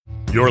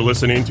You're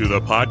listening to the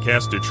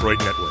Podcast Detroit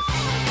Network.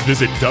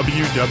 Visit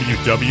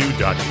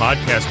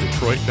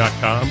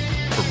www.podcastdetroit.com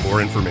for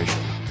more information.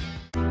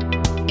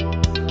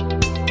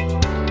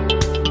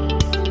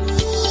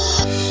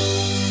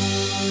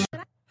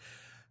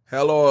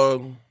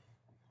 Hello.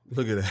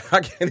 Look at that.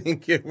 I can't even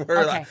get word.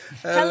 Okay. Like,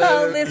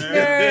 Hello,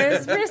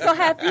 listeners. We're so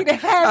happy to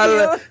have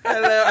you.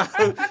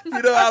 Hello.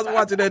 You know, I was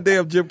watching that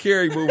damn Jim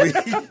Carrey movie,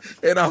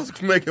 and I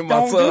was making my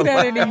Don't son do that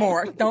laugh.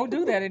 anymore. Don't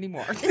do that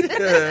anymore.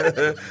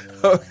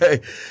 Okay.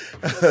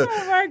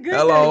 Oh, my goodness.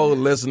 Hello,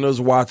 listeners,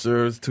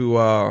 watchers, to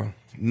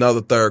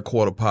another third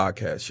quarter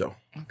podcast show.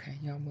 Okay,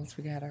 you almost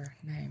forgot our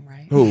name,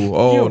 right? Who?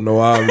 Oh, You. no,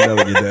 I'll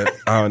never get that.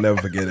 I'll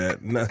never forget that.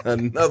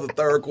 Another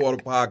third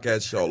quarter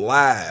podcast show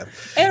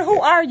live. And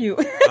who are you?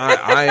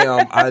 I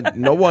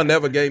am. No one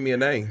ever gave me a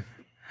name.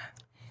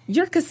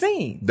 You're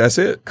Cassine, That's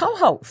it.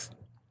 co-host.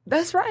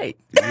 That's right.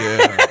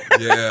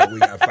 Yeah. We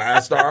got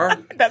 5-star.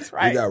 That's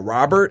right. We got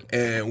Robert,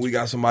 and we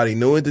got somebody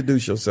new.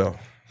 Introduce yourself.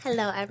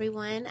 Hello,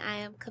 everyone. I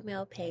am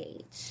Camille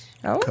Page.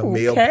 Oh,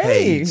 Camille okay.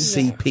 Page,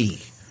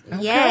 CP.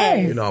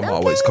 Yes. You know, I'm Okay,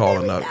 always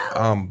calling there up. we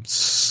go. I'm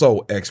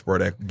so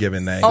expert at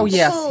giving names. Oh,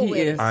 yes, Cool he with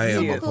is. I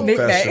am He a is.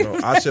 professional.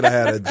 Nickname. I should have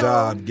had a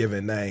job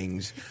giving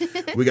names.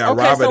 We got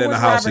Okay, Robert so in the what's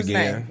house Robert's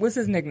again. name? What's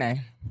his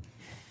nickname?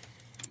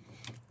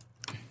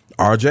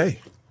 RJ.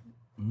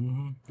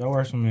 That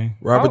works for me.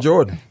 Robert Oh.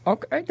 Jordan.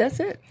 Okay, that's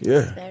it.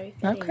 Yeah. Very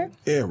fitting. Okay.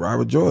 Yeah,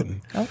 Robert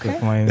Jordan. Okay.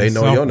 Plain They and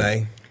know your simple.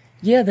 name.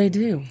 Yeah, they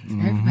do.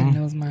 Everybody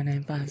knows my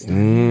name 5-star.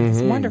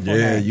 It's wonderful.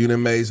 Yeah, name. you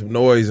done made some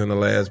noise in the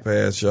last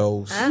past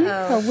shows.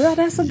 Oh, well,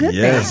 that's a good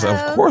Yes, thing.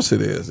 of course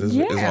it is. It's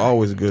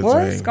always a good well,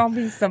 thing. it's gonna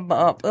be some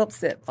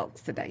upset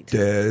folks today too.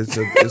 Yeah,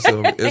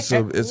 it's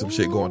some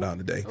shit going on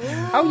today.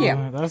 Oh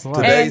yeah. That's a lot.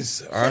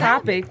 Today's And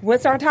topic.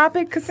 What's our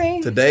topic,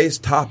 Cassine? Today's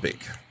topic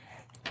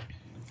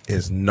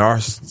is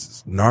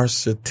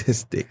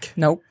narcissistic.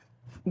 Nope.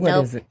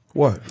 What is Nope. it?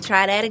 What?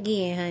 Try that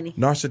again, honey.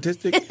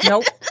 Narcissistic?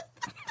 Nope.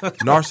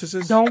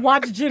 Narcissist? Don't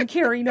watch Jim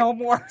Carrey no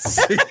more.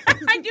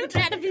 You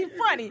trying to be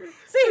funny.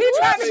 See, he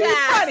trying to be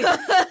funny.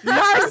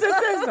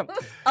 Narcissism.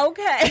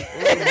 Okay.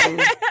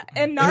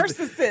 And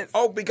narcissist.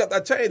 Oh, because I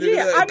changed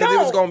Yeah, it I because it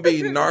was know. going to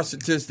be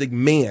narcissistic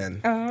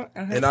men, Uh-huh.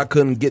 and I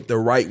couldn't get the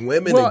right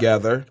women Well,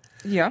 together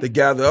Yeah. to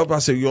gather up. I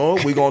said,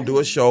 we're going to do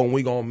a show and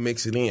we're going to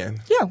mix it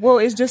in. Yeah, well,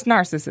 it's just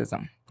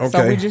narcissism. So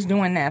Okay. we're just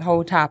doing that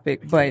whole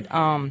topic. But,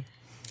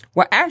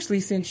 well,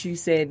 actually, since you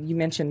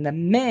mentioned the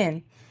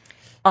men,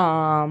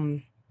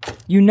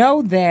 you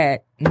know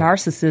that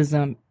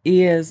narcissism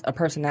is a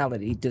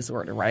personality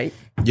disorder, right?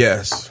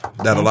 Yes,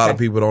 that a lot of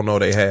people don't know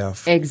they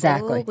have.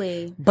 Exactly.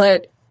 Ooh-wee.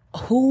 But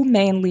who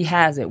mainly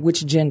has it?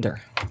 Which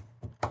gender?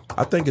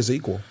 I think it's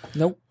equal.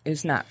 Nope,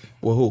 it's not.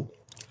 Well, who?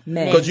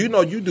 Men. Because you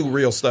know you do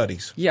real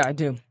studies. Yeah, I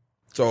do.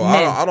 So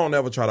Men. I don't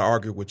ever try to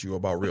argue with you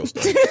about real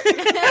studies.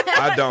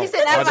 I don't.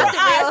 said that's I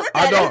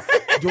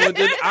what the real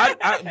don't. I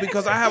don't.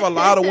 Because I have a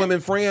lot of women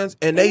friends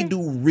and they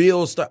do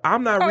real stuff.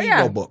 I'm not reading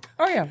yeah. no book.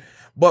 Oh, yeah.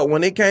 But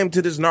when it came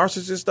to this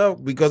narcissist stuff,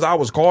 because I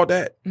was called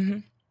that, Mm-hmm.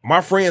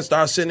 my friends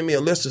started sending me a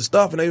list of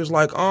stuff and they was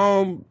like,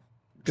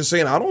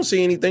 saying I don't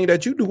see anything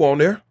that you do on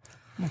there.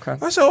 Okay.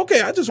 I said,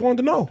 okay, I just wanted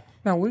to know.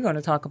 Now, we're going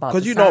to talk about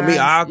Because the you know me, signs.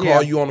 I'll call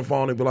Yeah. you on the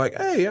phone and be like,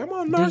 hey, I'm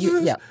a Do narcissist.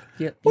 you,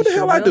 yeah. What the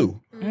hell I do?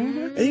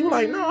 Mm-hmm. And you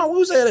like, no,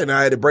 who said it? And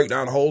I had to break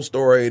down the whole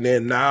story. And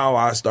then now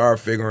I start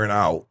figuring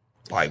out,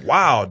 like,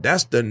 wow,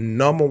 that's the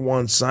number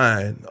one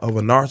sign of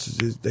a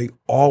narcissist. They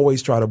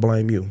always try to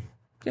blame you.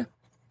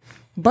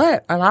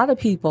 But a lot of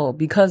people,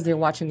 because they're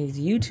watching these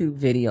YouTube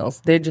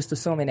videos, they're just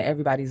assuming that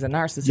everybody's a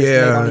narcissist. They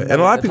Yeah. don't even And know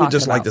a lot what of people they're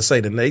just talking like to about. say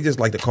that. They just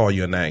like to call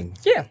you a name.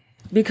 Yeah,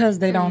 because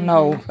they don't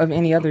know of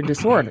any other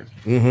disorder.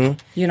 Mm-hmm.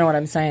 You know what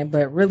I'm saying?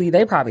 But really,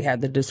 they probably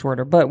had the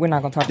disorder. But we're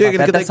not going to talk Yeah, about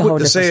that. because they That's a whole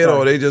quick to different say it or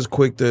story. they just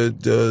quick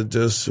to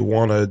just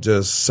want to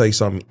just say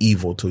something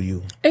evil to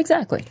you.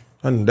 Exactly.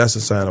 And that's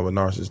a sign of a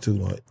narcissist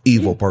too, an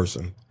evil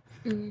person.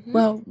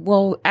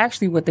 Well,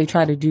 actually, what they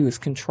try to do is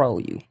control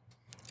you.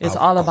 It's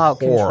all about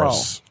control.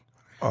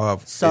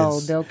 So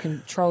It's- they'll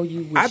control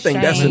you with I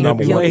think that's the shame,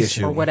 number guilt, one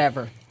issue. or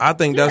whatever. I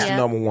think that's Yeah.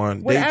 the number one.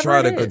 They Whatever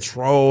try to it is.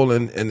 control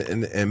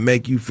and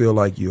make you feel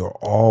like you're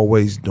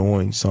always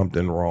doing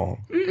something wrong.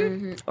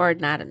 Or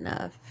not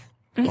enough.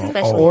 Mm-hmm.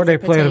 Especially Or as they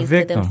it play the pertains to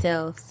victim.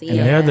 themselves. And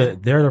Yeah.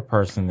 they're the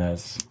person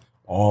that's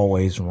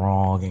always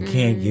wrong and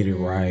can't get it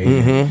right.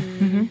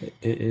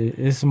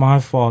 It's my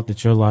fault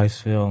that your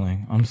life's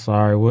failing. I'm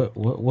sorry.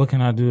 What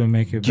can I do to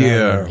make it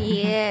better? Yeah.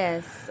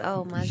 Yes.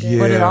 Oh, my goodness. Yeah.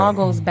 But it all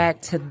goes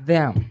back to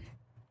them.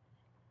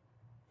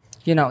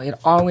 You know, it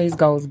always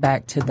goes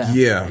back to them.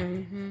 Yeah.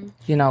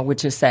 You know,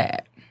 which is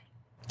sad.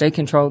 They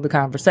control the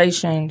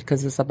conversation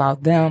because it's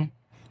about them.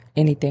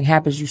 Anything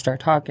happens, you start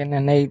talking,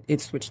 and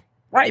it switched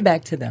right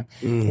back to them,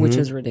 which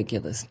is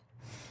ridiculous.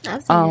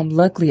 I've seen it.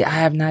 Luckily, I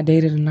have not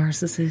dated a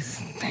narcissist.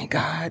 Thank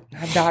God,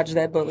 I dodged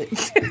that bullet.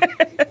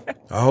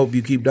 I hope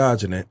you keep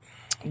dodging it.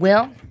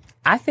 Well,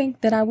 I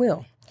think that I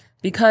will,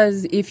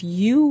 because if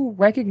you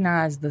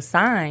recognize the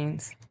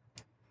signs.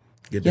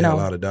 Get You the know, hell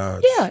out of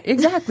Dodge. Yeah,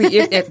 exactly.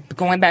 If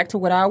going back to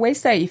what I always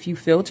say, if you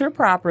filter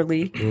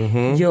properly,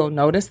 you'll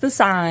notice the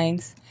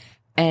signs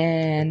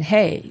and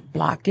hey,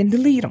 block and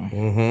delete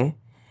them.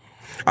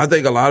 I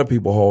think a lot of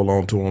people hold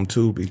on to them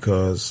too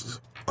because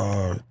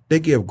they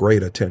give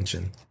great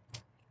attention.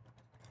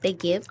 They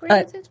give great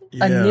attention?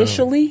 Yeah.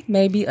 Initially,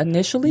 maybe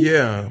initially.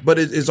 Yeah, but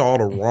it's all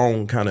the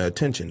wrong kind of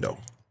attention though.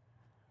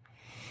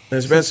 And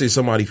especially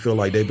somebody feel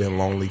like they've been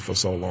lonely for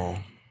so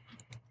long.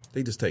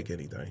 They just take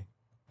anything.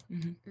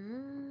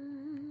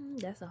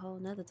 That's a whole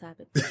nother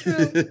topic.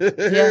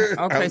 Yeah.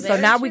 Okay. So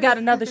now we got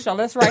another show.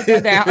 Let's write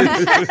that down.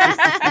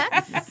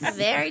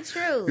 Very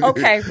true.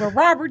 Okay. Well,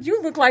 Robert,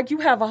 you look like you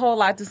have a whole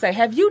lot to say.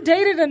 Have you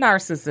dated a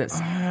narcissist?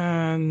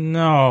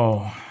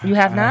 No. You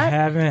have not? I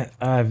haven't.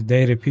 I've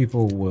dated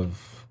people with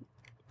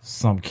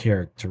some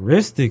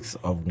characteristics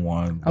of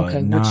one, but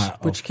Okay,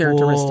 not which a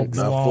characteristics?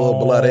 Not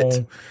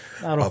full-blooded.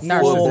 Not A a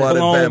full-blooded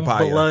full-blown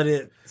vampire.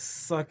 blooded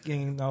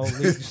sucking. No,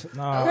 leech,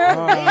 no.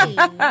 Hey.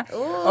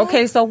 Ooh.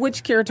 Okay. So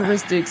which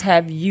characteristics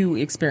have you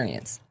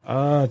experienced?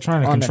 Trying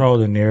to control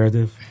the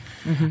narrative.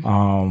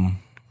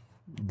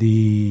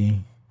 The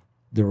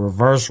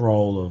reverse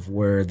role of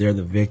where they're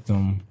the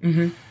victim.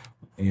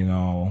 You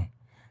know,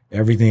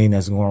 everything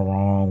that's going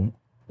wrong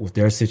with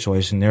their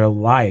situation, their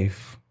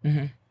life,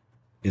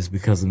 is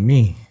because of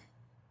me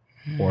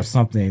or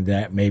something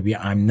that maybe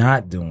I'm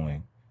not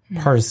doing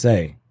per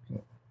se.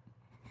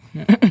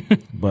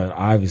 But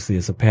obviously,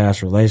 it's a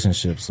past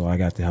relationship, so I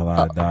got the hell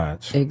out of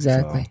Dodge.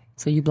 Exactly.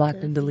 So you blocked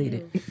and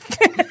deleted.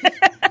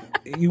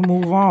 You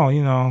move on,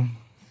 you know.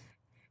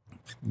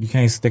 You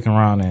can't stick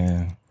around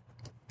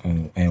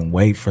and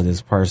wait for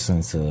this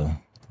person to,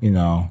 you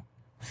know,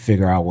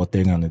 figure out what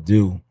they're going to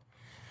do.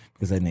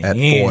 Because in the At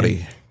end,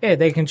 40. yeah,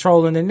 they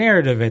controlling the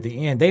narrative at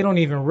the end. They don't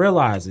even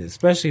realize it,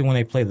 especially when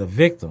they play the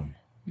victim.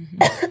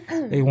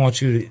 They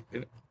want you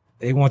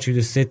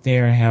to sit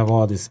there and have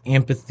all this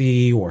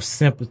empathy or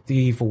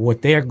sympathy for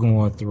what they're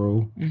going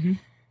through.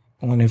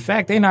 When in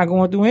fact, they're not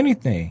going through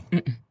anything.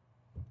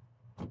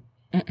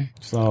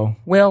 So,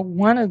 Well,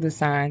 one of the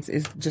signs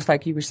is just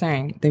like you were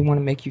saying, they want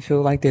to make you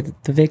feel like they're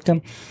the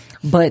victim,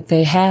 but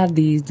they have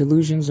these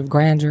delusions of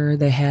grandeur.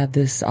 They have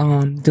this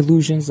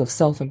delusions of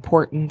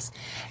self-importance,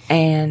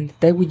 and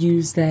they would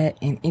use that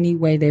in any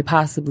way they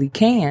possibly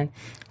can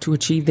to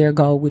achieve their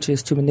goal, which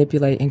is to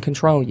manipulate and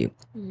control you.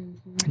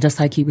 Just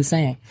like he was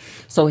saying.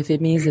 So if it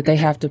means that they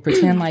have to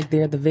pretend like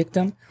they're the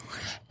victim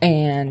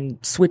and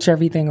switch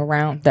everything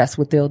around, that's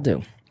what they'll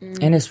do.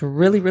 And it's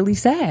really, really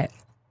sad.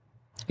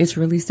 It's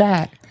really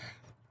sad.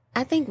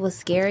 I think what's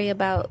scary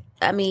about,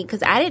 I mean,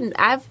 because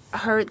I've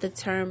heard the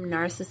term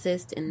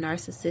narcissist and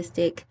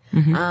narcissistic,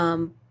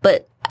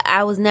 but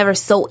I was never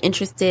so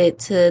interested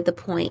to the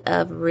point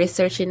of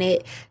researching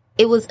it.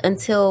 It was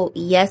until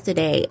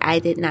yesterday I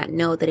did not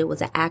know that it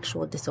was an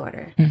actual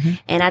disorder.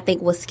 And I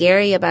think what's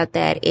scary about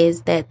that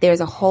is that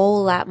there's a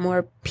whole lot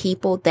more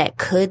people that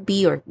could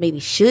be or maybe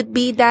should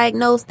be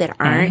diagnosed that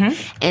aren't.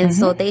 And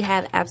so they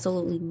have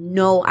absolutely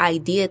no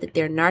idea that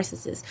they're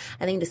narcissists.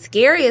 I think the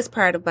scariest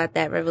part about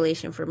that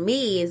revelation for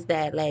me is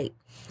that like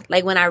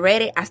when I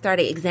read it, I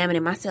started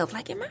examining myself.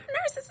 Like, am I a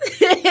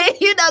narcissist?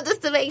 You know,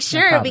 just to make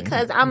sure,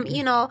 because I'm,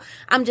 you know,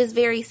 I'm just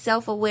very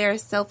self-aware,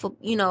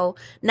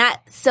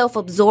 not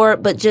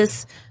self-absorbed, but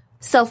just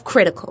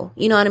self-critical.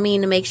 You know what I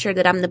mean? To make sure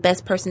that I'm the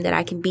best person that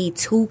I can be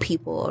to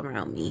people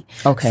around me.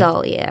 Okay.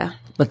 So, yeah.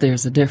 But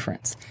there's a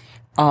difference.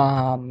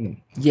 Yeah,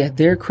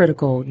 they're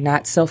critical,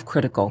 not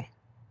self-critical.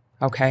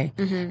 Okay.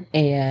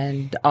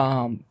 And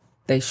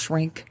they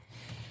shrink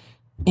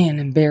in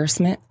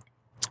embarrassment.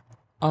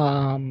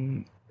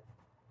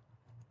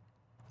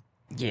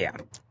 Yeah.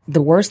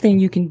 The worst thing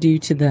you can do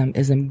to them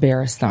is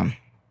embarrass them.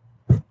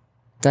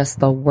 That's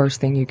the worst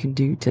thing you can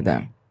do to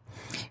them.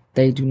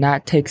 They do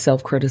not take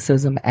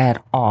self-criticism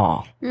at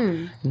all.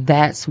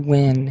 That's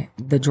when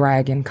the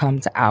dragon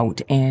comes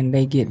out and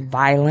they get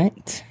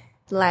violent.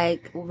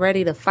 Like,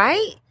 ready to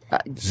fight?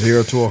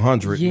 0 to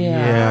 100.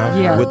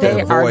 Yeah. With They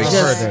that are voice. I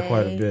heard just, that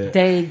quite a bit.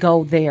 they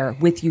go there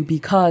with you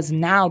because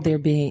now they're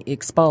being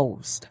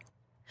exposed.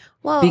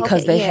 Well,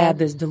 Because okay, they yeah. have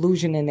this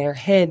delusion in their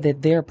head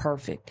that they're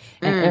perfect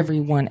and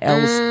everyone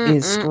else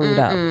is screwed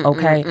up.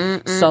 Okay.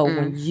 So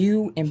when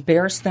you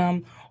embarrass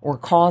them or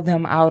call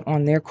them out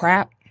on their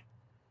crap,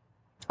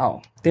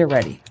 oh, they're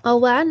ready. Oh,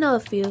 well, I know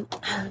a few.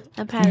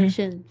 I probably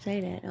shouldn't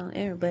say that on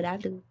air, but I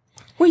do.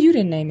 Well, you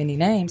didn't name any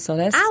names, so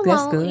that's I that's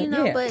won't, good. you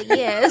know, yeah. but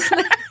yes.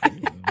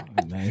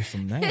 Name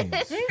some names.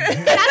 I think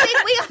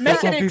we Make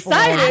Some it people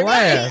gonna exciting.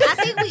 laugh. I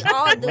think we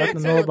all do Let it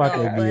them too, know about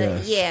though. their But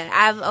BS.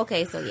 yeah,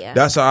 okay, so yeah.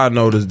 That's how I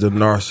noticed the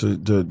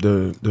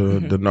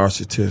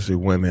narcissistic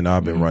women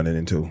I've been running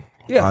into.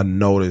 Yeah. I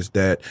noticed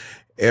that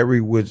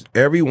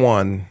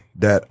everyone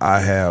that I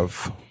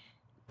have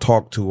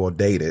talked to or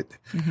dated,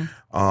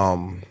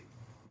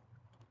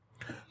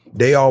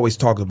 they always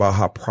talk about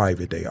how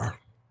private they are.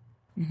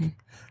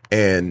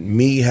 And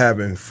me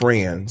having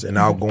friends and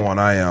outgoing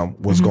I am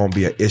was going to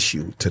be an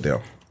issue to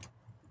them.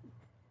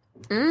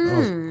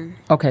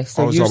 Okay,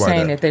 so Always you're talk about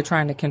saying that. that they're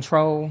trying to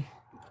control,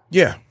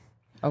 Yeah.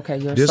 okay,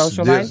 your This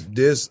social life?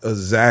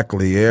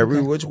 exactly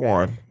every which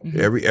one,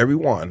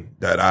 everyone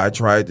that I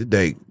tried to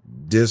date,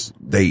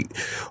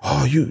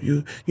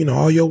 you know,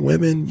 all your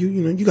women, you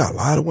know, you got a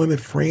lot of women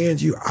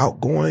friends, you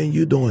outgoing,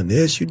 you doing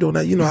this, you doing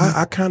that. You know,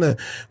 I kind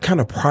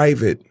of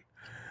private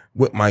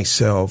with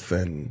myself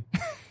and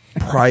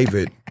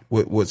private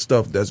with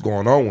stuff that's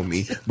going on with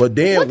me. But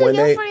then what when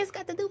do your friends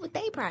got to do with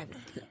their privacy?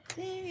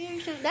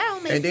 That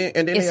don't make sense.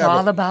 And then It's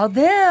all about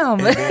them.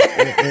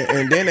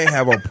 and then they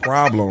have a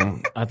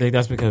problem. I think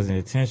that's because the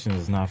attention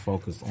is not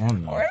focused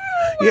on them.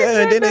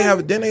 Yeah, and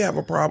then they have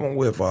a problem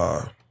with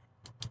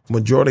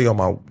majority of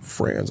my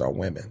friends are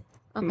women.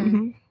 Okay.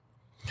 Mm-hmm.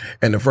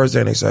 And the first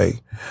thing they say,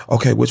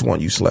 okay, which one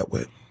you slept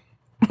with?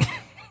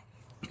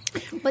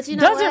 But you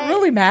know Does it what?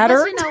 really matter?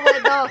 But you know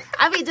what, though?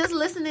 I mean, just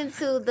listening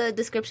to the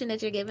description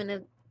that you're giving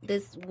of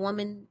this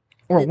woman.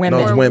 Or women. No,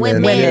 it's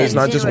women. Women. It's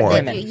not just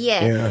one.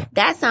 Yeah,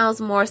 that sounds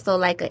more so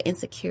like an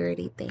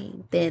insecurity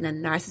thing than a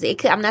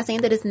narcissist. I'm not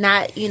saying that it's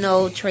not, you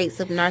know, traits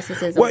of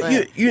narcissism. Well,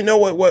 but you know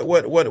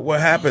what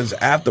happens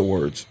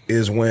afterwards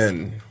is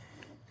when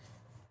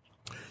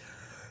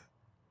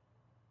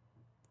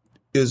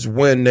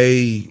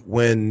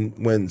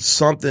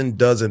something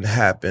doesn't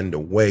happen the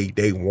way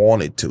they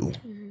want it to.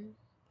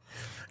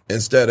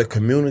 Instead of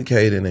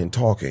communicating and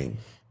talking,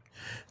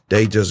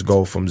 they just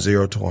go from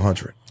 0 to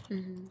 100.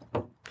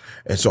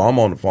 And so I'm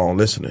on the phone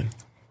listening.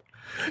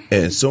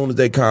 And as soon as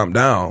they calm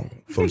down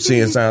from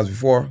seeing signs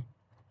before,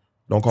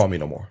 don't call me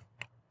no more.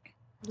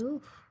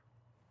 Oof.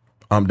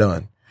 I'm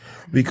done.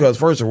 Because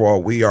first of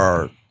all, we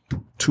are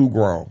too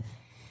grown.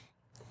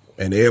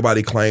 And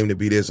everybody claim to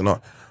be this and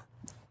all.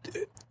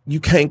 You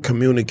can't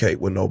communicate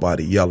with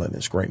nobody yelling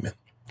and screaming.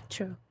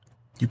 True.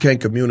 You can't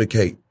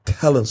communicate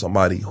telling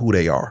somebody who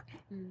they are.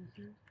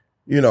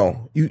 You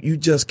know, you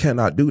just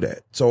cannot do that.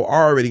 So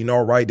I already know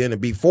right then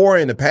and before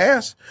in the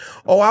past,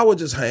 I would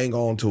just hang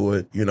on to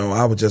it. You know,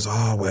 I would just,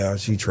 well,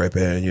 she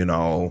tripping, you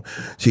know,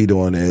 she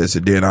doing this.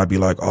 And then I'd be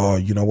like,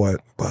 you know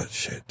what? But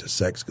shit, the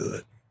sex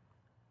good.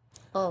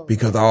 Oh.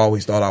 Because I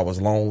always thought I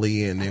was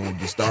lonely. And then when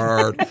you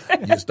start,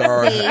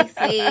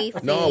 See.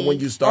 no, when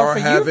you start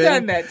so having, you've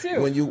done that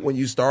too. when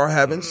you start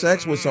having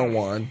sex with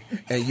someone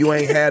and you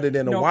ain't had it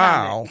in a No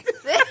while.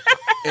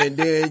 And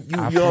then you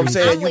know what I'm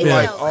saying? You I'm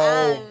like,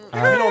 with you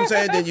know what I'm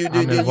saying? Then you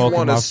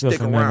want to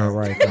stick around.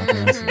 Right, Dr.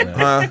 Ansel.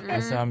 Huh? I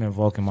said I'm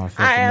invoking my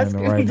Fifth I asked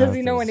Amendment him, right now. does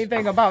he know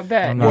anything about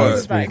that? I'm What? not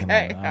He's like, speaking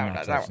hey, on it. I'm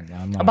not touching it.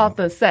 I'm not- about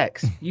the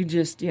sex. You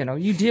just, you know,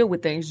 you deal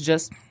with things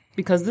just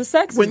because the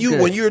sex When is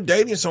good. when you're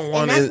dating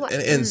someone And that's what-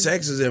 and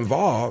sex is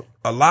involved,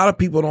 a lot of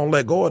people don't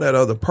let go of that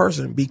other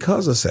person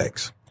because of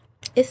sex.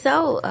 It's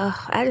so,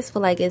 I just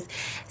feel like it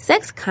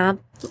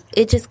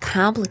just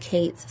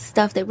complicates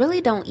stuff that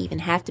really don't even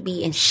have to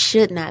be and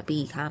should not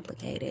be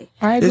complicated.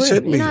 I agree. It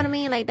should You be. know what I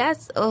mean? Like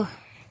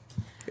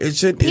It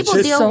should. people it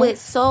should, deal with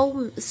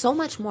so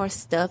much more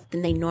stuff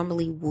than they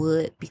normally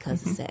would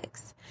because of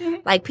sex.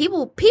 Like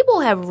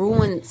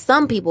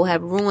some people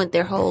have ruined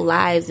their whole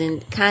lives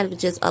and kind of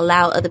just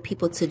allow other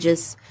people to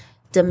just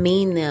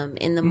demean them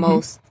in the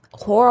most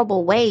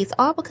horrible ways,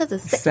 all because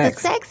of sex.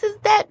 The sex is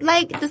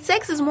the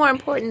sex is more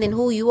important than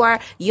who you are,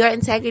 your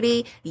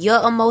integrity,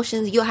 your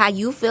emotions, how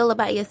you feel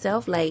about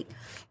yourself. Like,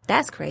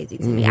 that's crazy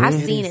to me. I've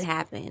seen it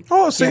happen.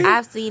 Oh, see?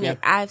 I've seen it.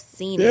 I've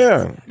seen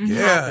Yeah, it. yeah.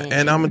 happen.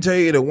 And I'm gonna tell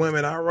you, the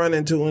women I run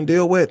into and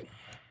deal with,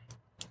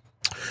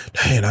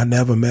 man, I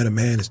never met a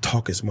man that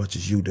talk as much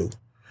as you do.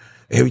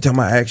 Every time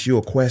I ask you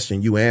a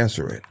question, you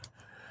answer it.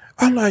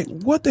 I'm like,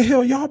 what the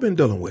hell y'all been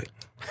dealing with?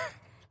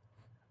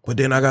 But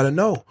then I gotta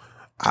know.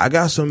 I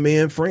got some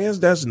men friends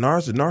that's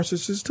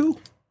narcissists too.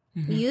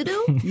 You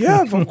do?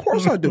 Yeah, of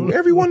course I do.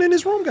 Everyone in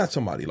this room got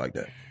somebody like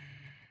that.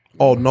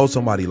 Oh, know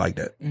somebody like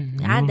that.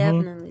 I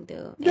definitely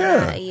do.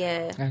 Yeah.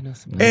 Yeah. I know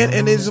some.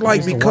 And it's like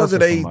used to because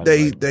work of with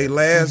somebody like they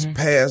last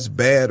past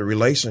bad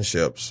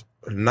relationships,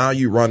 now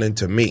you run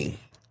into me.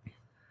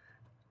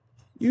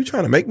 You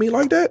trying to make me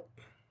like that?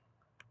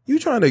 You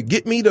trying to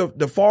get me to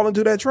fall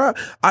into that trap?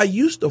 I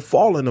used to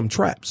fall in them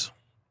traps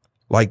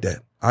like that.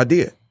 I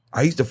did.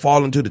 I used to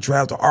fall into the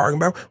traps to argue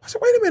about. I said,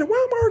 wait a minute, why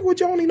am I arguing with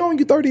you only knowing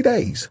you 30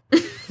 days? You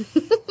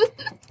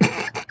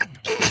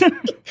say,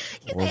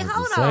 Was it the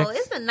hold sex? on,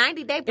 it's a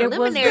 90-day It was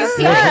preliminary the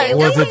period. sex.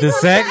 Was it the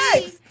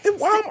sex? And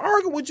why I'm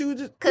arguing with you? You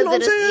know Because what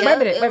I'm saying? Wait a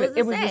minute,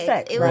 it was the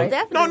sex, It right? was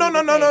definitely No.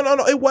 the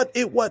sex.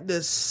 It wasn't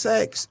the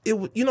sex. It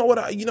was, you know what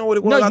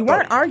it was? No, I you thought-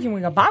 weren't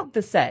arguing about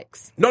the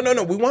sex. No.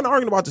 We weren't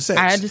arguing about the sex.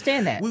 I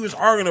understand that. We was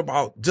arguing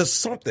about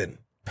just something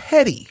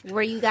petty.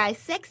 Were you guys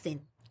sexing?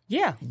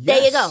 Yeah.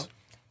 There you go.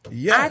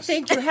 Yes. I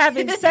think you're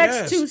having sex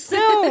Yes. too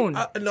soon.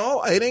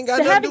 No, it ain't got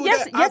So nothing to do with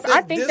having- that. yes,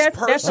 I think this that's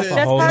person, That's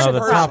a whole part of nother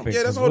the problem. topic.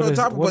 Yeah, that's a whole nother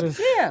topic. What But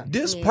is- Yeah.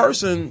 this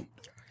person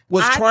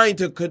was trying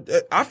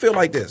to. I feel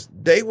like this.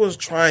 They was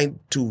trying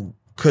to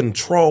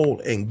control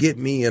and get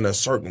me in a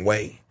certain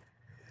way,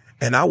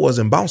 and I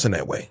wasn't bouncing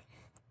that way.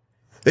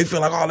 They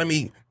feel like, oh, let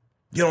me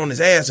get on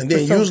his ass, and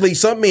then So- usually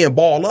some men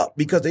ball up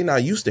because they're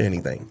not used to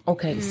anything.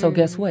 Okay, so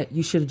guess what?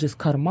 You should have just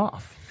cut him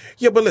off.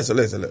 Yeah, but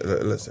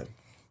listen.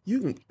 You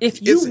can,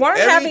 If you it's weren't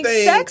having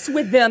everything- sex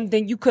with them,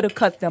 then you could have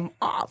cut them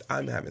off.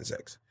 I'm having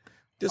sex.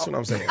 This is what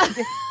I'm saying.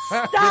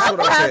 Stop what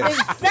I'm saying. having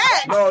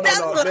sex. No, That's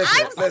what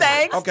listen, I'm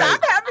saying. okay.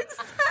 Stop having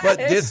sex. But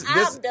this,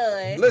 I'm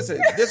done. listen,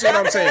 this is what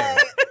I'm saying.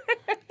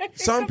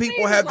 Some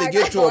people have to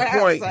get to a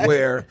point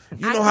where,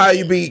 you know how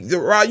you be,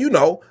 Rod, you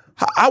know,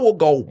 I will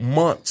go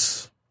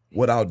months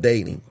without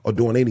dating or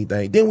doing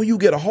anything. Then when you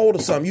get a hold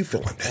of something, you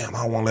feel like, damn,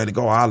 I don't want to let it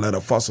go. I'll let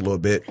her fuss a little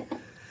bit.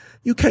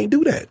 You can't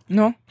do that.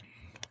 No.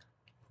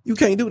 You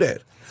can't do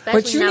that.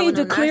 Especially But you not need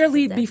to when a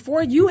clearly, narcissist-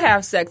 before you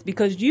have sex,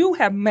 because you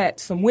have met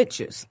some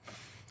witches.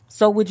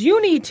 So what you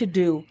need to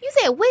do, You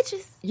said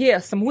witches. yeah,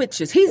 some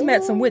witches. He's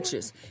met some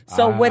witches.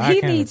 So what I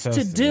he can needs to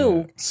attest to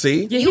do,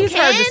 See? yeah, You he's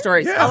heard the can?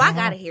 stories. Yeah. Oh, I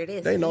gotta hear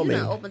this. They know You me.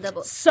 done opened up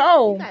a-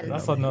 So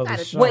That's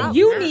another show. what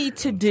you need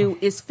to do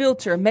is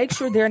filter. Make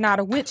sure they're not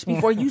a witch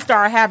before you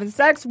start having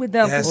sex with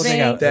them. 'cause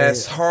then-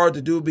 That's hard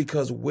to do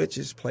because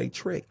witches play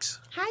tricks.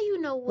 How you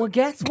know well, what?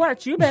 guess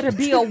what? You better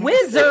be a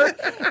wizard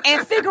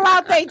and figure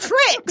out their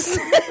tricks.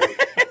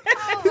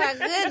 Oh my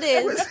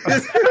goodness.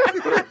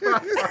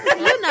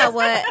 You know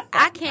what?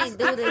 I can't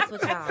do this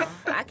with y'all.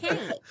 I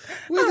can't.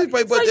 Witches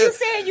play, So but you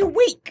saying you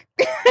weak?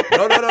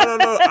 no.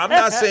 I'm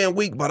not saying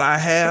weak, but I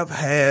have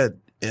had,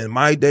 in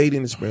my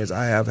dating experience,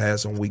 I have had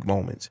some weak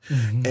moments.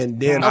 And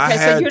then I Okay, so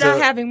had you're to,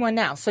 not having one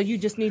now. So you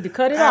just need to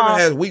cut it I haven't off.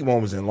 had weak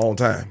moments in a long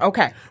time.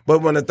 Okay.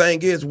 But when the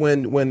thing is,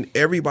 when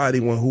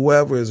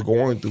whoever is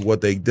going through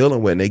what they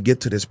dealing with and they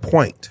get to this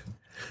point,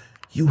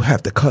 you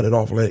have to cut it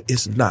off.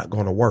 It's not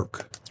going to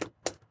work.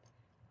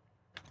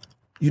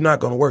 You're not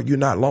going to work. You're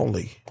not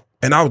lonely.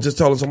 And I was just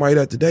telling somebody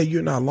that today.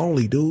 You're not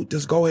lonely, dude.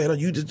 Just go ahead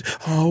and you just,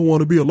 I don't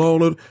want to be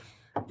alone.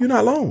 You're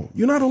not alone.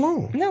 You're not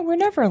alone. No, we're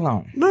never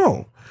alone.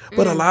 No.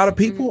 But a lot of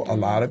people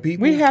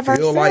We have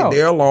feel like ourselves.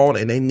 they're alone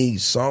and they need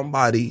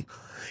somebody,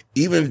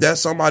 even if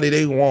that's somebody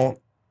they want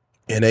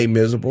and they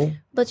miserable.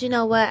 But you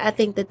know what? I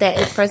think that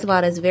is, first of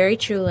all, that's very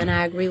true, and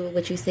I agree with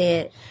what you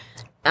said.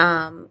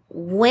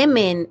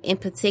 Women in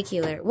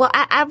particular. Well,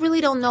 I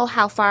really don't know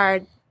how far,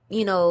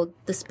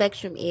 the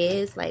spectrum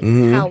is, like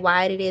how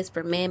wide it is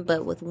for men,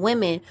 but with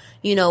women,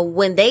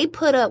 when they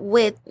put up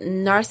with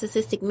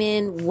narcissistic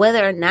men,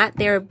 whether or not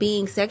they're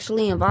being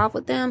sexually involved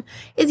with them,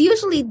 is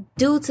usually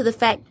due to the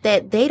fact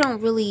that they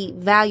don't really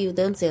value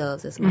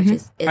themselves as much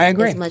I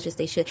agree. as much as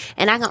they should.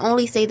 And I can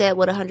only say that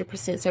with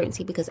 100%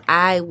 certainty because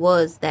I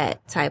was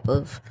that type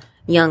of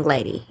young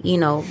lady,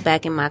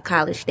 back in my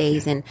college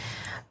days. And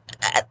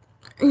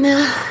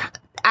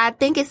I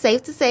think it's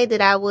safe to say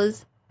that I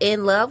was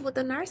in love with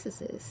a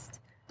narcissist.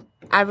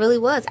 I really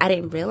was. I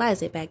didn't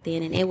realize it back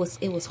then, and it was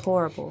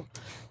horrible.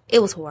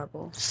 It was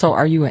horrible. So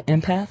are you an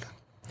empath?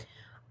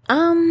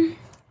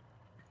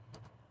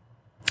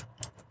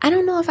 I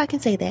don't know if I can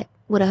say that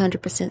with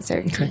 100%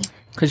 certainty. Okay.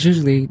 Because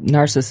usually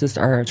narcissists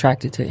are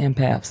attracted to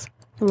empaths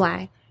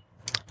Why?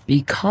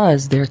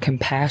 because they're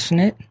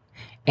compassionate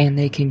and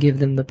they can give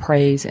them the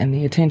praise and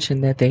the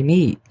attention that they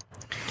need.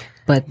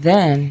 But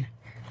then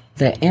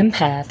the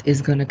empath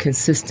is going to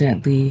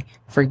consistently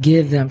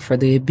forgive them for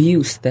the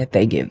abuse that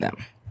they give them.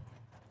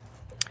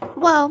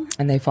 Well,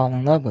 And they fall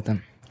in love with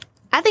them.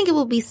 I think it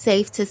would be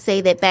safe to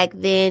say that back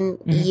then,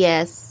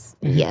 yes.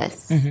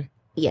 I'm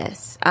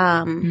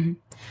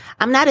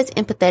not as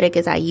empathetic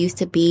as I used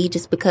to be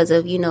just because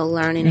of,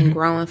 learning and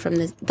growing from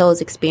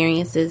those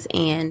experiences.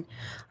 And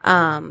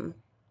I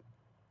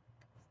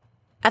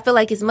feel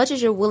like as much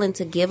as you're willing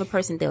to give a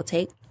person, they'll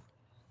take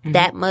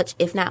that much,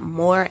 if not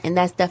more. And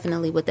that's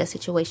definitely what that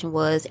situation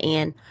was.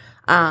 And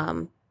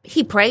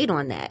he preyed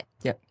on that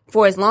Yep.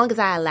 for as long as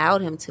I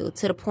allowed him to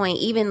the point,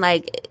 even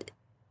like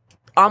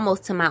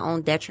almost to my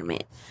own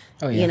detriment.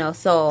 Oh, yeah.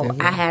 So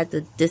I had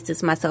to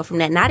distance myself from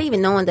that, not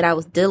even knowing that I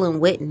was dealing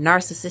with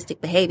narcissistic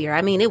behavior.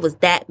 I mean, it was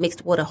that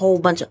mixed with a whole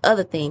bunch of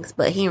other things,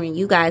 but hearing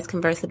you guys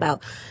converse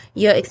about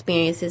your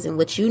experiences and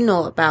what you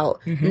know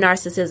about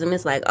narcissism,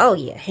 it's like, oh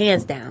yeah,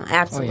 hands down.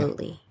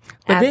 Absolutely.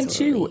 But then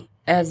Absolutely. too,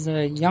 as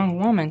a young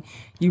woman,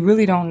 you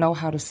really don't know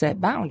how to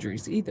set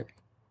boundaries either.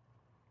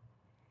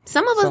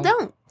 Some of us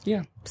don't.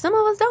 Yeah. Some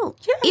of us don't.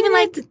 Yeah, I Even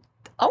mean, like,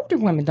 older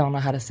women don't know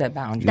how to set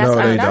boundaries. That's No,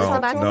 what they I was don't.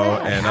 about to No, say.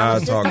 and I I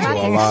was just talk to about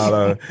a to lot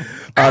of,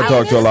 I I talk was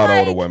to a just lot of like-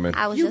 older women.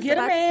 I was You just get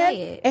a about to man,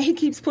 say it. and he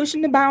keeps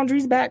pushing the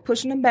boundaries back,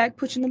 pushing them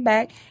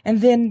back,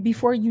 and then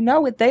before you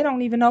know it, they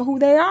don't even know who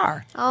they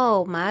are.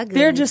 Oh my goodness.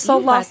 They're just so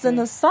You lost about in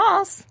to- the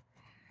sauce.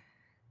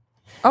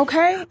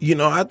 Okay,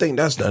 I think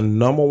that's the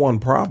number one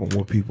problem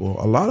with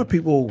people. A lot of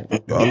people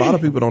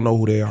don't know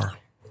who they are.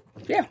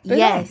 yeah, they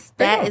Yes, don't.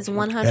 They that don't. is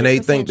 100%. And they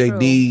think they true.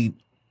 need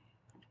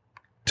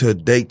to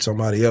date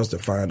somebody else to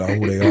find out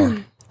who they are.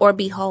 or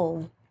be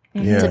whole.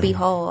 Yeah. To be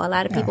whole. A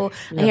lot of people,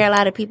 I hear a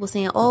lot of people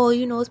saying, oh,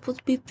 it's supposed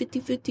to be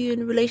 50-50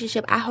 in a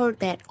relationship. I heard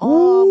that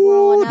all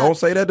growing up. Don't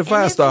say that to And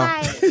Five it's Star.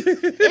 like-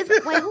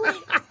 it's- wait, who?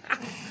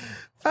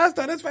 Five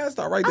Star, that's Five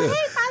Star right there. Hey,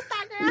 Five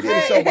Star girl. You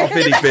did a show about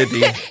 50-50.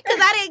 Because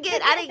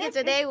I didn't get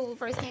your name when we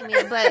first came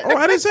in, but Oh,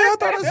 I didn't say. I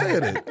thought I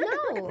said it. no.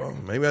 Oh,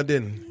 maybe I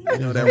didn't.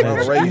 That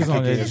Ronald Reagan He's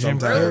on kick in that Jim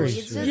sometimes. Carrey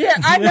It's just- Yeah,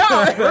 I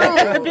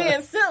know.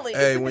 Being silly.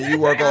 Hey, when you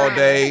work all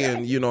day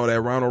and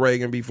that Ronald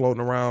Reagan be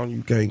floating around,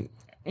 you can't.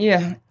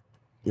 Yeah,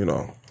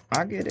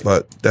 I get it.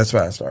 But that's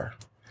Five Star.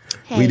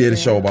 Hey, We did a girl.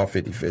 show about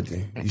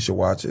 50-50. You should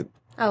watch it.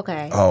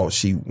 Okay. Oh,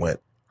 she went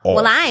off.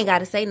 Well, I ain't got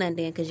to say nothing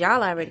then because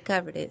y'all already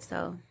covered it.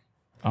 So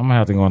I'm gonna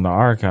have to go in the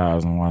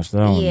archives and watch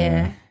that one. yeah,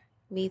 Man.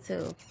 me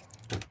too.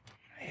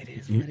 It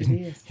is what it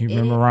is. You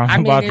remember around I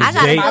mean, about it's this I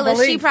got date? a feeling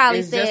she belief. probably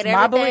It's said just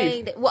my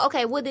everything. belief. Well,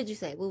 okay, what did you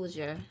say? What was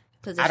your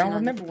position? I don't on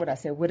remember what I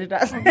said. What did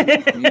I say? You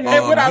ain't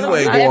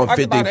going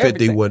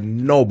 50-50 with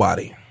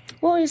nobody.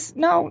 Well, it's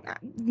not.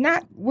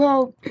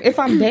 Well, if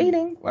I'm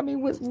dating, I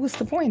mean, what's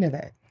the point of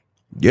that?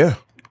 Yeah.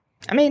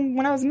 I mean,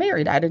 when I was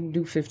married, I didn't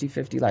do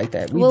 50-50 like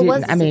that. What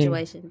was the I mean,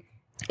 situation?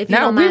 If you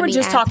no, don't we mind were me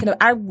just asking.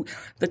 talking.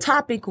 The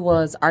topic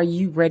was, are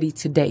you ready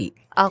to date?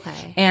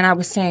 Okay. And I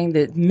was saying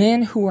that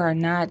men who are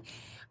not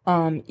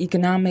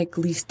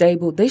economically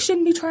stable, they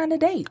shouldn't be trying to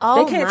date.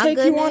 Oh, they can't my take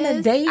you on a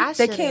goodness. date. I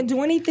They should've- can't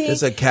do anything.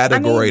 It's a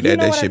category you that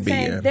know they what should I'm be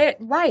saying?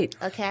 in. Right.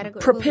 A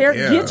category. Prepare.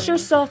 Yeah. Get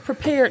yourself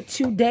prepared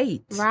to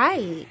date.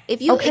 Right.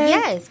 If you Okay.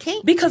 yes,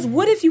 can't Because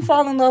what if you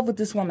fall in love with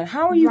this woman?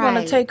 How are you going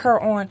Right. to take her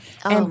on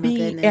Oh, and my be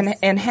goodness.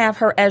 and have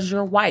her as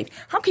your wife?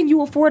 How can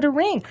you afford a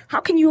ring?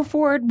 How can you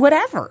afford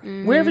whatever,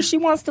 Mm-hmm. wherever she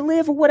wants to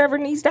live or whatever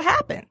needs to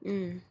happen?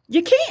 Mm.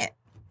 You can't.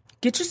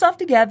 Get yourself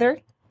together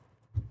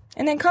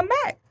and then come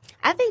back.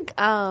 I think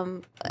a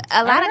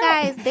lot of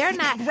guys they're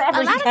not. A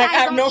Robert's lot of like, I guys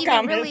have don't no even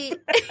comments.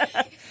 really.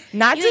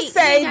 Not You to ain't- you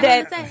say ain't got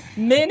that nothing to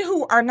say. men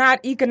who are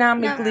not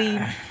economically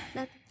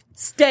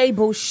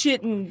stable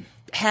shouldn't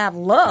have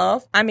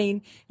love. I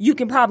mean, you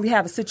can probably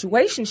have a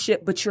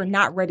situationship, but you're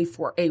not ready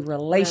for a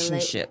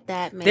relationship.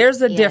 That makes-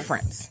 There's a yes.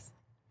 difference.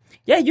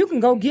 Yeah, you can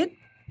go get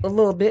a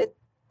little bit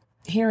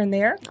here and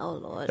there. Oh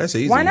Lord. That's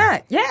easy. Why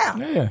not? Yeah.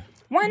 Yeah.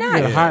 Why get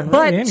a not? hot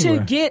But rate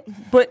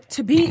anywhere.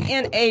 to be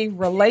in a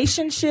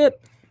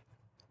relationship,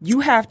 you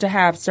have to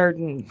have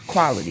certain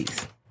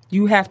qualities.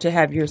 You have to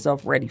have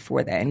yourself ready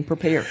for that and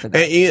prepared for that.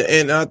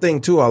 And I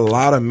think too, a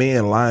lot of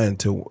men lying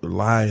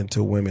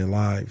to women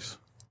lives.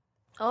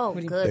 Oh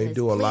goodness. They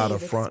do a lot of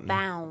Please fronting.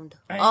 expound.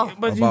 Hey, Oh,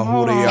 but About who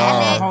hold they on,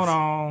 are. hold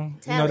on.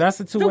 Tell You know, it. that's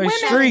a the two-way women,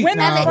 street women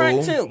now.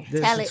 front too.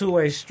 That's Tell a it.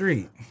 two-way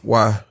street.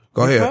 Why?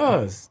 Go ahead.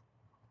 Because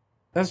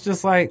that's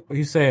just like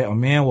you said, a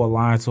man will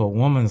lie to a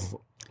woman's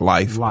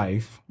Life.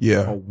 life.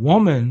 Yeah. A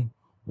woman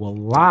will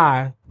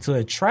lie to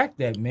attract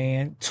that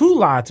man to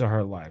lie to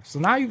her life. So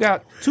now you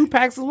got two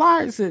packs of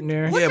lies sitting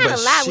there. What Yeah, kind but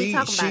of lie we she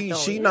talking about,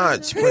 though? she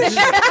not.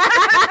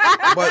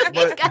 But I'm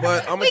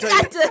gonna we tell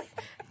got you. to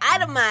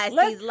itemize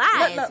Let's- these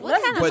lies. let's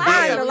What kind of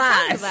define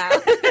lies the are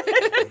we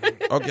talking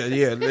about? Okay,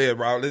 yeah,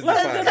 Rob. Let's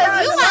Let's define define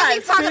that. You might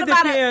be talking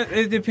about it.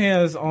 It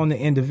depends on the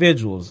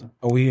individuals.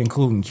 Are we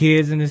including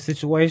kids in this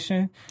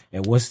situation?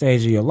 At what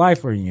stage of your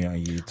life are you? Are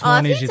you 20s, Oh,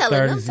 if your you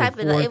telling them 30s, type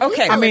your of, 40s? if we Okay.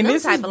 telling I mean, them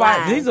this type is of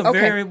lies. these are Okay.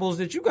 variables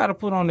that you got to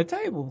put on the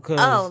table because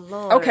Oh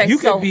Lord. Okay. you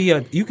so-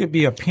 could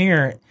be a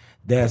parent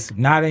that's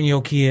not in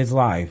your kid's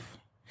life,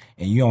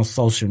 and you on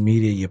social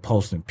media, you're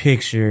posting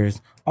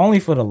pictures only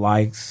for the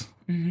likes.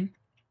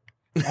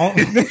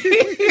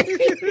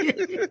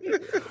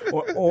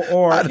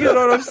 or you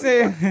know what I'm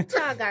saying? What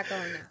y'all got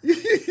going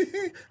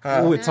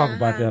now? We'll talk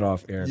about that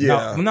off air.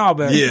 Yeah. No,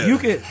 but Yeah. you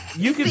could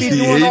be She-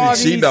 doing all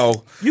she these.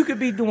 know. You could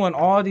be doing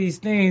all these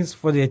things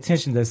for the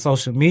attention that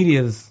social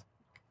media is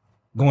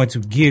going to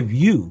give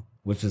you,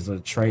 which is a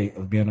trait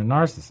of being a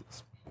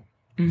narcissist.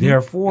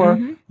 Therefore,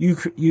 you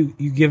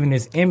giving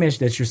this image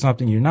that you're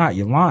something you're not.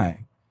 You're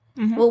lying.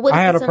 Well, what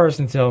I had a is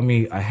person tell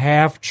me a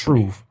half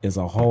truth is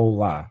a whole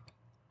lie.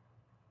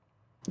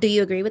 Do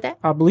you agree with that?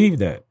 I believe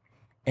that.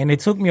 And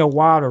it took me a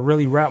while to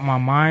really wrap my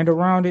mind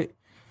around it.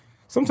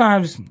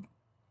 Sometimes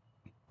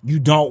you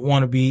don't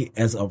want to be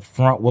as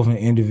upfront with an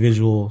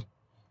individual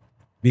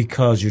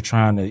because you're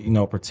trying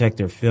to, protect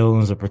their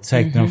feelings or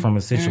protect them from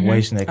a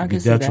situation that I could be can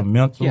see that.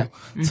 detrimental Yeah.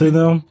 to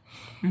them.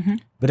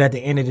 But at the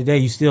end of the day,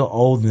 you still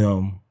owe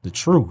them the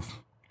truth.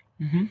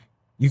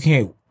 You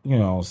can't,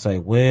 say,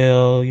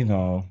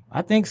 well,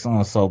 I think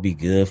so-and-so be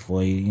good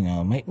for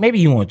you. Maybe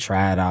you want to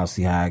try it out,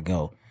 see how it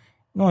go.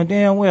 Knowing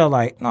damn well,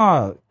 like,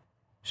 nah,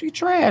 she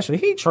trash or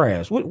he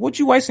trash. What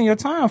you wasting your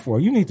time for?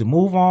 You need to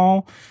move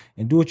on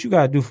and do what you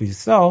got to do for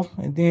yourself.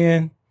 And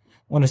then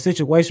when a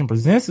situation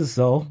presents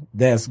itself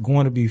that's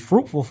going to be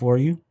fruitful for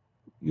you,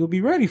 you'll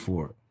be ready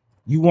for it.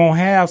 You won't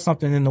have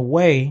something in the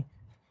way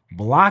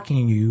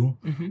blocking you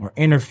or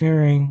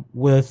interfering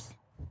with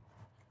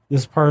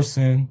this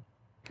person.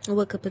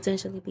 What could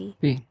potentially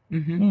be?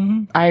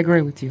 I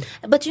agree with you.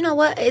 But you know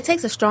what? It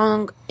takes a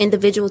strong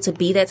individual to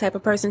be that type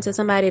of person to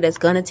somebody that's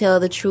gonna tell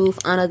the truth,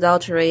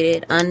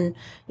 unadulterated,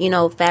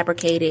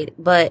 fabricated.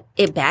 But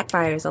it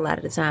backfires a lot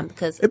of the time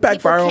because It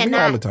backfires on me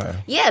all the cannot-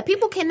 time. Yeah,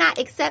 people cannot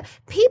accept.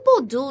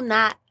 People do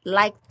not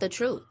like the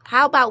truth.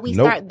 How about we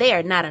Nope. start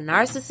there? Not a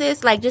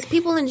narcissist, like just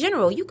people in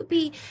general. You could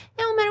be, it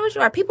don't matter what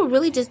you are. People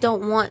really just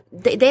don't want.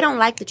 They don't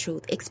like the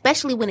truth,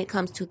 especially when it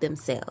comes to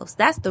themselves.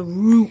 That's the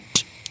root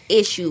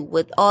issue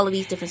with all of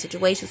these different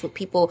situations with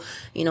people,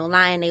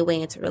 lying their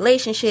way into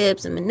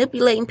relationships and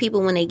manipulating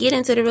people when they get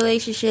into the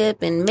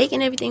relationship and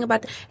making everything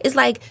about it's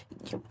like,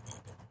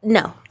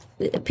 no,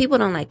 people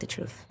don't like the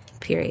truth,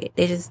 period.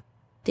 They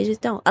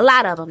just don't. A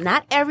lot of them,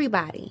 not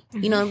everybody.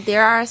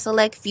 There are a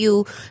select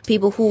few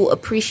people who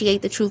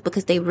appreciate the truth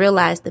because they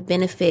realize the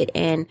benefit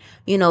and,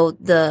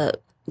 the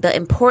the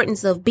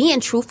importance of being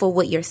truthful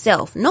with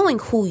yourself, knowing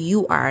who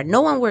you are,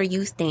 knowing where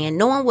you stand,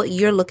 knowing what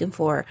you're looking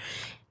for.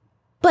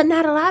 But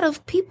not a lot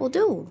of people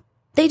do.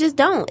 They just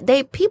don't.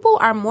 People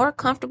are more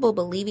comfortable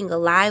believing a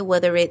lie,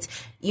 whether it's,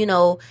 you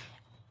know,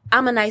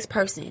 I'm a nice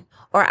person,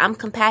 or I'm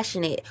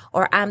compassionate,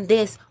 or I'm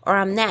this, or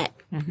I'm that.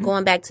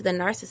 Going back to the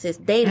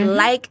narcissist, they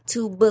like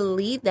to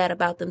believe that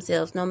about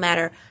themselves, no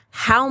matter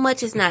how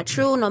much is not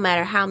true, no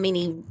matter how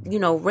many, you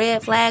know,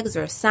 red flags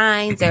or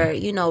signs or,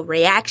 you know,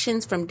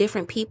 reactions from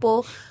different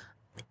people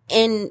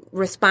in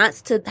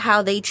response to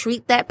how they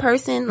treat that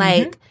person.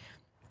 Like,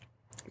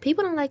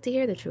 people don't like to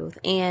hear the truth.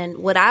 And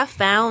what I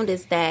found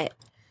is that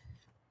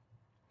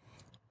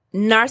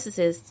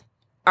narcissists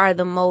are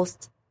the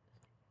most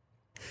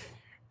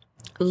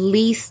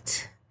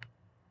least,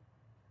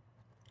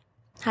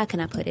 how can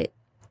I put it?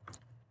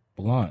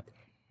 Blunt.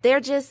 They're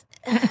just,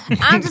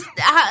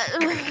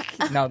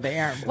 No, they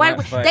aren't. why,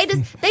 blunt, but-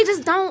 they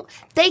just don't,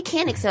 they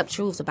can't accept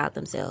truths about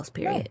themselves,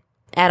 period.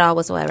 At all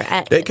whatsoever.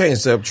 They can't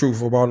accept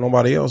truth about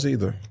nobody else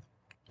either.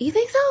 You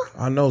think so?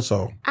 I know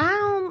so.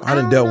 I I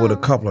done don't dealt with know.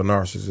 a couple of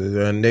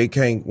narcissists, and they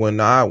can't. When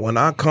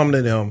I come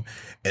to them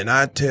and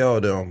I tell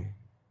them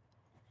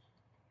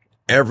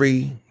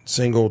every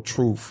single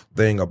truth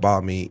thing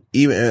about me,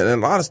 even and a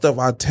lot of stuff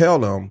I tell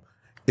them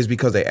is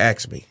because they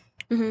ask me.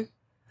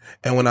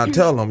 And when I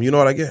tell them, you know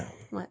what I get?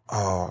 What?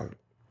 I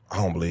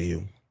don't believe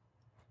you.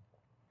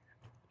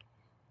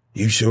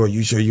 You sure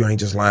you ain't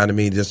just lying to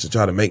me just to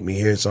try to make me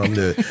hear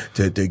something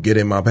to get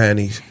in my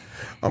panties?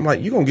 I'm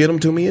like, you gonna get them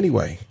to me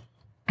anyway.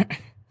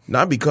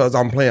 Not because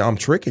I'm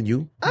tricking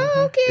you.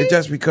 Oh, okay. It's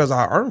just because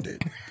I earned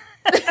it.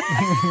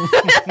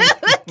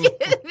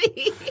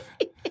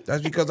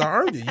 That's because I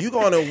earned it.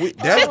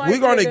 We're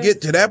gonna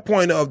get to that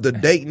point of the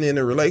dating in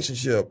the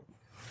relationship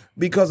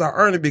because I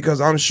earned it, because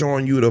I'm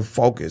showing you the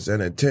focus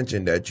and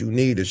attention that you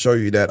need to show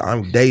you that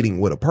I'm dating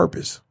with a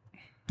purpose.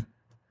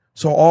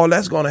 So all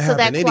that's gonna So happen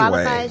that anyway.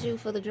 qualifies you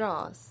for the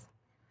draws.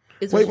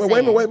 is Wait what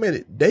a you're saying.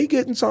 minute. They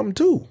getting something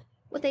too.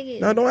 What they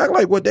get? Now don't act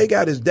like what they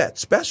got is that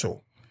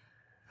special.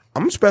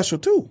 I'm special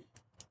too.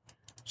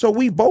 So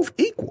we both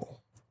equal.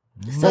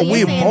 So But you're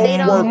we're saying they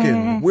both don't.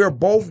 working. We're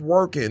both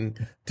working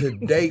to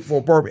date for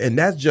a purpose, and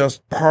that's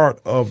just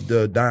part of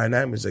the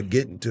dynamics of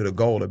getting to the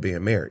goal of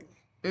being married.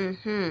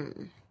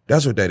 Mm-hmm.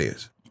 That's what that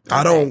is.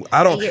 I don't.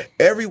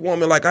 Every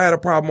woman, like I had a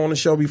problem on the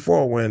show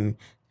before when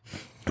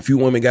a few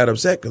women got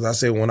upset because I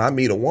said when I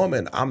meet a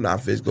woman, I'm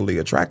not physically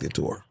attracted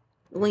to her.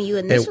 When you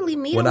initially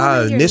meet a When woman,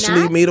 I you're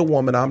initially not? meet a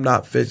woman, I'm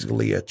not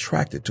physically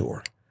attracted to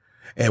her,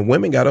 and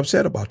women got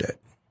upset about that.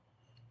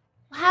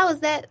 How is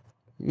that?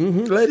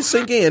 Let it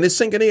sink in. It's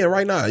sinking in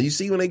right now. You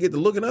see when they get to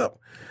looking up,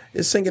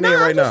 it's sinking in No,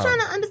 right I'm just now. trying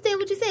to understand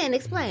what you're saying.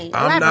 Explain.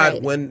 I'm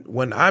Elaborate. not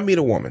when I meet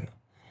a woman,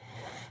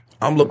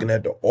 I'm looking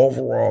at the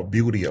overall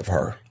beauty of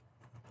her.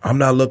 I'm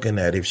not looking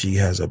at if she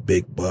has a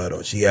big butt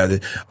or she has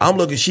it. I'm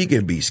looking, she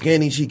can be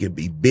skinny, she can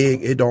be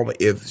big. It don't,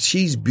 if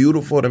she's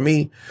beautiful to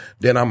me,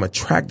 then I'm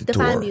attracted to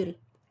Define her. beauty.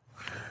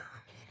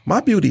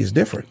 My beauty is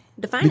different.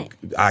 Define it.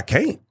 I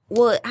can't.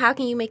 Well, how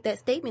can you make that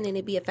statement and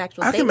it be a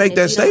factual I statement? can make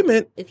that if you don't-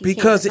 statement if you can't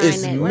because define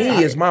it's that me, word?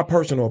 it's my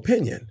personal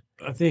opinion.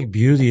 I think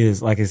beauty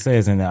is, like it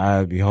says, in the eye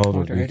of the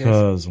beholder, It is.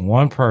 because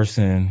one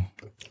person,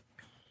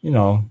 you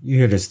know, you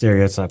hear the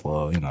stereotype,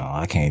 well, you know,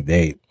 I can't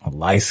date a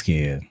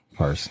light-skinned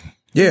person.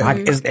 Yeah.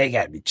 They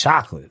got to be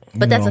chocolate.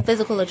 But that's a a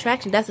physical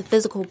attraction. That's a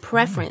physical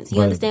preference. You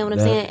But understand what I'm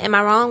that- saying? Am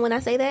I wrong when I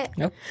say that?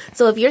 Nope.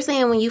 So if you're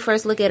saying when you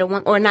first look at a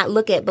woman, or not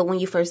look at, but when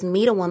you first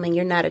meet a woman,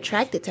 you're not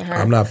attracted to her.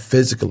 I'm not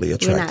physically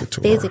attracted not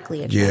to physically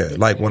her. attracted Yeah, to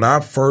like her. when I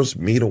first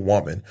meet a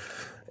woman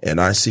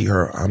and I see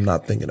her, I'm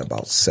not thinking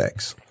about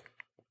sex.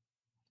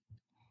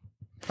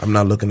 I'm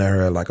not looking at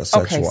her like a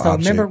sexual Okay, so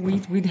object. remember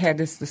we'd had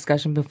this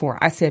discussion before.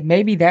 I said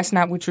maybe that's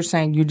not what you're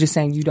saying. You're just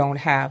saying you don't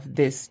have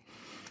this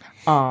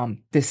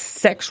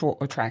sexual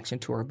attraction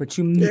to her, but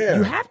you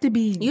have to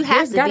be. You have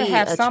there's to gotta be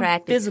have some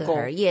attracted physical.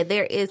 to her. Yeah,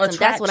 there is some.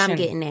 That's what I'm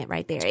attraction. getting at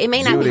right there. It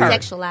may not be Beauty.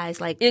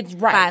 sexualized like It's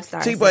right. 5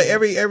 stars. See,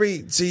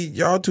 but see,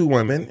 y'all two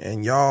women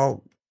and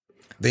y'all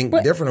think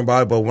But- different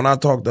about it. But when I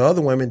talk to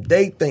other women,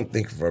 they think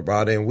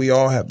about it, and we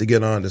all have to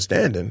get an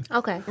understanding,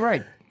 Okay.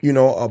 Right.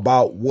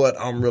 about what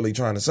I'm really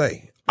trying to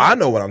say. I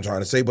know what I'm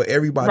trying to say, but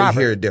everybody Robert.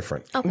 here is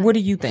different. What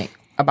do you think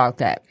about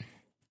that?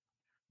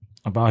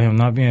 About him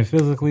not being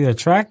physically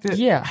attracted?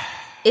 Yeah,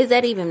 Is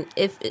that even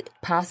if?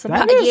 possible.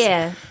 That is-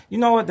 Yeah. You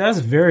know what? That's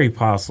very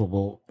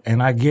possible.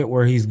 And I get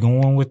where he's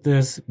going with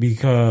this,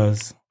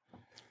 because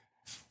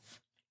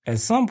at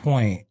some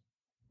point,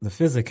 the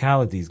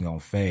physicality is going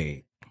to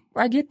fade.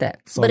 I get that.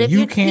 So But if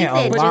you he can't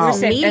said allow.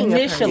 just meeting a person.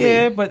 initially.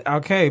 Yeah, but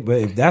okay, but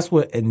if that's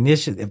what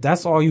if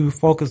that's all you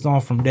focused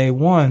on from day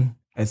one,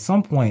 at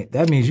some point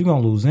that means you're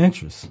gonna lose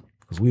interest,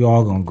 because we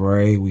all gonna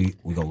gray, we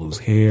gonna lose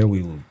hair,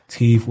 we lose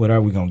teeth,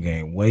 whatever, we gonna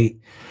gain weight.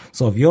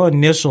 So if your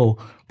initial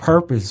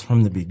purpose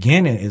from the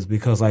beginning is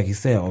because, like you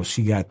said, oh,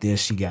 she got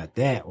this, she got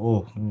that,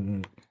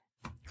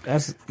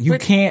 that's you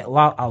can't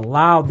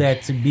allow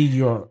that to be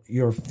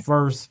your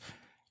first.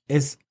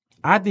 It's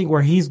I think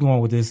where he's going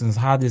with this is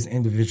how this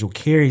individual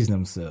carries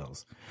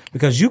themselves,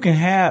 because you can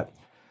have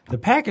the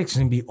package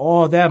can be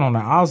all that on the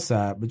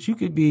outside, but you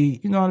could be,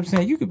 you know what I'm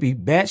saying? You could be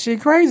batshit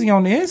crazy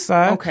on the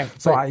inside. Okay.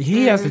 So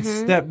he has to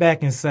step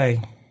back and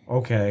say,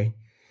 okay,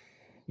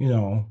 you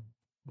know,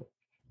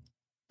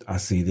 I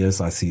see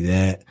this, I see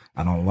that.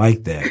 I don't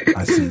like that.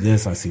 I see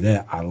this, I see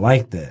that. I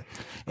like that.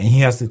 And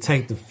he has to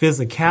take the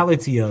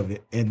physicality of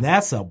it. And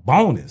that's a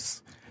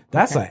bonus.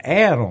 That's an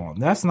add-on.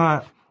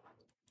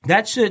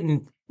 That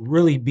shouldn't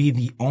really be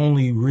the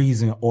only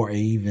reason or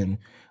even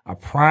a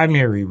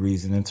primary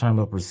reason in terms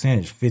of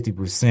percentage,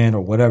 50%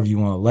 or whatever you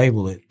want to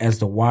label it, as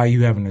to why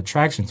you have an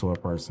attraction to a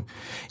person.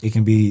 It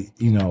can be,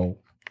 you know,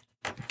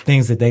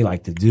 things that they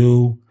like to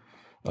do,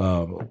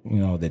 you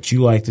know, that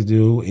you like to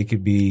do. It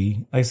could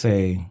be, like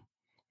say,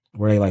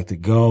 where they like to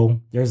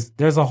go.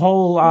 There's a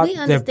whole lot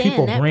that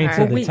people bring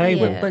to the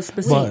table,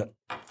 but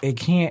it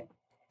can't.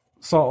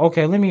 So,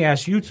 okay, let me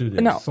ask you two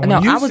this. No,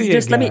 I was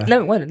just, let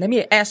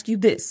me ask you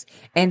this.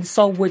 And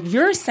so what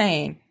you're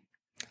saying,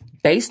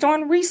 based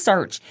on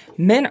research,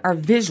 men are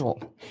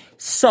visual.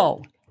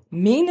 So,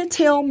 mean to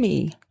tell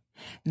me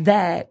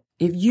that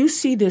if you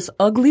see this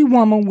ugly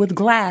woman with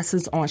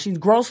glasses on, she's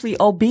grossly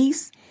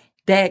obese,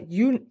 that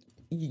you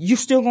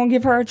still gonna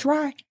give her a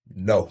try?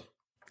 No.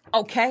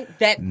 Okay,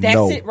 that's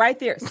it right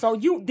there. So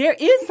there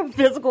is some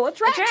physical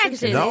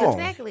attraction. No.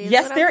 Exactly.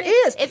 Yes, there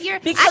is. If you're,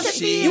 because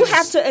you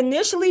have to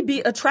initially be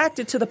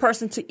attracted to the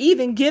person to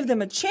even give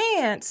them a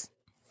chance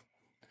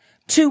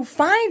to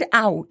find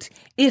out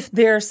if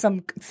there's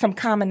some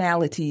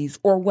commonalities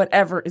or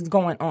whatever is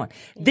going on.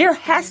 There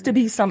has to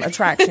be some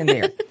attraction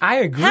there. I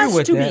agree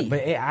with that,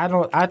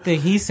 but I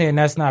think he's saying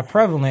that's not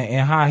prevalent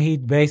in how he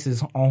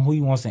bases on who he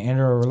wants to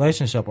enter a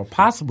relationship or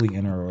possibly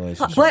enter a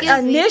relationship. But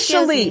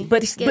initially,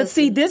 but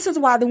see, this is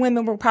why the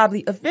women were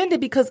probably offended,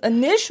 because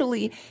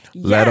initially,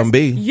 let them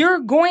be. You're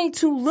going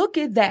to look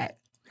at that.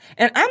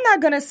 And I'm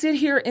not going to sit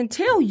here and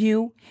tell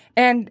you,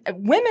 and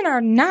women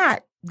are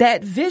not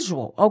that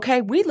visual,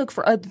 okay? We look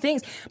for other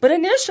things. But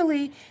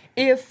initially,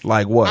 if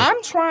like what?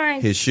 I'm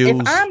trying, his shoes?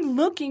 If I'm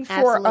looking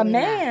for a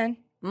man,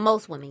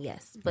 most women,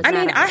 yes. But I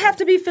mean, I have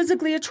to be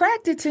physically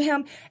attracted to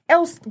him,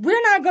 else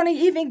we're not going to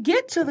even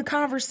get to the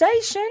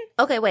conversation.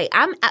 Okay, wait. We're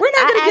not going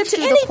to get to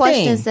anything. The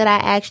questions that I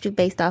asked you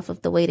based off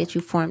of the way that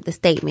you formed the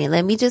statement.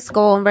 Let me just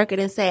go on record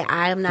and say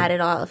I am not at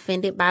all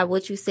offended by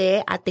what you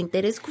said. I think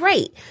that it's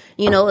great.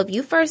 You know, if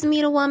you first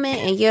meet a woman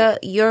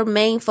and your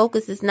main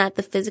focus is not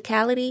the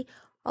physicality,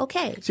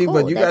 okay, see, cool,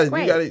 but you got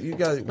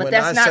to. But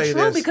that's not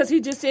true, because he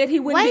just said he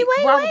wouldn't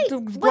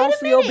be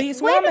grossly obese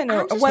woman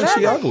or whatever.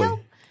 She ugly.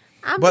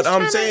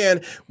 I'm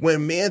saying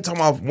when men talk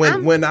about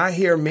when I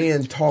hear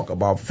men talk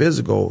about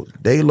physical,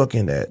 they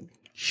looking at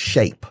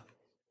shape,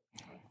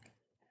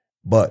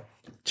 butt,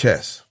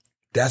 chest.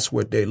 That's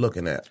what they're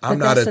looking at. I'm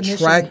not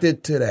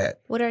attracted to that.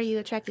 What are you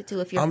attracted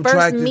to? If you're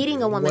first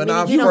meeting a woman,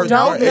 you don't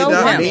know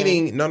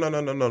them.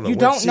 No. You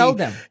don't know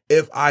them.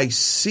 If I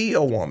see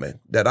a woman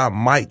that I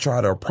might try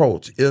to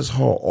approach, is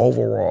her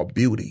overall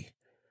beauty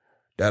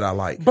that I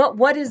like. But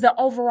what is the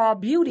overall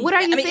beauty? What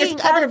are you saying?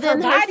 It's part other of her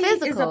than body.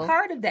 physical? Is a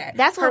part of that.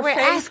 That's what her we're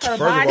face, asking. her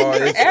First body, of all,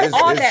 it's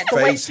all that. The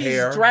way face, she's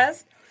hair,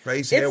 dressed.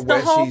 Face, hair, it's where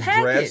the whole she's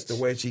package. dressed, the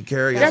way she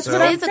carries That's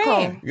herself. what I'm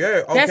saying.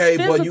 Yeah, That's okay,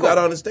 but you physical. got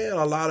to understand,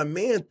 a lot of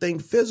men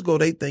think physical,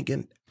 they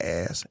thinking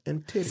ass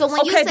and titties. So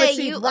when you say but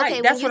see, you, right,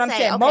 okay, that's when what you I'm say,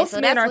 saying. okay, Most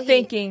so men are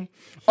thinking,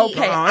 okay,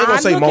 I ain't gonna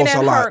I'm say looking most,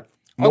 at a lot. her.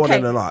 More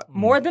than a lot.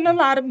 More than a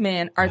lot of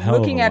men are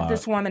looking at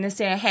this woman and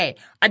saying, hey,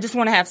 I just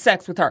want to have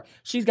sex with her.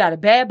 She's got a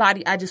bad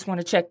body. I just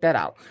want to check that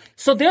out.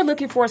 So they're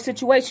looking for a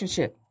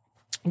situationship.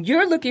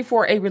 You're looking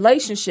for a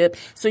relationship,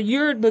 so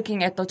you're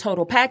looking at the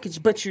total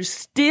package, but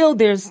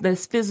there's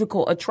this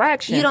physical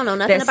attraction. You don't know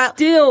nothing that's about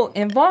still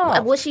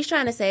involved. What she's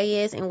trying to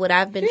say is, and what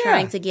I've been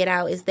trying to get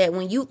out is that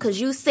because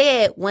you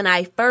said when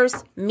I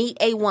first meet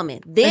a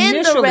woman, then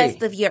Initially. the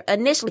rest of your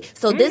initially.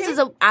 So this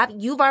is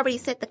you've already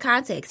set the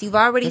context. You've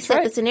already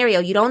set the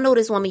scenario. You don't know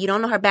this woman. You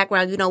don't know her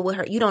background. You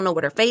don't know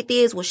what her faith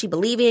is, what she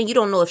believes in. You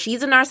don't know if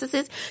she's a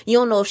narcissist. You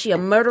don't know if she's a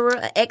murderer,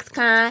 an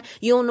ex-con.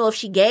 You don't know if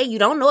she's gay. You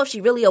don't know if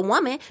she's really a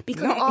woman,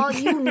 because all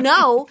you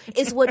know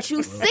is what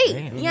you see.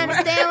 You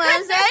understand what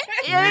I'm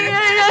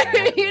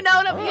saying? You know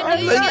what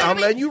I'm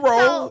letting you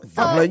roll.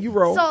 I'm letting you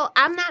roll. So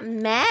I'm not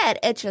mad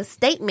at your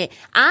statement.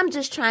 I'm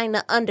just trying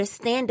to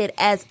understand it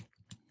as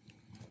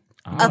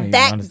a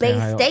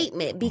fact-based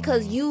statement,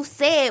 because you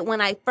said when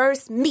I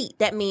first meet,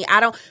 that means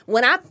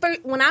when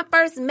I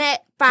first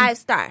met 5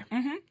 Star.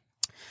 Mm-hmm.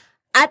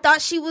 I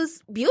thought she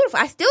was beautiful.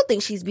 I still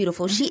think she's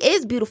beautiful. She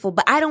is beautiful,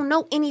 but I don't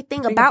know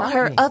anything about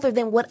her other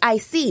than what I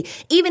see.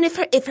 Even if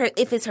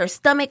it's her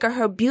stomach or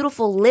her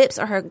beautiful lips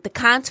or the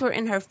contour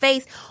in her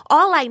face,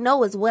 all I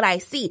know is what I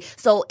see.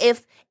 So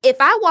if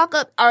I walk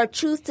up or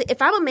if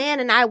I'm a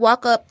man and I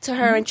walk up to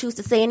her and choose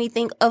to say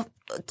anything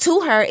to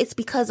her, it's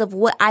because of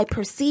what I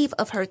perceive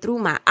of her through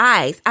my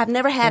eyes. I've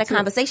never had a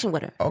conversation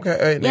with her.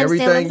 Okay, and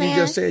everything you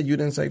just said, you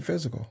didn't say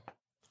physical.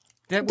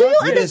 Do you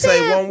understand? Didn't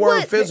say one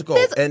word physical,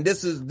 and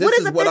this is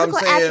what I'm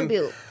saying.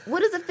 Attribute?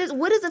 What is a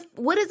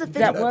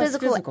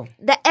physical?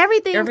 That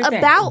everything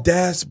about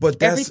that's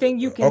everything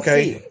you can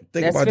see.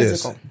 Think about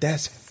physical. This.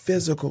 That's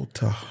physical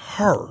to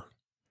her.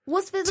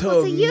 What's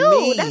physical to you?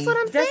 me, That's what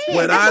I'm saying.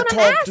 When That's I what I'm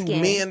talk to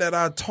asking. men that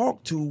I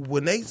talk to,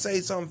 when they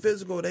say something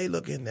physical, they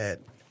looking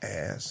at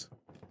ass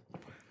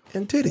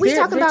and titties. We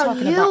talking they're about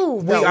talking you.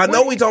 about- though. I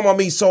know we talking about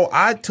me, so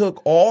I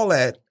took all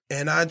that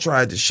and I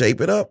tried to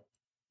shape it up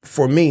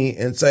for me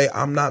and say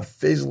I'm not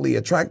physically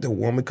attracted to a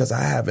woman because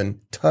I haven't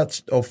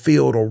touched or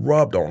felt or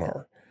rubbed on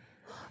her.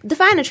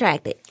 Define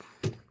attracted.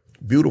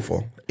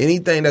 Beautiful.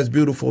 Anything that's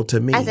beautiful to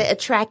me. I said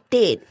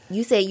attracted.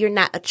 You said you're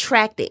not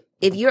attracted.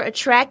 If you're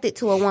attracted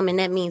to a woman,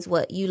 that means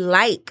what? You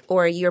like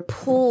or you're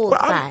pulled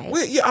by.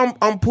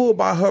 I'm pulled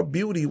by her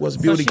beauty. What's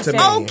beauty she's to me?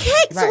 saying- Okay,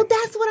 so Right.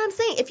 that's what I'm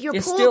saying. If you're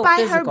It's pulled still by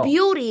physical. her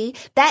beauty,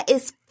 that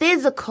is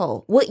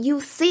physical. What you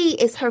see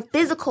is her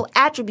physical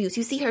attributes.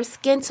 You see her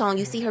skin tone.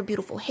 You see her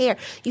beautiful hair.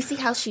 You see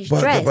how she's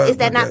dressed. Is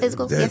that not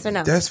physical? Yes or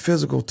no? That's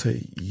physical to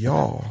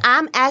y'all.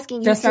 I'm asking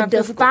you That's to not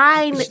physical.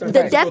 define It's the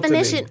physical to me.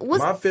 definition.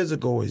 What's My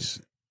physical is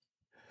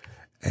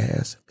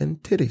ass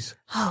and titties.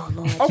 oh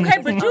Lord? Okay,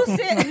 but you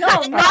said no.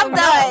 I'm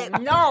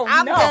done. No,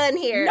 I'm no. done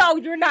here. No,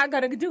 you're not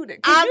gonna do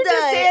that. 'Cause I'm you just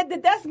done. said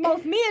that that's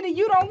most men, and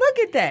you don't look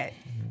at that.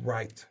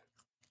 Right.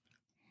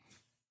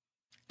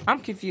 I'm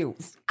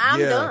confused. I'm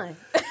Yeah. done.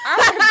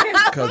 I'm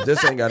confused. Because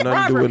this ain't got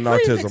nothing to do with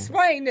Robert, please autism.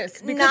 explain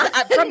this. Because Not-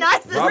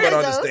 narcissism. Robert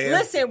understand.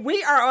 Listen,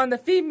 we are on the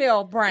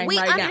female brain We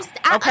right understand.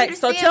 now. I Okay,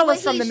 so understand tell what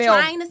us from the he's male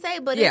trying to say,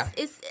 but Yeah.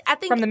 it's. I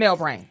think from the male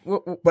brain.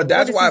 But that's What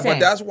is he why. But saying?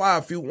 that's why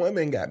a few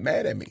women got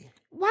mad at me.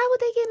 why would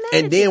they get mad?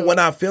 And at then you? when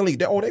I feel it,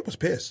 they was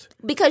pissed.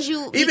 because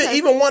you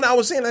Even one I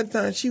was saying at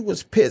the time, she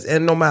was pissed.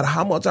 And no matter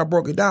how much I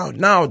broke it down,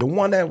 now the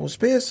one that was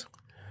pissed,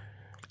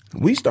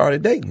 we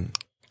started dating.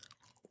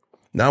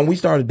 Now we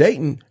started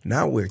dating.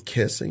 Now we're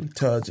kissing,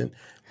 touching,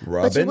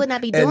 rubbing. would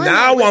not be and doing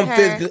now that with I'm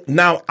her.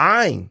 Now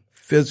I'm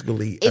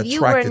physically if you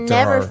were attracted to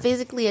never her.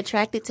 physically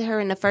attracted to her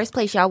in the first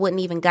place, y'all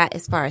wouldn't even got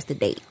as far as the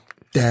date.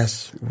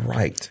 That's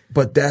right.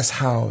 But that's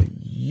how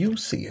you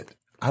see it.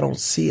 I don't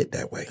see it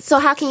that way. So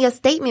how can your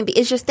statement be?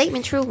 Is your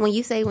statement true when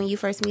you say when you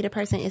first meet a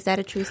person? Is that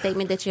a true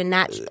statement that you're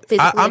not physically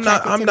I'm not.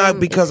 attracted I'm to not them?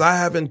 because I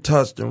haven't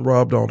touched and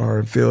rubbed on her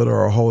and felt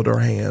her or hold her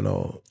hand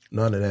or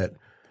none of that.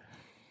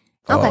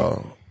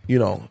 Okay.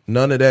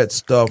 None of that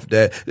stuff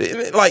that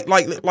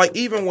like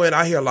even when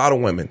I hear a lot of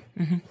women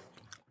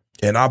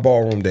and I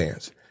ballroom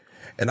dance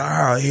and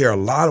I hear a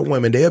lot of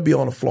women, they'll be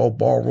on the floor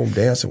ballroom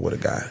dancing with a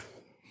guy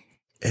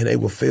and they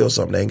will feel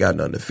something they ain't got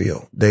nothing to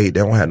feel. They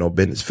don't have no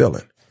business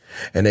feeling.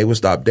 And they will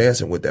stop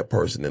dancing with that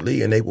person and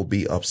leave and they will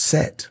be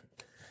upset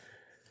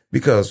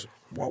because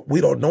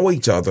we don't know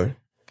each other.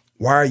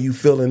 Why are you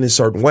feeling this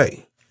certain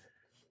way?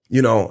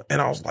 And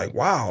I was like,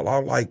 wow,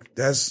 I'm like,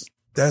 that's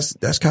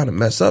kind of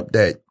messed up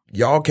that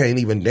y'all can't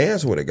even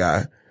dance with a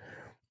guy.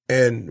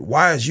 And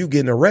why is you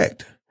getting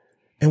erect?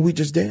 And we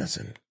just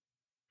dancing.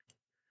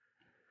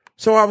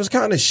 So I was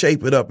kind of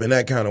shape it up in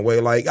that kind of way.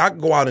 Like I could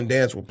go out and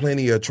dance with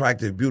plenty of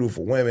attractive,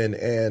 beautiful women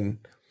and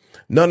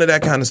none of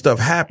that kind of stuff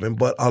happened.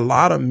 But a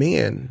lot of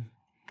men,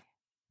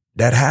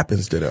 that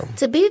happens to them.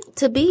 To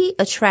be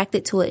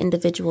attracted to an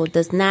individual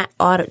does not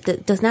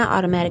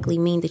automatically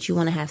mean that you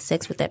want to have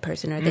sex with that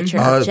person or that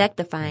you're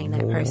objectifying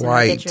that person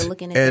or that you're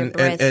looking at their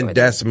breasts. And or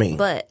that's me.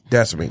 But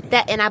that's me.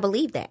 and I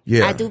believe that.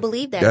 Yeah, I do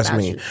believe that that's about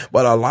me. you.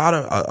 But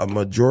a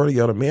majority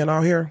of the men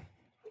out here,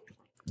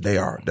 they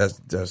are. That's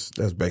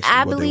basically.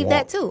 I what believe they that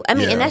want. too. I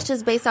mean, Yeah. and that's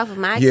just based off of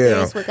my Yeah.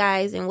 experience with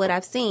guys and what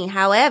I've seen.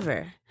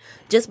 However,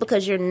 just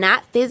because you're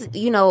not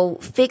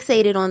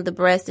fixated on the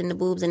breast and the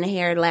boobs and the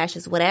hair,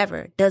 lashes,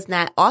 whatever, does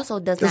not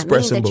mean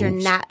breasts and that you're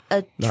boobs, not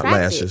attracted.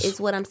 lashes.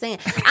 Is what I'm saying.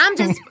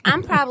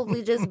 I'm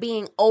probably just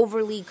being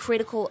overly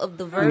critical of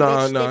the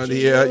verbiage. that you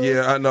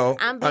use. I know.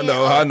 I'm I being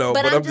know.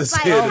 But I'm just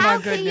like, saying, how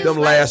can you them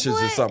like, lashes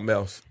what? is something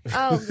else.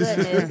 Oh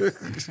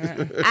goodness,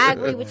 I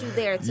agree with you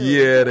there too.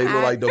 Yeah, they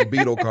look like them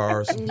Beetle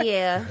cars.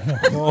 Yeah,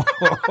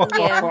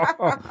 yeah.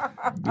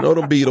 You know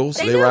them Beetles?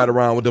 They do. ride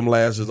around with them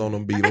lashes on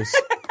them Beetles.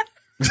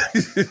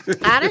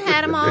 I done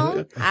had them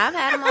on. I've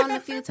had them on a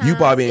few times. You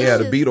probably ain't It's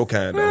had a just- Beetle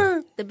kind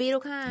though. The Beetle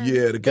kind.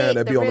 Yeah, the kind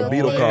that be on the real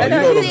Beetle thick. car. You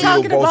know know them he's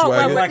talking Beetle about,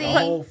 Volkswagen? Like a See?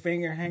 whole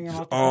finger hanging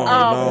off the Oh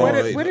top.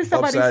 no! what did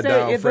somebody Upside say?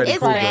 down It Freddy looks It's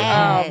Krueger.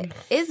 bad.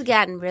 It's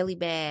gotten really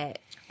bad.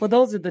 Well,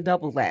 those are the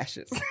double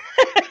lashes.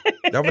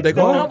 That what they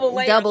call them? Double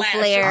layer Double lashes.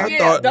 flare.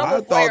 Yeah, double I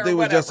flare thought they or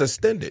was just whatever.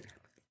 extended.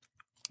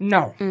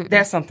 No,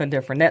 that's something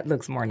different. That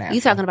looks more natural.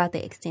 You talking about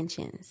the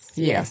extensions?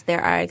 Yeah. Yes, there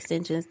are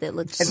extensions that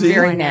look It's more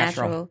very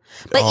natural. natural.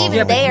 But Oh. even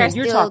Yeah, but they are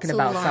you're still talking too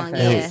about long. something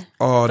Yeah. else.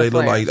 Oh, they The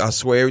look like, flares. I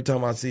swear every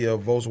time I see a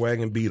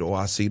Volkswagen Beetle,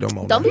 I see them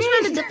on Don't be there.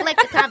 trying to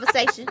deflect the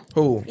conversation.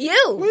 Who?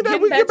 You. We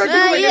Getting back to you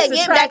and Yeah, this getting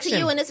back to attraction.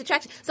 you and this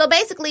attraction. So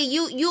basically,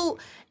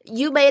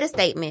 you made a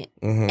statement,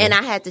 Mm-hmm. and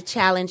I had to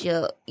challenge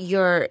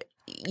your.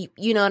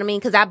 You know what I mean?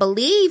 Because I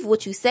believe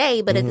what you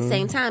say, but at the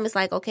same time, it's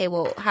like, okay,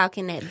 well, how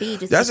can that be?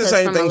 Just Mm-hmm. That's the because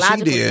same from a thing she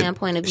logical did.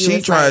 standpoint of view, She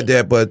it's tried like,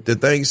 that, but the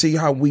thing, see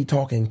how we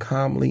talking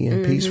calmly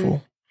and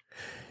peaceful?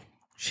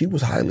 she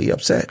was highly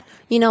upset.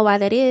 You know why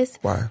that is?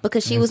 Why?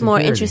 Because she was more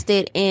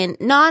interested in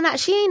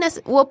she ain't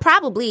well,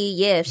 probably,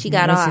 yeah, if she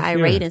got all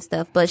irate and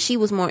stuff, but she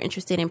was more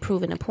interested in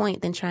proving a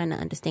point than trying to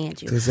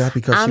understand you. Is that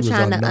because I'm she was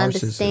trying a to narcissist?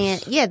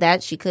 understand. Yeah,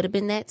 that she could have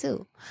been that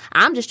too.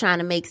 I'm just trying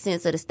to make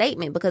sense of the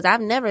statement because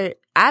I've never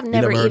You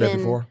never heard that even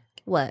before?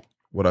 what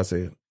What I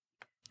said?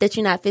 that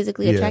you're not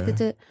physically attracted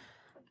to.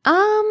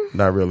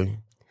 Not really.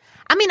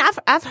 I mean,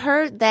 I've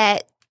heard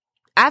that.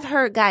 I've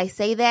heard guys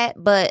say that,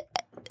 but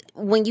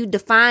when you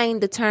define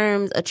the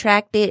terms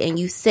attracted and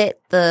you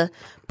set the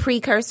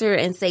precursor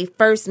and say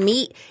first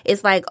meet,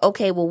 it's like,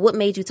 okay, well, what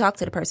made you talk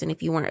to the person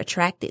if you weren't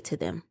attracted to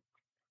them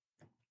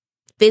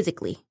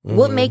physically? Mm-hmm.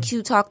 What makes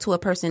you talk to a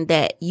person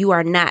that you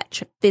are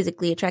not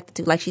physically attracted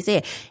to? Like she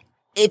said,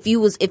 if it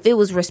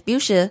was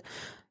Respucia,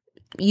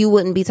 you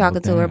wouldn't be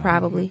talking to her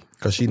probably.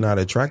 Because she's not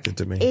attracted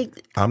to me.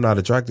 I'm not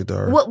attracted to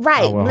her. Well,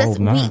 right. I would hope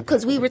not.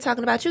 Because we were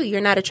talking about you. You're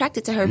not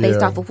attracted to her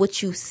based off of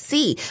what you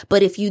see.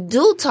 But if you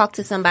do talk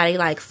to somebody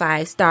like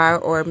 5 Star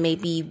or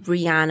maybe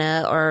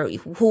Rihanna or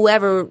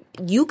whoever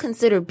you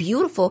consider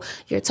beautiful,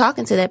 you're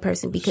talking to that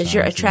person because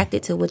you're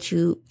attracted to what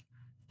you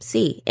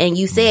see. And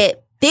you said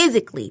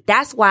physically.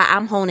 That's why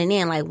I'm honing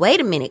in like,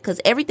 wait a minute,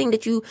 because only thing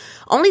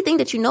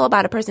that you know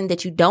about a person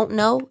that you don't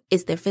know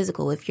is their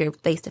physical if you're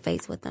face to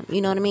face with them.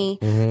 You know what I mean?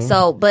 Mm-hmm.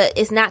 So, but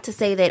it's not to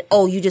say that,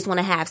 oh, you just want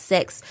to have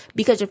sex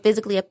because you're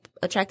physically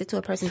attracted to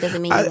a person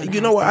doesn't mean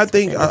you know what? I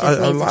think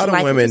a lot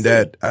of women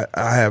that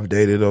I have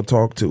dated or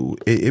talked to,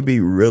 it be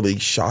really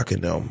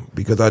shocking them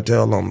because I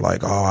tell them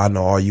like, oh, I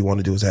know all you want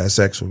to do is have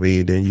sex with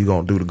me and then you're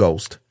going to do the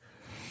ghost.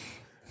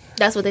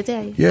 That's what they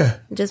tell you. Yeah.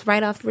 Just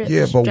right off the rip.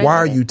 Yeah, but straight why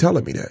are like you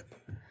telling me that?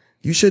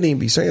 You shouldn't even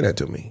be saying that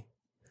to me.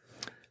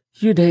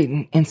 You're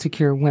dating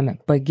insecure women.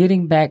 But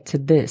getting back to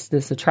this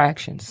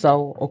attraction.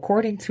 So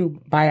according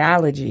to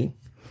biology,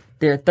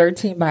 there are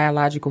 13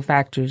 biological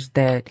factors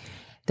that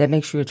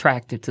makes you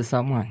attracted to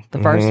someone. The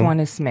first one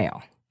is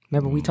smell.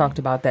 Remember, we talked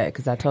about that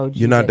because I told you.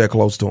 You're not that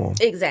close to them.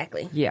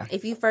 Exactly. Yeah.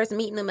 If you first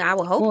meeting them, I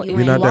would hope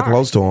You're not that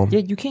close to them.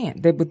 Yeah, you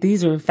can't. But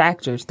these are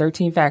factors,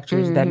 13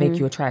 factors that make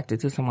you attracted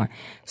to someone.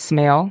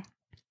 Smell.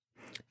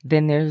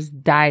 Then there's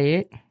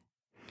diet.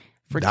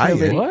 Fertility.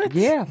 Diet? What?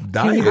 Yeah.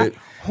 Diet?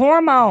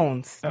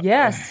 Hormones.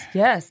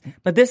 Yes.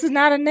 But this is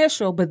not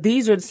initial, but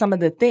these are some of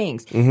the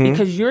things.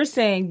 Because you're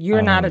saying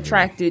you're not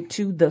attracted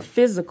to the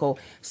physical.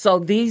 So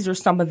these are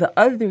some of the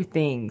other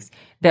things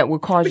that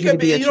would cause you to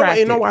be attracted.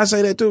 You know why I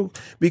say that too?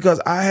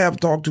 Because I have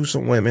talked to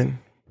some women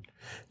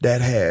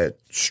that had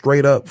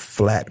straight up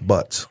flat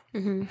butts.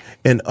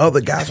 And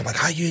other guys are like,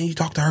 how you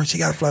talk to her? She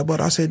got a flat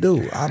butt. I said,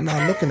 dude, I'm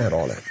not looking at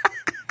all that.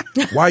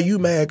 Why you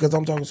mad? Because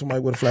I'm talking to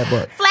somebody with a flat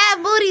butt. Flat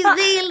booties,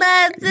 D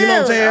love too. You know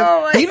what I'm saying?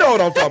 Oh, He know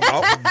what I'm talking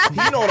about.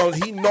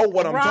 He know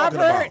what I'm talking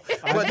about.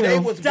 But they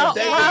was put a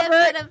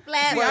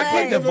flat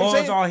butt.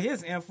 Divulge all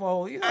his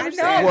info. You know what I'm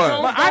know. saying?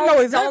 What? But I know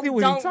exactly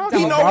what he's talking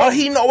He about.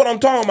 know what I'm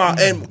talking about.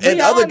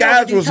 And all other know guys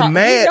what he was talk- he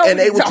mad know and what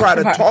they he would try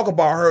to talking about. talk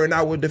about her and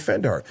I would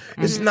defend her.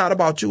 It's not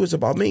about you, it's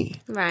about me.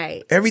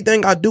 Right.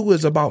 Everything I do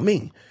is about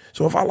me.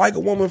 So if I like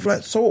a woman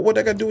flat, so what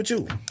they got to do with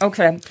you?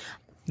 Okay.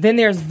 Then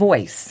there's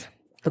voice,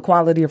 the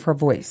quality of her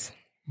voice.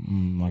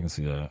 I can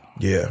see that.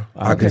 Yeah.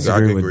 I can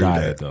disagree with agree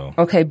diet, that. though.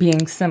 Okay,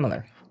 being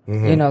similar.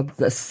 You know,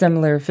 the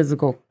similar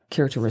physical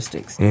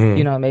characteristics.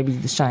 You know, maybe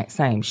the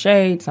same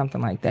shade,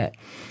 something like that.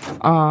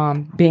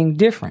 Being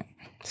different,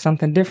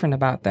 something different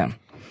about them.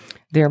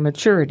 Their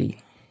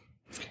maturity.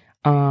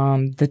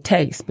 The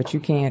taste, but you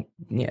can't,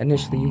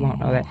 initially you won't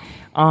know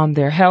that.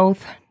 Their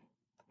health,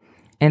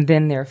 and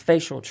then their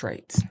facial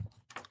traits.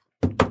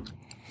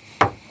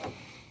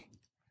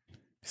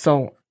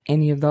 So,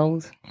 any of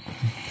those?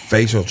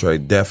 Facial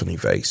trait, definitely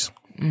face.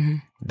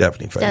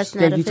 Definitely face. That's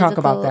not Yeah, a you talk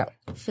about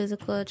that.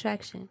 physical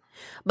attraction.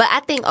 But I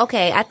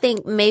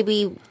think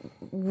maybe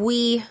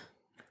we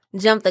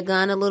jumped the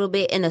gun a little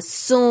bit and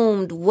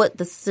assumed what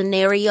the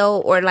scenario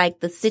or like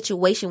the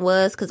situation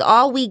was. Cause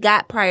all we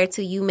got prior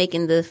to you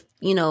making the,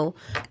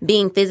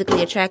 being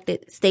physically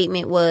attracted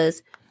statement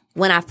was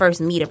when I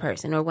first meet a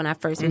person or when I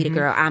first meet a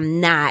girl,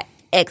 I'm not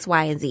X,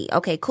 Y, and Z.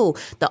 Okay, cool.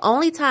 The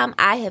only time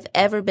I have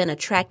ever been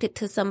attracted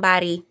to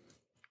somebody,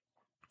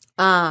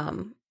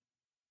 and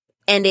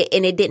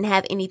it didn't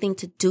have anything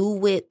to do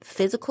with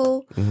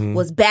physical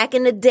was back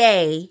in the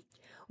day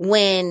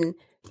when,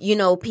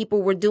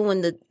 people were doing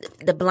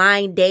the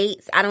blind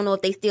dates. I don't know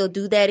if they still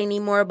do that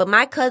anymore, but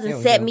my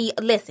cousin set me,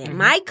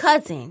 my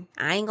cousin,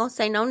 I ain't gonna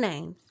say no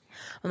names.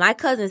 My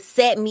cousin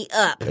set me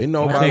up. They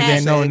know I about think they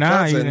saying know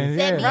now. cousin.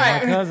 Set me My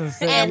up. cousin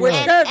said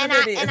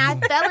And I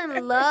fell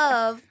in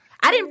love.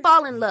 I didn't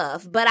fall in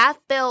love, but I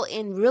fell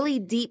in really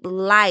deep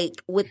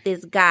like with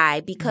this guy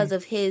because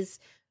of his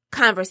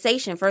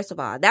conversation. First of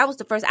all, that was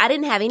the first. I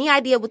didn't have any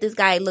idea what this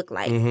guy looked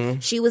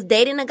like. She was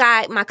dating a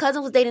guy. My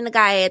cousin was dating a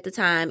guy at the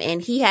time, and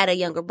he had a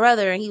younger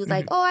brother. And he was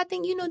like, "Oh, I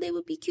think they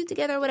would be cute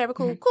together or whatever."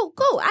 Cool.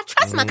 I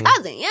trust my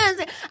cousin. You know what I'm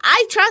saying?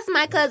 I trust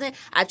my cousin.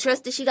 I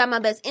trust that she got my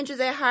best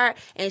interest at heart,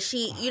 and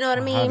she, you know what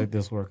I mean? How did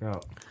this work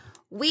out?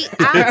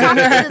 I'm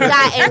talking to this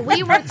guy, and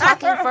we were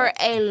talking for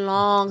a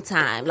long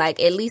time,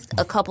 like at least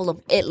a couple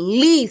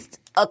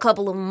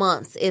of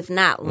months, if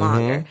not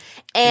longer.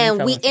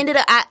 And we ended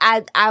up.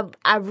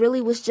 I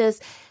really was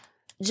just.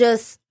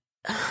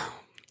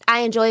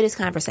 I enjoyed his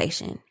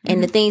conversation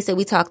and the things that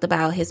we talked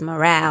about, his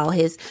morale,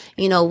 his,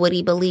 what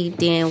he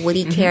believed in, what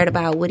he cared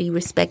about, what he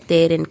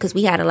respected. And because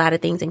we had a lot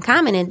of things in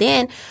common. And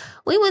then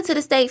we went to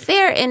the state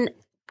fair and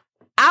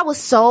I was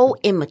so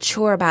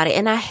immature about it.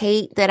 And I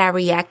hate that I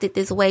reacted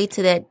this way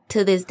to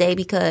this day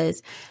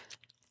because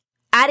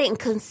I didn't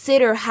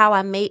consider how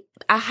I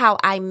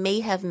may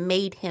have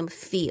made him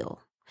feel.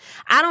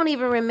 I don't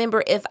even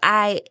remember if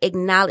I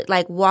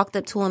walked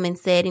up to him and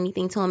said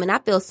anything to him. And I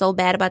feel so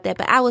bad about that.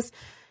 But I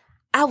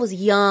was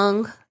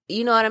young,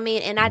 you know what I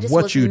mean? And I just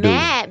was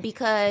mad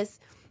because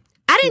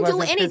I didn't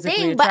do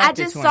anything, but I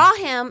just saw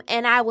him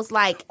and I was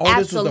like,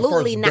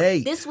 absolutely not.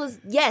 This was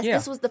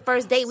the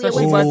first date. We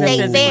went to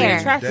state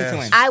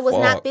fair. I was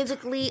not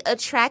physically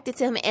attracted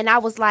to him. And I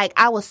was like,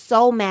 I was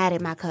so mad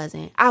at my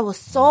cousin.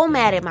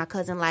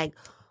 Like,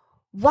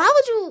 why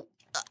would you?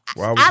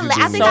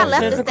 I think I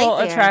left the state fair. Physical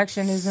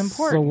attraction is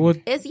important.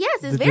 So it's very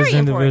this important.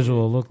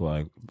 individual look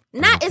like?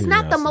 It's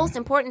not the most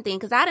important thing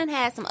because I done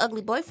had some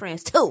ugly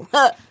boyfriends too.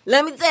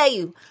 Let me tell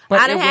you, but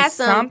I done had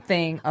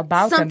something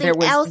about them. There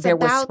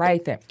was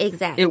right there.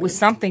 Exactly. It was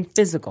something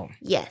physical.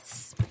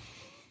 Yes.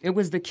 It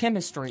was the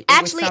chemistry.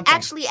 Actually,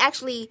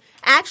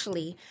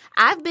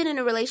 I've been in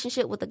a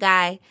relationship with a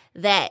guy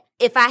that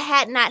if I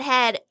had not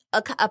had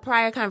a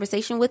prior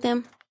conversation with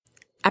him,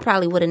 I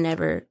probably would have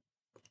never.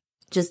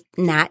 Just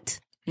not,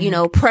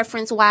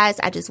 preference wise,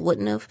 I just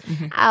wouldn't have.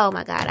 Oh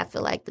my God, I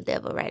feel like the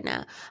devil right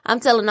now.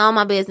 I'm telling all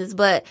my business,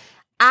 but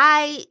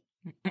I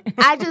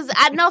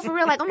know for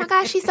real, like, oh my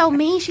gosh, she's so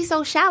mean, she's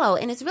so shallow,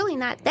 and it's really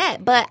not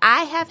that. But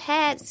I have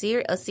had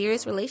a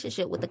serious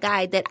relationship with a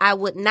guy that I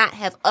would not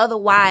have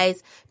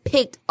otherwise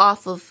picked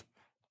off of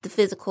the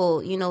physical,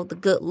 the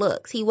good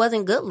looks. He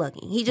wasn't good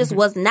looking. He just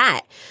was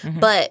not.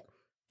 But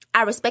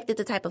I respected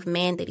the type of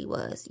man that he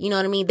was. You know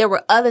what I mean? There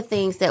were other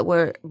things that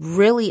were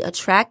really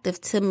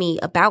attractive to me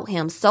about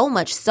him, so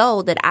much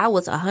so that I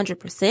was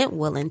 100%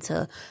 willing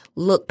to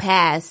look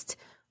past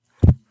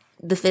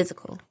the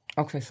physical.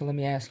 Okay, so let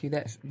me ask you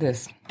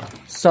this.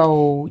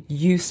 So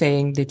you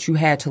saying that you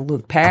had to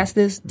look past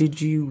this, did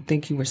you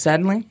think you were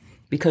settling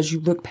because you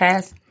looked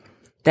past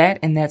that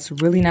and that's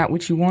really not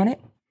what you wanted?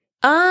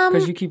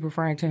 Because you keep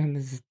referring to him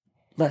as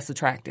less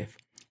attractive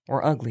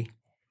or ugly.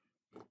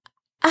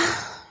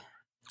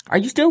 Are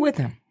you still with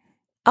him?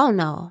 Oh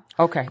no.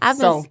 Okay.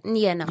 No.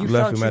 You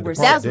left him at the park.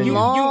 That's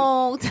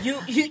long. You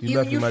left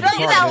him at the park.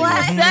 You know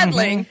what?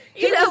 Settling.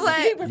 You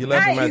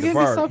left him at the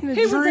park.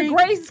 He was a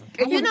great.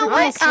 You know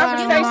what?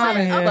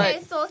 Conversation.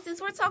 Okay, so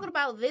since we're talking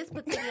about this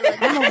particular guy,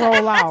 I'm gonna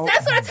roll out.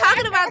 Since we're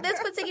talking about this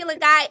particular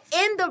guy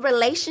in the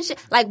relationship,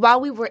 like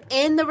while we were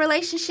in the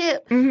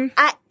relationship,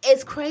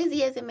 as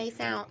crazy as it may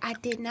sound, I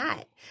did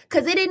not.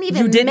 Because it didn't even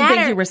matter. You didn't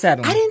think you were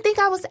settling. I didn't think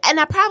I was, and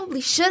I probably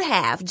should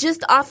have,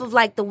 just off of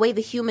like the way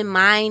the human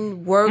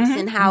mind works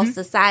and how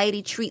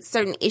society treats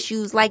certain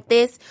issues like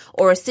this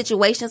or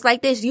situations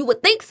like this. You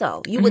would think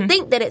so. You would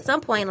think that at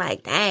some point,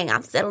 like, dang,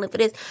 I'm settling for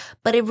this.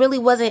 But it really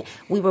wasn't.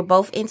 We were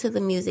both into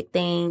the music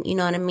thing. You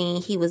know what I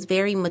mean? He was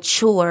very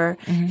mature.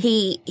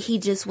 He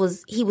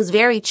was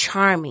very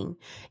charming,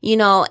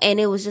 and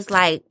it was just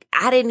like,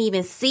 I didn't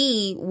even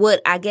see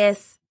what I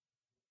guess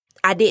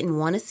I didn't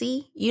want to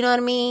see. You know what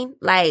I mean?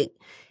 Like,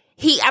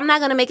 I'm not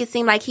going to make it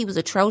seem like he was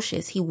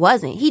atrocious. He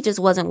wasn't. He just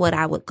wasn't what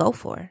I would go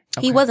for.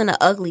 Okay. He wasn't an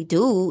ugly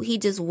dude. He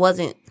just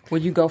wasn't.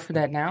 Would you go for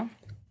that now?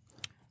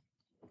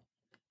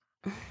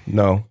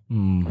 No.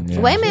 Yeah.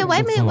 Wait a minute.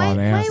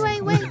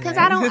 Because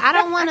I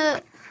don't want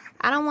to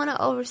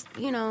over,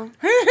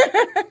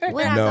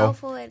 would I go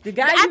for it? The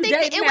guy you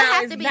date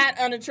now is not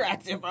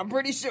unattractive, I'm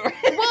pretty sure. Well,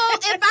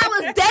 if I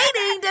was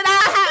dating, then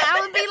I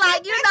would be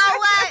like, you know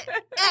what?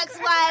 X,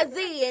 Y,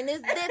 Z, and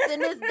it's this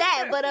and it's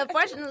that. But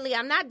unfortunately,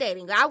 I'm not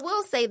dating. I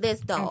will say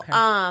this, though. Okay.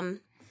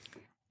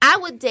 I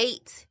would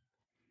date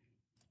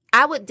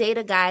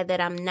a guy that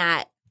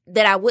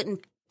I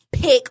wouldn't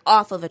pick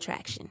off of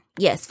attraction.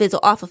 Yes,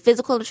 off of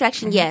physical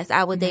attraction, yes,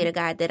 I would date a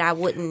guy that I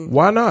wouldn't.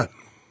 Why not?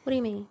 What do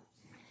you mean?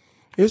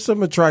 There's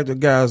some attractive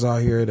guys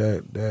out here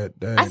that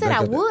I said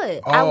I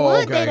would. I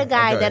would date a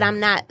guy that I'm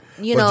not,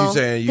 but you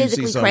saying you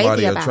see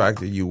somebody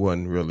attractive, you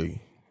wouldn't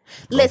really.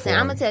 Listen,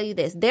 I'm gonna tell you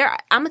this.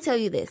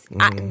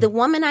 The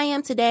woman I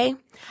am today,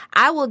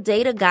 I will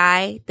date a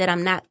guy that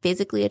I'm not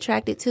physically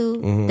attracted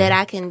to, that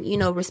I can,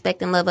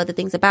 respect and love other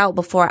things about,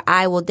 before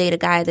I will date a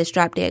guy that's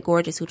drop dead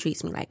gorgeous who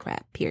treats me like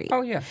crap. Period.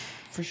 Oh yeah.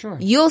 For sure.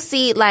 You'll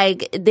see,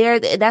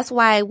 that's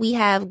why we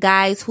have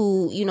guys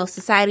who,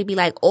 society be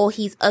like, oh,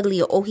 he's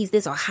ugly, or oh, he's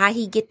this, or how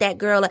he get that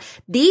girl.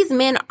 These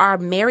men are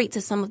married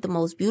to some of the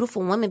most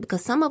beautiful women,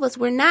 because some of us,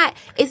 we're not.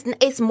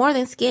 It's more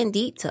than skin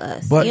deep to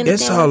us. But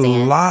it's a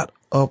lot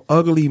of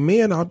ugly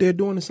men out there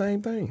doing the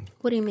same thing.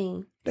 What do you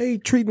mean? They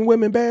treating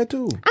women bad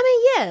too. I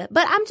mean, Yeah,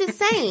 but I'm just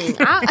saying,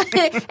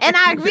 and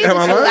I agree with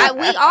you.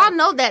 We all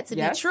know that to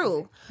be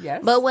true.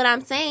 Yes. But what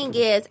I'm saying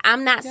is,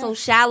 I'm not so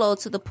shallow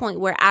to the point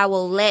where I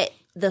will let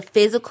the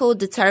physical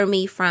deter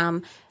me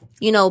from,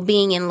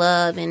 being in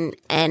love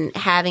and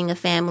having a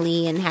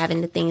family and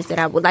having the things that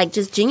I would like,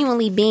 just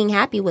genuinely being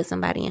happy with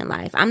somebody in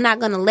life. I'm not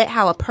going to let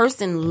how a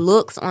person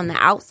looks on the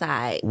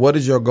outside. What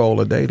is your goal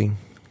of dating?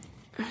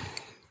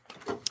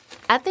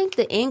 I think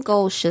the end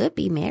goal should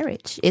be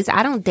marriage.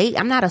 I don't date.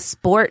 I'm not a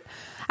sport.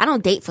 I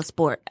don't date for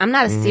sport. I'm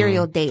not a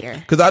serial dater.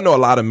 Because I know a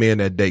lot of men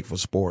that date for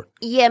sport.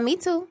 Yeah, me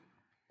too.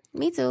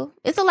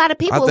 It's a lot of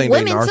people, I think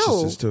women they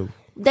narcissists too.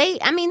 They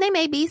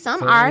may be.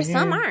 Some are,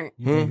 some aren't.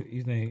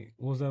 You think,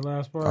 what was that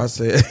last part? I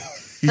said,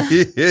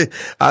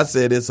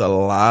 it's a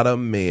lot of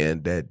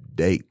men that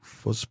date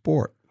for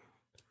sport.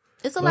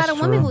 It's a lot of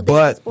women who date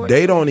But for sport.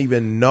 they don't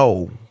even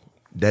know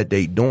that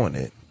they doing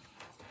it.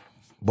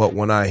 But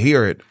when I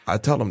hear it, I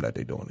tell them that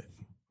they're doing it.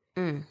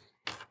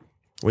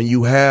 When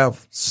you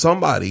have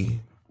somebody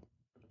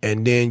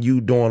and then you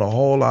doing a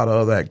whole lot of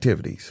other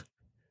activities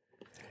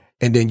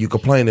and then you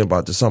complaining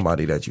about the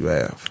somebody that you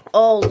have.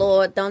 Oh,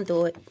 Lord, don't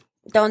do it.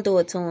 Don't do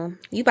it to him.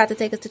 You about to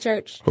take us to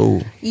church?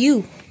 Who?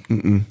 You.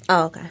 Mm-mm.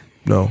 Oh, okay.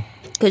 No.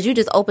 Because you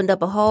just opened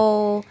up a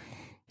whole,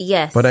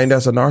 yes. But ain't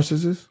that a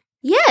narcissist?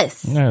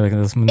 Yes. Yeah, like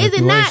that's Is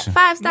it not manipulation.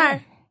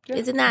 5-star?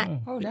 Is it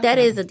not? That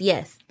is a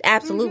yes.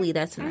 Absolutely,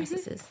 that's a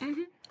narcissist.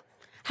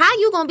 How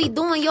you going to be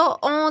doing your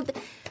own...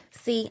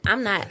 See,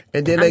 I'm not...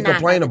 And then they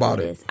complain about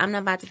it. This. I'm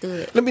not about to do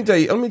it. Let me tell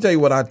you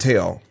what I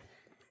tell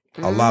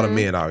a lot of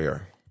men out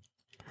here.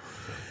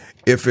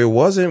 If it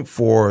wasn't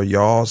for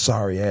y'all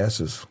sorry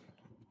asses,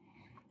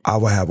 I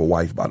would have a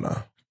wife by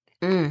now.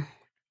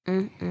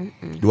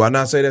 Do I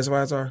not say that,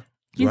 Spencer?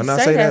 Do I not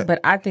say that? But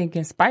I think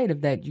in spite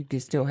of that, you can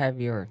still have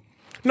your...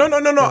 No.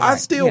 I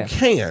still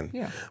can.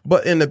 Yeah.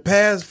 But in the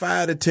past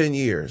 5 to 10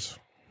 years,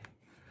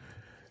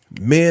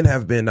 men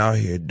have been out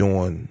here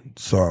doing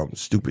some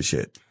stupid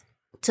shit.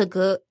 To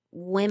good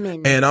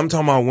women. And I'm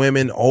talking about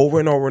women over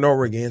and over and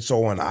over again. So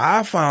when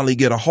I finally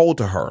get a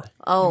hold of her,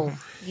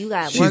 you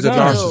got she's a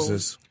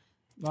narcissist.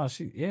 No,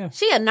 she a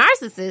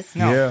narcissist.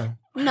 No. Yeah.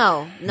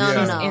 No.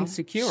 She's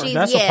insecure.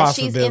 That's a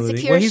possibility. She's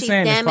insecure. What he's She's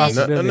saying damaged. is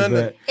possibility,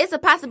 but It's a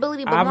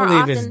possibility, but I more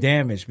believe often, it's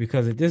damaged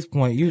because at this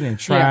point you done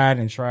tried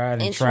and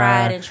tried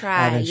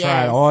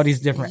Yes. all these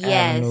different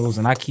Yes. avenues,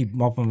 and I keep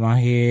bumping my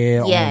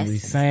head Yes. on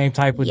these same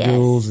type of Yes.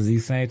 dudes and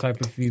these same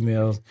type of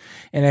females,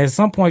 and at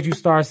some point you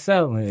start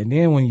settling, and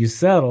then when you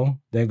settle,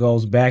 that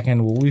goes back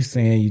into what we're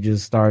saying. You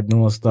just start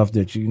doing stuff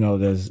that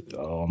there's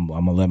I'm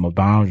gonna let my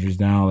boundaries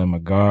down, let my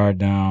guard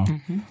down.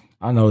 Mm-hmm.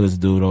 I know this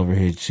dude over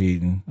here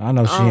cheating. I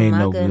know she ain't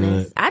no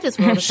good. I just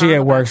wrote a She song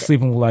at work about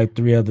sleeping with like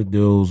 3 other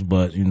dudes,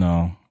 but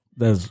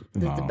that's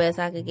the best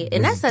I could get.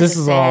 And that's such this a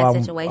is sad all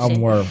situation.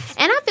 I'm worth.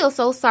 And I feel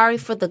so sorry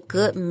for the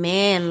good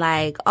men.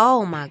 Like,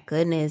 oh my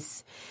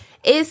goodness.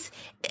 It's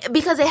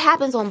because it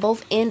happens on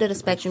both ends of the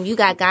spectrum. You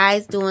got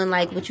guys doing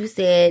like what you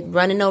said,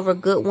 running over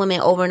good women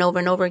over and over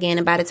and over again.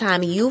 And by the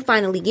time you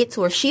finally get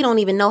to her, she don't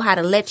even know how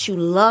to let you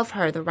love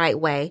her the right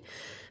way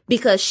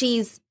because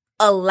she's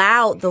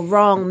allowed the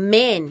wrong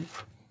men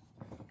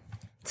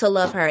to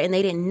love her and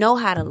they didn't know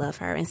how to love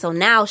her. And so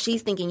now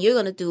she's thinking you're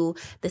going to do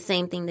the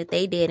same thing that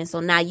they did. And so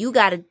now you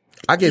got to,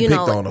 I get picked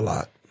on a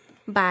lot.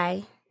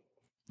 By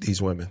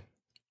these women.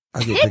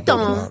 I get picked on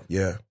a lot.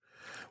 Yeah.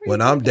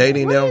 When I'm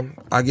dating them,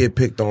 I get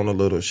picked on a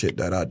little shit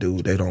that I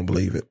do. They don't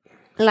believe it.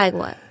 Like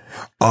what?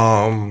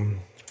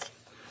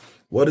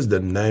 What is the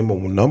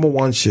number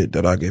one shit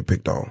that I get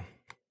picked on?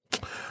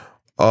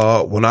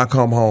 When I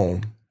come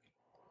home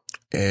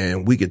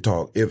and we could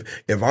talk.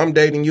 If I'm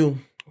dating you,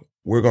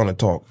 we're gonna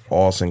talk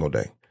all single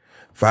day.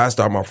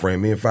 5-star, my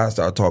friend. Me and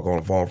 5-star talk on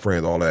the phone,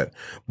 friends, all that.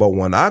 But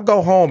when I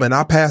go home and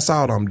I pass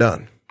out, I'm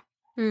done.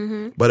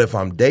 Mm-hmm. But if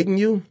I'm dating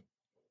you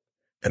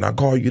and I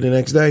call you the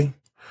next day,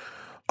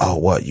 oh,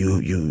 what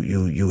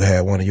you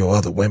had one of your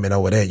other women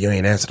over there. You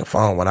ain't answer the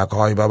phone when I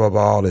call you. Blah blah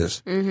blah. All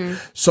this. Mm-hmm.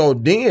 So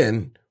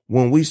then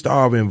when we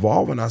start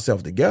involving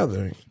ourselves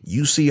together,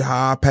 you see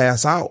how I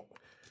pass out.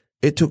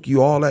 It took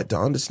you all that to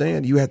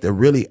understand. You had to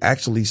really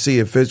actually see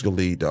it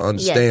physically to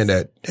understand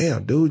that,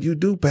 damn, dude, you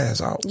do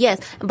pass out. Yes.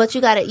 But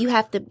you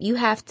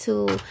have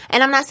to,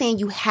 and I'm not saying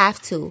you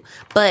have to,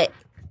 but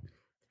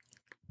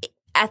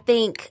I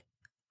think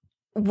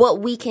what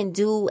we can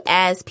do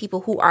as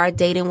people who are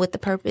dating with the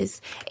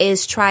purpose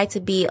is try to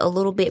be a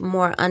little bit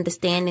more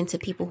understanding to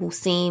people who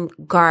seem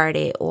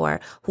guarded or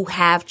who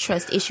have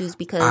trust issues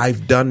because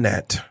I've done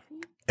that.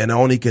 And I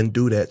only can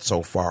do that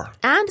so far.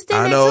 I understand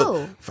I that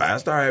know too.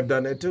 5-star have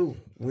done that too.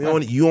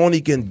 You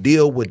only can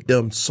deal with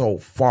them so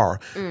far.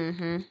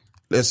 Mm-hmm.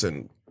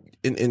 Listen,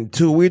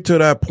 until we're to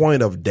that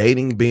point of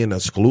dating being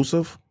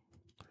exclusive,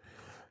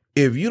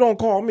 if you don't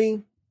call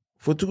me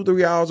for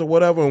 2-3 hours or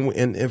whatever,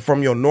 and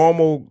from your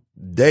normal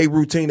day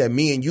routine that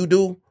me and you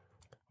do,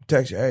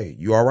 text you, hey,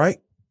 you all right?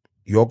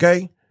 You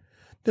okay?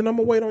 Then I'm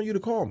gonna wait on you to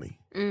call me.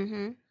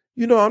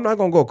 Mm-hmm. I'm not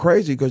gonna go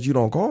crazy because you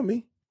don't call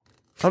me.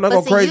 I'm not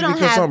going crazy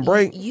because something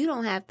break. You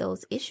don't have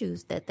those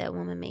issues that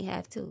woman may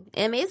have too.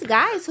 I mean, it's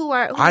guys who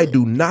I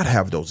do not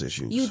have those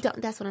issues. You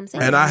don't. That's what I'm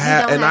saying. And I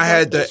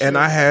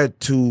had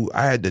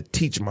to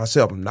teach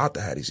myself not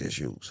to have these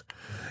issues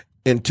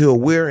until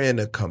we're in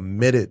a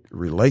committed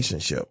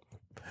relationship.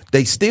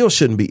 They still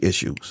shouldn't be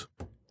issues.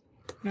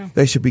 No.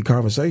 They should be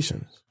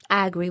conversations.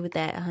 I agree with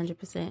that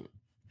 100%.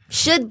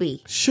 Should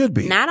be.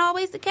 Not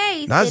always the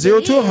case. Not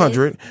 0 to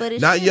 100.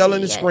 Not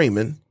yelling and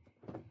screaming.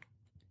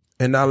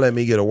 And not let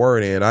me get a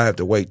word in. I have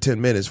to wait 10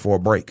 minutes for a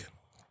break.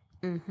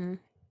 Mm-hmm.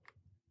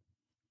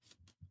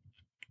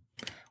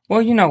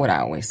 Well, you know what I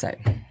always say.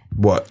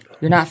 What?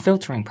 You're not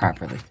filtering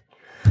properly.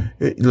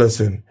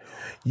 Listen,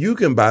 you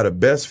can buy the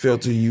best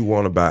filter you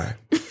want to buy,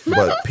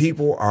 but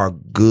people are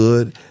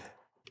good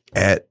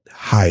at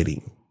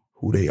hiding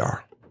who they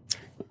are.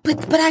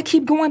 But I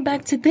keep going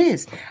back to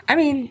this. I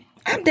mean,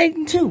 I'm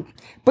dating too,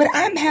 but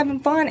I'm having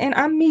fun and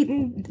I'm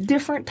meeting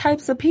different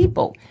types of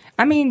people.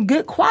 I mean,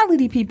 good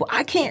quality people.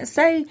 I can't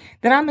say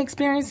that I'm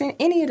experiencing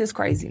any of this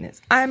craziness.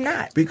 I'm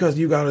not. Because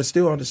you got to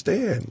still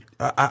understand.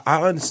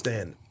 I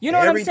understand. You know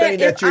what I'm saying?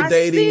 That you're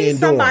dating and doing.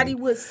 Somebody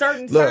with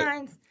certain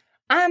signs,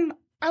 I'm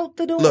out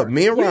the door. Look,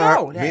 me and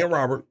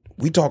Robert,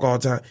 we talk all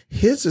the time.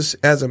 His is,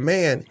 as a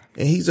man,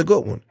 and he's a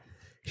good one.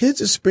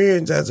 His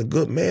experience as a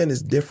good man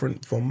is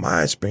different from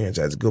my experience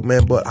as a good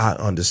man, but I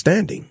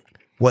understanding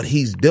what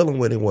he's dealing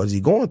with and what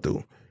he's going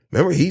through.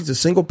 Remember, he's a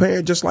single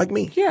parent just like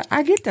me. Yeah,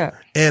 I get that.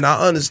 And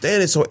I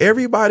understand it. So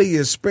everybody's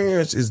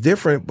experience is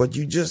different, but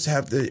you just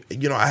have to,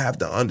 I have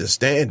to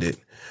understand it.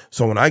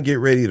 So when I get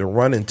ready to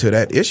run into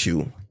that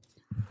issue.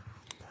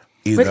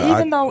 But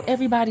even though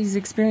everybody's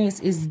experience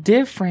is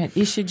different,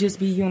 it should just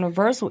be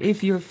universal.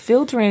 If you're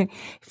filtering,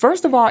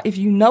 first of all, if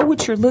you know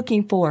what you're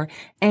looking for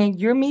and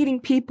you're meeting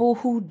people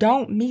who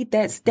don't meet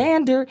that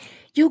standard,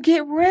 you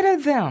get rid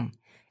of them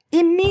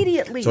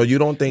immediately. So you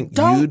don't think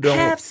don't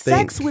have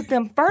sex with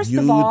them. First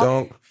of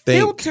all,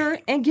 filter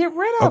and get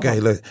rid of them.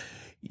 Okay, look,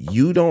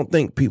 you don't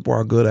think people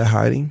are good at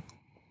hiding,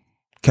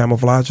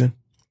 camouflaging?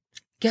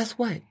 Guess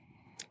what?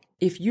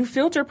 If you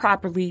filter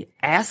properly,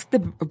 ask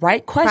the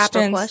right questions.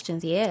 Proper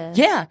questions, yeah.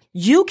 Yeah,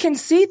 you can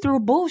see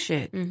through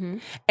bullshit. Mm-hmm.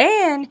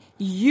 And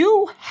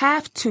you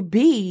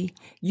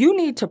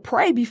need to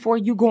pray before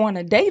you go on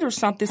a date or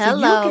something so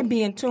you can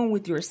be in tune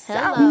with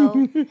yourself. Hello.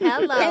 And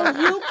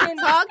you can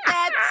talk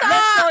that talk.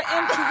 Let your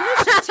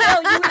intuition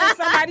tell you if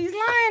somebody's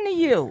lying to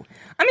you.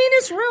 I mean,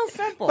 it's real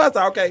simple. That's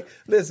okay.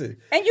 Listen.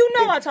 And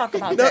I talk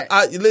about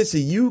that.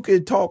 Listen, you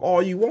can talk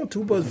all you want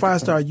to, but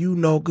 5-star,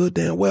 good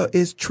damn well,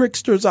 it's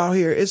tricksters out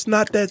here. It's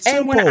not that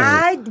simple.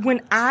 And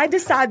when I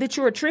decide that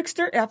you're a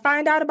trickster, I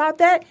find out about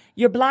that,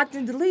 you're blocked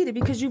and deleted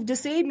because you've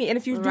deceived me. And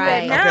if you do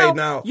that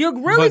now, you're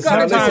really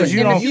going to sometimes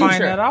you don't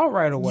find that out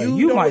right away.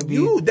 You might be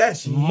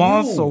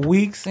months or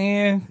weeks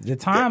in. The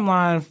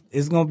timeline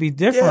is going to be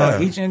different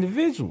on each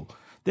individual.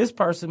 This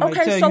person may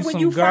tell you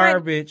some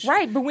garbage.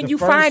 Right, but when you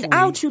find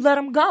out, you let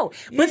them go.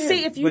 But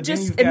see, if you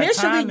just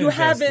initially you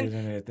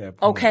haven't.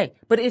 Okay,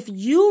 but if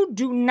you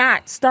do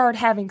not start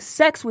having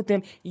sex with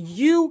them,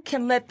 you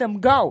can let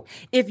them go.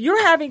 If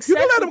you're having sex, you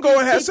can let them go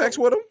and have sex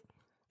with them.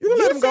 You can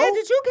let them go. You said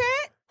that you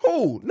can't.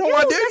 Who? No,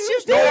 I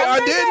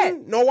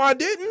didn't. No, I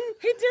didn't.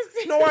 He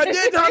just. No, I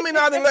didn't. I mean,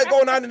 I didn't let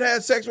go and I didn't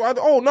have sex with.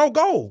 No,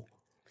 go.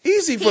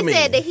 Easy for me. He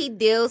said that he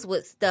deals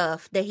with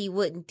stuff that he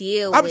wouldn't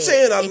deal with. I'm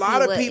saying a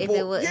lot of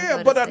people.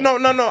 Yeah, but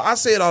no. I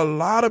said a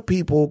lot of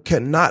people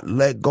cannot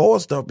let go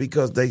of stuff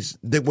because they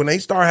when they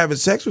start having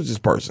sex with this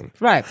person.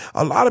 Right.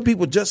 A lot of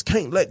people just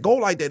can't let go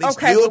like that. They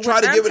still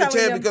try to give it a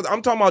chance because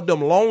I'm talking about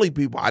them lonely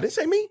people. I didn't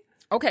say me.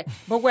 Okay,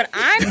 but what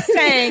I'm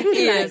saying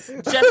is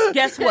just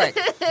guess what?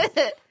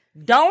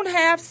 Don't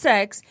have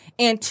sex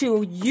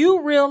until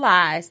you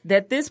realize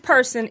that this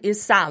person is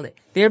solid.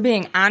 They're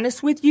being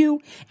honest with you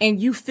and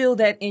you feel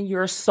that in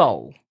your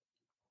soul.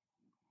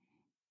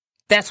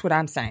 That's what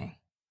I'm saying.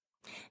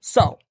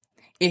 So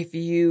if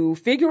you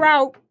figure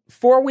out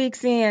 4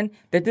 weeks in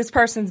that this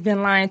person's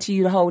been lying to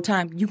you the whole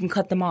time, you can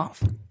cut them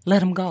off. Let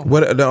them go.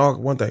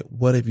 One thing,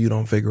 what if you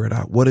don't figure it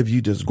out? What if you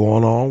just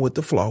going on with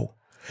the flow?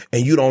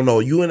 And you don't know,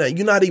 you're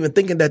not even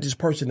thinking that this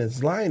person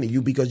is lying to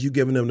you because you're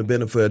giving them the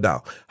benefit of the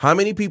doubt. How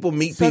many people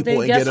meet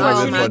people and get them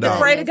the benefit of the doubt?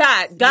 Pray to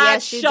God. God,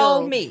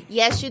 show me.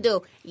 Yes, you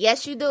do.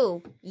 Yes, you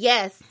do.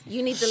 Yes,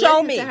 you need to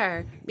listen to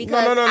her.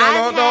 Because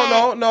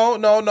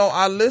no.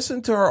 I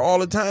listen to her all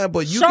the time,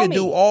 but you can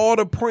do all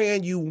the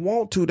praying you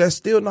want to. That's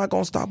still not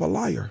going to stop a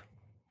liar.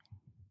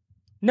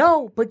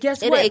 No, but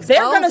guess what? They're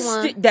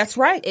gonna. That's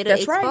right. It'll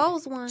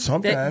expose one.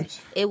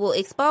 Sometimes it will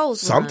expose.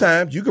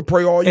 Sometimes you can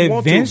pray all you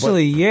want to.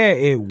 Eventually,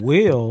 it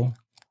will.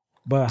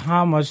 But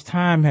how much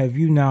time have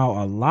you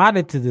now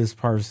allotted to this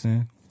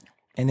person,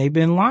 and they've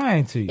been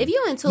lying to you? If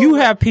you into you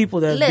have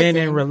people that have been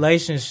in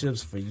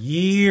relationships for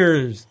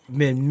years,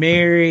 been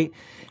married,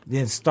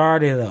 then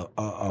started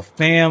a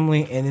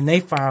family, and then they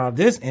found out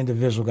this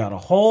individual got a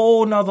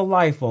whole nother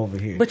life over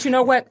here. But you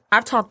know what?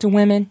 I've talked to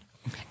women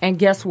And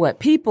guess what?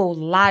 People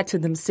lie to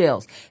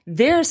themselves.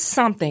 There's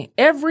something.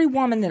 Every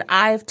woman that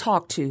I've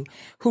talked to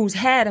who's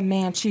had a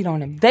man cheat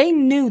on them, they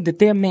knew that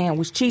their man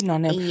was cheating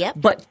on them. Yep.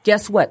 But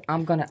guess what?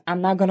 I'm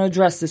not gonna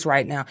address this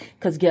right now,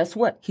 because guess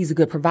what? He's a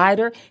good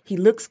provider. He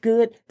looks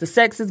good. The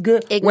sex is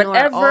good. Ignore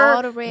Whatever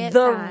all the red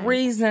signs.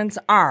 reasons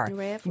are.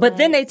 Red But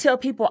then flags. they tell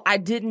people, I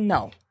didn't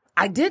know.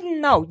 I didn't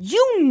know.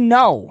 You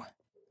know.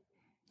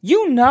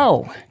 You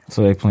know.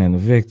 So they playing the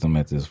victim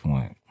at this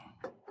point.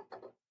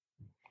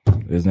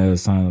 Isn't that a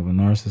sign of a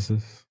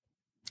narcissist?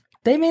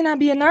 They may not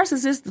be a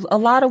narcissist. A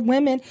lot of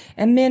women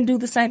and men do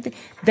the same thing.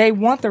 They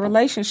want the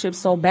relationship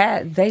so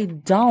bad, they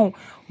don't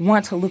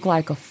want to look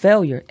like a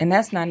failure. And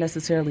that's not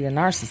necessarily a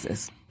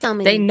narcissist. So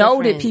many They know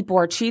that different- people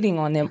are cheating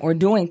on them or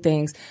doing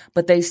things,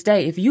 but they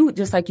stay. If you,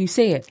 just like you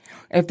said,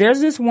 if there's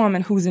this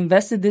woman who's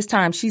invested this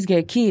time, she's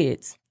got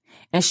kids,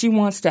 and she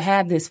wants to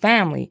have this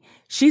family,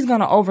 she's going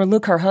to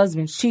overlook her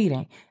husband's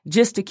cheating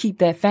just to keep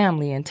that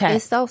family intact.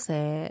 It's so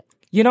sad.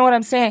 You know what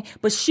I'm saying?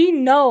 But she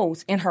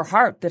knows in her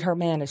heart that her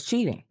man is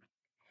cheating.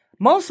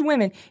 Most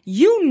women,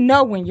 you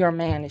know when your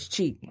man is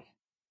cheating.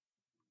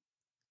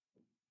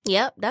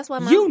 Yep, that's why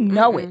You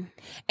know it.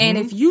 And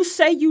if you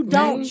say you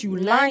don't, you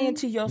lying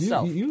to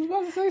yourself. You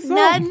about to say something?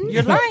 Nothing.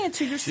 You're lying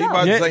to She yourself.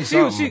 about to say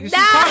she was something.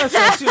 caught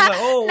herself. She was like,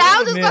 oh, No, I was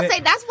wait a just gonna minute. say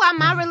that's why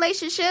my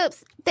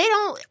relationships they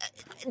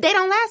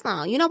don't last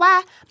long. You know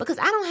why? Because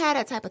I don't have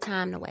that type of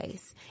time to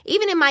waste.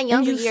 Even in my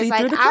younger you years, see like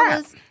through the I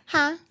crap.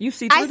 was, You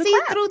see through I the see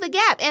crap. through the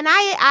gap, and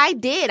I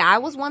did. I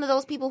was one of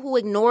those people who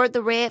ignored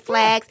the red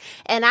flags,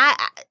 and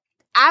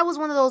I was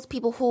one of those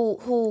people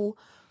who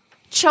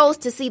chose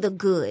to see the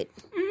good.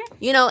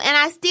 You know, and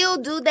I still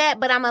do that,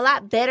 but I'm a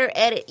lot better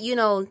at it, you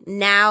know,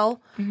 now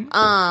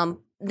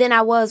than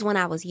I was when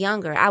I was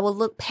younger. I will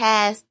look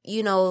past,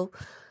 you know,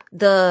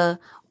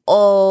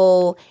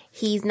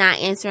 he's not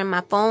answering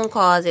my phone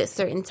calls at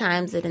certain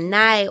times of the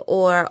night,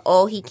 or,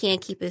 he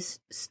can't keep his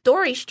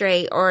story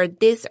straight, or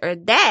this or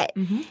that.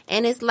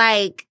 And it's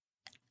like,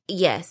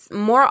 yes,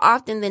 more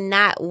often than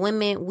not,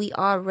 women, we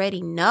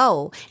already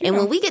know. And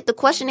when we get the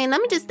questioning,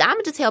 I'm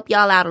gonna just help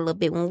y'all out a little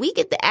bit. When we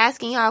get to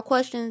asking y'all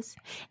questions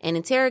and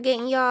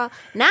interrogating y'all,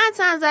 9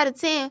 times out of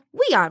 10,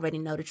 we already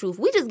know the truth.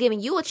 We just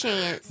giving you a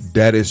chance.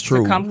 That is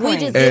true. come We clean.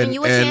 just giving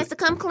you a And- chance to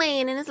come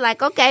clean. And it's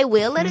like, okay,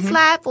 we'll let it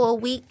slide for a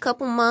week,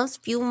 couple months,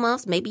 few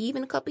months, maybe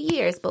even a couple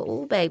years. But,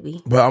 ooh,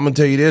 baby. But I'm gonna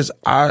tell you this: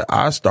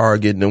 I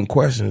started getting them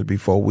questions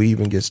before we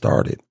even get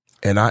started,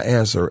 and I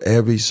answer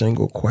every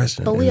single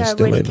question. But and we it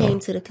still already ain't came no-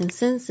 to the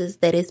consensus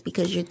that it's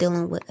because you're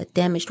dealing with a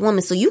damaged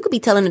woman. So you could be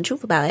telling the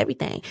truth about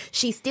everything.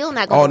 She's still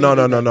not going Oh to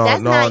no!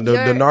 That's not The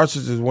your,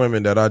 narcissist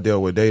women that I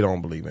deal with, they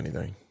don't believe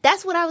anything.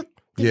 That's what I was.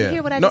 Did you Yeah.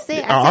 hear what I No, just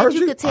said? I I said heard you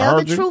you. could I tell the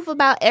heard you. truth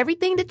about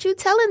everything that you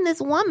telling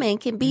this woman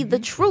can be the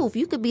truth.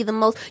 You could be the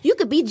most. You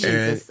could be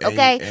Jesus, And-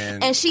 okay?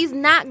 and- And she's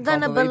not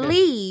gonna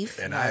believe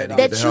And I had to get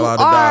that the you hell out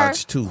of are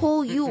Dodge, too.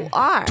 who you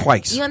are.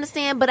 Twice. You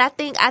understand? But I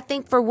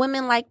think for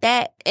women like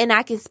that, and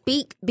I can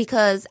speak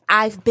because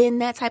I've been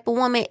that type of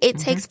woman. It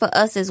takes for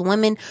us as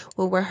women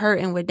where we're hurt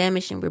and we're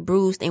damaged and we're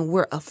bruised and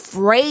we're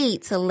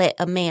afraid to let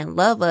a man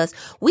love us.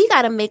 We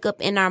got to make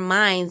up in our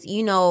minds,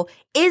 you know,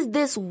 is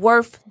this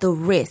worth the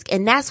risk?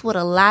 And that's what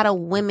a lot of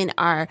women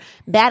are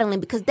battling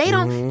because they're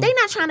not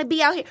trying to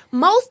be out here.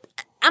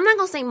 I'm not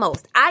going to say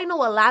most. I know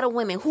a lot of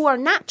women who are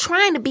not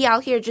trying to be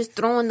out here just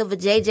throwing the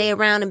vajayjay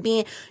around and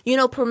being, you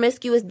know,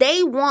 promiscuous.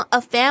 They want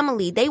a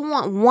family. They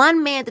want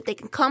one man that they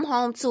can come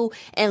home to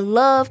and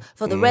love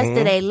for the rest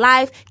of their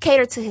life,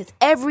 cater to his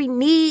every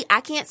need.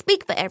 I can't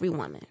speak for every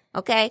woman,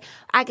 okay?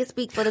 I can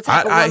speak for the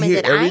type of I woman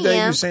hear that I everything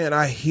am. you're saying.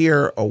 I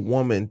hear a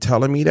woman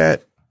telling me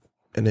that,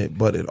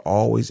 but it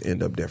always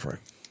end up different.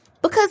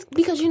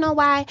 Because you know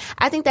why?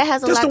 I think that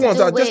has a lot to do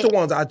with... Just the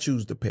ones I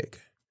choose to pick.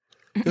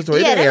 Just the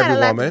way Yeah, it ain't that got a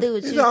every lot to woman. do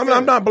with you, You know, I'm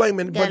too. not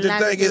blaming, Got but a the lot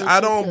to thing do is, with I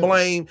you, don't too.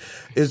 blame.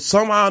 It's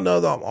somehow or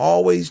another, I'm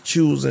always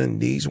choosing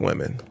these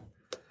women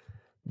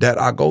that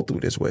I go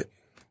through this with.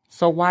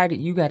 So why did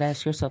you got to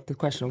ask yourself the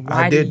question?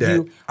 Why I did do that.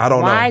 You, I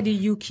don't know. Why do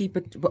you keep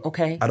it?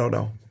 Okay, I don't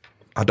know.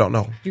 I don't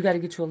know. you got to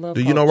get you a love.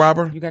 Do coach. you know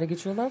Robert? You got to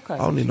get you a love coach.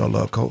 I don't need no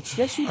love coach.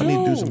 Yes, you I need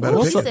to do do. some better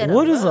Ooh, picking. she said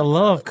What is a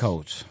love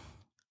coach?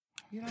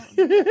 I'm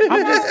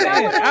just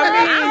saying.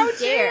 I'm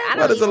scared. I don't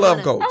What is a even love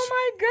wanna coach? Oh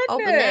my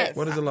Open goodness! that.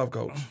 What is a love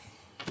coach?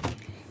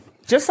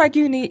 Just like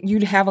you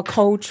have a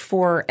coach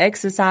for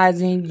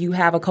exercising, you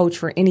have a coach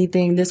for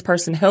anything. This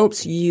person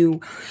helps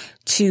you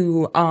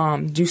to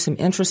do some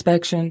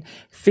introspection,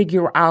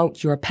 figure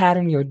out your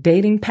pattern, your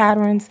dating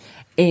patterns,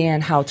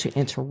 and how to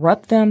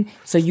interrupt them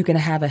so you can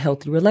have a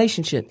healthy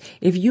relationship.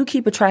 If you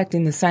keep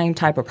attracting the same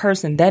type of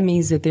person, that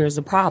means that there's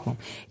a problem.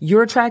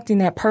 You're attracting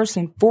that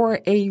person for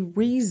a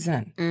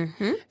reason.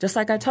 Just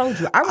like I told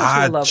you, I went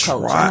to a love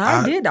coach and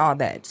I did all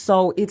that.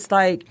 So it's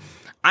like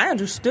I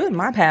understood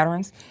my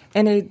patterns,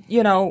 and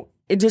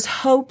it just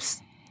helps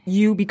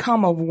you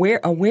become aware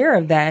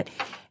of that.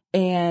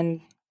 And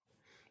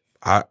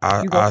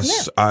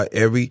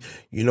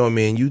you know,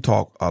 man, you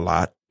talk a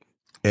lot,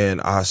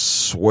 and I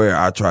swear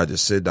I tried to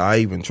sit down. I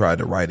even tried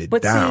to write it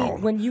but down.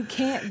 see, when you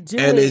can't do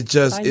And it it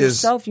just by is-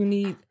 yourself, you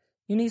need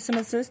You need some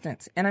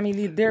assistance. And I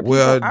mean, there are people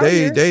Well, out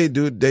here.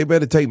 they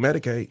better take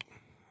Medicaid.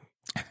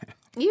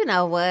 You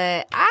know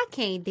what? I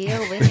can't deal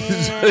with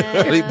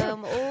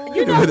him. Ooh.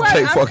 You know better what?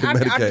 take fucking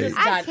Medicaid. just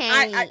I got-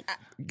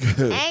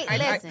 can't. Hey,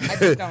 listen. I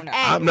just don't know.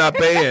 I'm not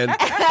paying.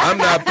 I'm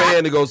not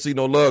paying to go see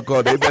no love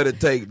card. They better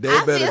take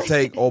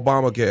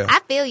Obamacare I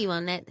feel you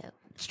on that though.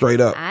 straight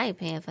up I ain't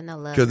paying for no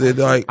love. because they're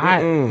like,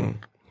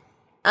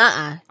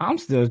 I'm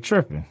still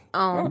tripping.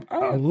 Oh,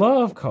 A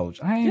love coach.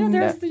 I ain't.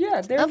 There's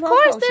of love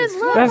course, coaches. there's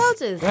love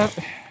coaches.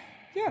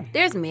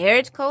 There's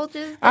marriage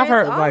coaches. I've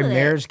heard there's all like of that.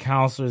 marriage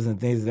counselors and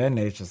things of that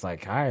nature,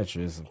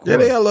 psychiatrists. Of course. yeah,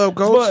 they got love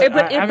coach.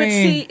 But- I But mean,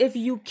 see, if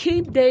you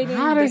keep dating,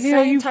 How the hell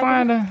same you type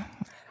find of, a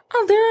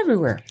Oh, they're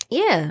everywhere.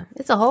 Yeah,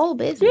 it's a whole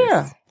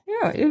business.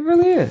 Yeah, it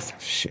really is.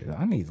 shit?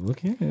 I need to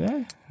look into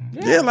that.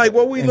 Yeah, like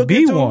what we And look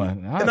be into.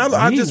 one. And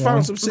I Be just one.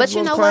 found some But 6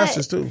 you know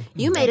classes what? too.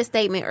 You made a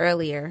statement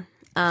earlier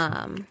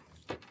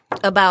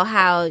about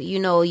how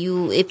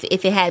you if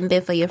it hadn't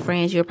been for your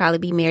friends, you'd probably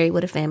be married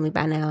with a family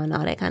by now and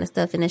all that kind of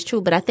stuff. And it's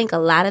true. But I think a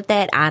lot of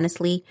that,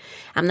 honestly,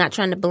 I'm not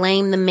trying to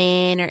blame the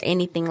man or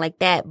anything like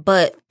that.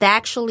 But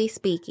factually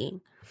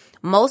speaking,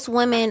 most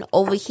women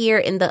over here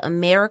in the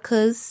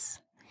Americas,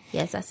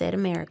 yes, I said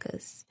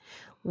Americas,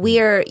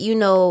 we're,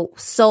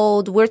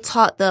 sold, we're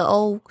taught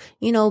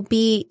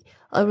be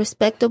a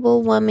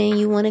respectable woman.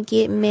 You want to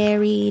get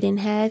married and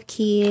have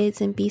kids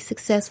and be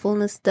successful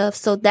and stuff.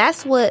 So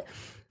that's what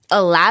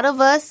a lot of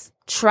us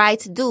try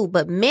to do.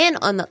 But men,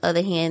 on the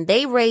other hand,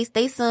 they raise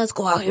their sons,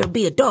 go out here and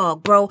be a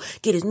dog, bro.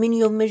 Get as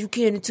many of them as you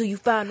can until you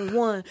find the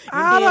one. And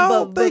I then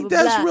don't think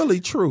blah, that's blah. really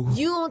true.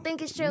 You don't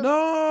think it's true? No, Stop,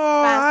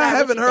 I what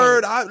haven't you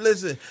heard.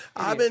 think?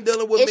 I've been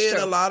dealing with It's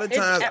men true. a lot of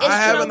times. It's- I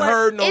haven't you know what?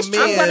 heard no It's men.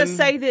 true. I'm going to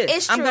say this.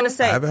 It's I'm going to true.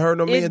 say I haven't heard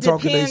no men it talking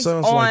to their depends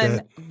sons on like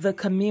that. the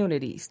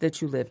communities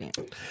that you live in.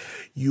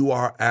 You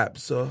are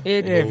absolutely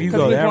It, if you 'cause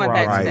go we're that going route,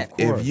 back to right. that. Of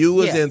course. If you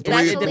was Yes. in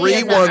Especially in the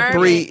 313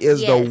 urban- is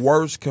the yes.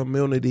 worst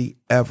community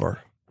ever.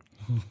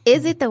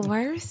 Is it the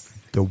worst?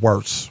 The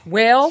worst.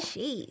 Well,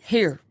 Jeez.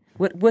 here,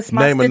 what's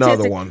my Name statistic?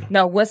 another one.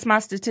 No, what's my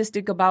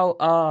statistic about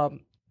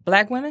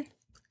black women?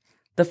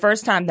 The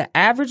first time the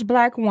average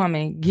black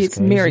woman gets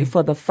crazy. married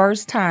for the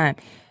first time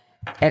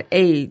at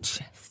age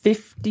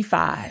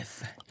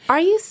 55. Are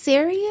you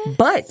serious?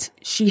 But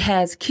she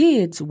has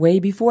kids way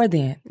before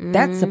then.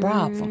 That's a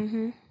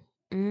problem.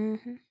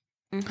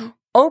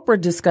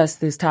 Oprah discussed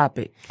this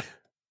topic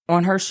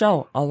on her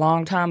show a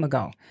long time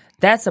ago.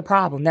 That's a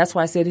problem. That's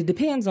why I said it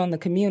depends on the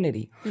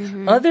community.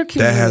 Other communities,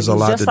 That has a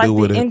lot just to like do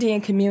with the it.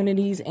 Indian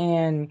communities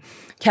and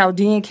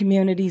Chaldean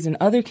communities and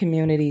other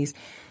communities,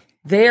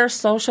 they're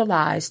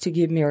socialized to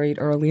get married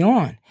early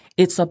on.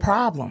 It's a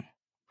problem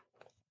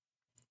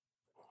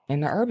in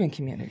the urban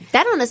community.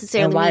 That don't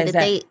necessarily And why mean is that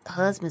that? they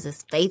husbands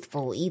is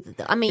faithful either.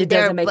 Though. I mean, It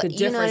doesn't they're- make a but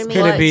you know what I difference.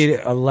 mean? Could it be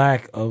a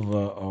lack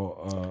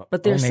of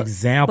But there's an some-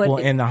 example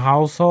but it- in the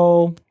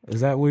household?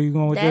 Is that where you're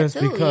going with That this?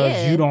 too, Because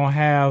yeah. you don't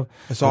have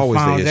It's the always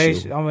the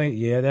foundation. issue. I mean,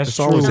 yeah, that's It's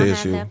true. always Don't the have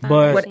issue. that But-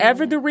 foundation.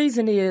 Whatever the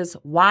reason is,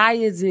 why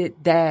is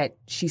it that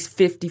she's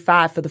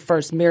 55 for the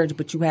first marriage,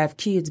 but you have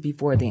kids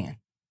before then?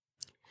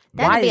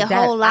 That could Why be is a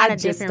that? whole lot I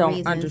of just different don't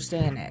reasons.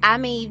 understand that. I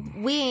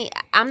mean,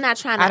 I'm not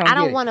trying to. I don't I get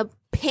don't it. want to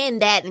pin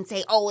that and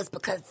say, oh, it's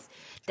because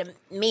the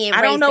men.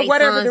 I don't know raised their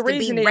whatever sons the to be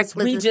reason is.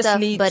 reckless We and just stuff,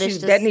 need but to. it's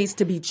just, That needs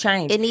to be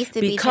changed. It needs to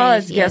be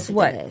because changed. guess Yes,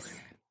 what? it does.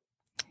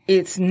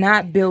 It's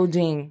not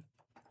building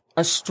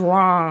a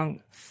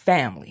strong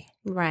family.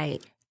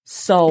 Right.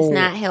 So It's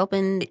not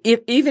helping.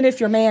 even if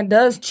your man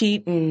does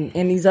cheat in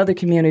these other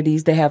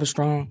communities, they have a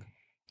strong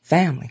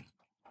family.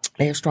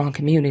 They have strong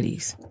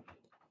communities.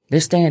 They're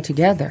staying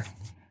together.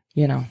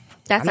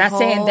 That's I'm not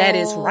saying that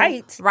is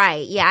right.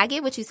 Right. Yeah, I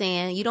get what you're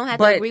saying. You don't have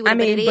to But agree with I it,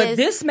 mean, but but it is.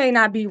 this may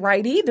not be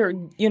right either.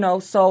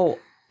 So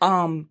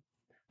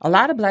a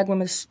lot of black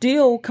women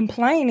still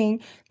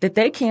complaining that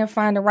they can't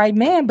find the right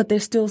man, but they're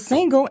still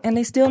single and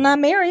they still not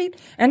married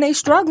and they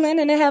struggling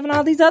and they're having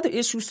all these other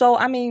issues. So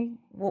I mean,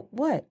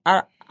 what?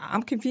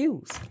 I'm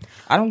confused.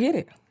 I don't get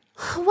it.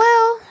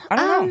 Well, I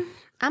don't know.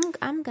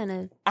 I'm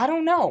gonna. I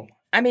don't know.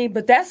 I mean,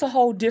 but that's a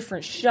whole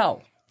different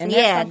show. And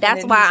Yeah, something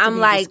that's that why needs to I'm be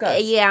like,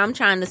 discussed. yeah, I'm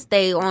trying to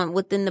stay on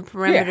within the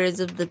parameters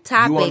of the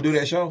topic. You want to do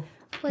that show?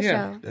 What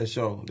Yeah. show? That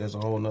show. That's a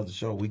whole nother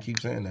show. We keep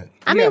saying that.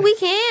 I Yeah. mean, we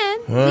can.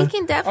 We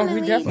can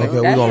definitely. definitely- Okay,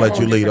 we're That's gonna a let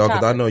you whole lead off different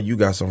because I topic. know you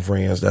got some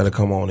friends that'll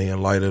come on in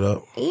and light it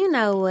up. You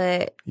know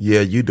what?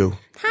 Yeah, you do.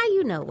 How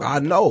you know what? I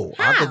know.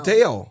 I How? can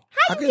tell.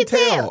 How I you can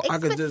can tell. tell? I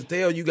can just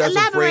tell you got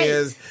Elaborate. some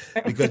friends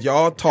because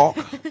y'all talk.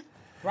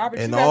 Robert,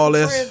 and you got all some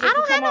this- friends that I can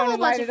don't have come a on whole and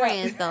bunch light of it up.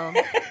 friends though.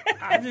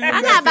 I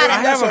got about a- I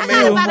have some I got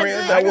male about a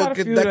friends good- that I got will a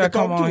few that that can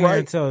come talk on to, here and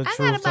right? tell the I truth.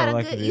 got about so a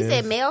like good. it You is.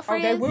 said male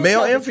friends. will Male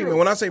tell the and female. truth.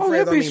 When I say Oh, friends,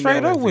 they'll I be mean straight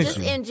male up and with female.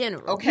 Just you. in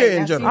general. Okay, Yeah, in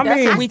now, see, general.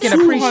 that's what we can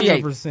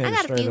appreciate. 200% I got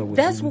a straight few- up with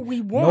That's you. what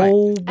we want.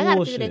 No I got a few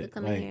bullshit. that could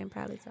come in Like, here and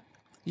probably talk.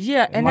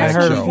 Yeah, and might that's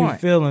hurt what a we few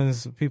want.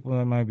 feelings of people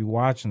that might be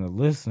watching or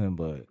listening,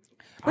 but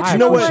But I you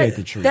know what? appreciate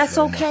the truth. That's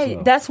though, okay.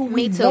 myself. That's what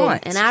Me we too,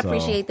 want. and I So-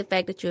 appreciate the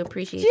fact that you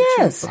appreciate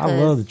Yes. the truth. I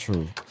love the because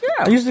truth.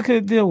 Yeah. I used to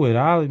couldn't deal with it.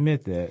 I'll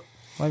admit that.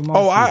 Like most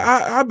Oh, people.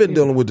 I've been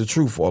dealing with the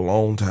truth for a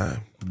long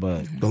time.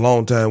 But a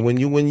long time. When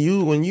you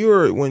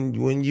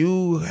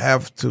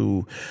have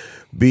to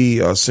be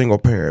a single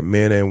parent,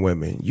 men and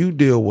women, you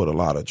deal with a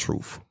lot of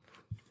truth,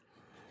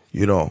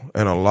 and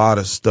a lot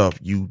of stuff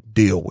you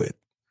deal with,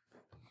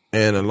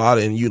 and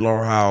you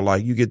learn how,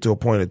 like, you get to a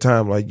point in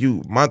time, like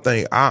my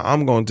thing,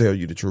 I'm going to tell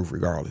you the truth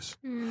regardless.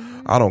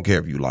 I don't care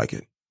if you like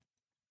it.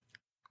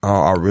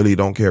 I really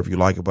don't care if you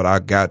like it, but I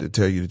got to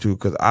tell you the truth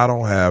because I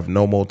don't have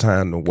no more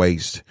time to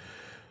waste.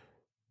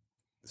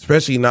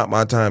 Especially not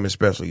my time,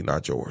 especially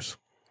not yours.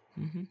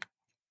 Mm-hmm.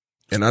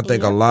 And I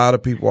think a lot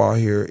of people out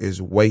here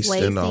is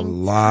wasting a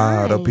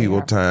lot of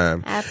people's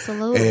time.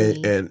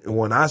 Absolutely. And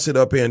when I sit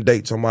up here and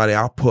date somebody,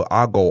 I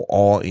go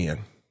all in.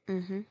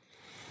 Mm-hmm.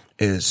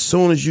 And as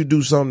soon as you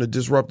do something to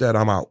disrupt that,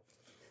 I'm out.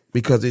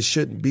 Because it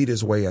shouldn't be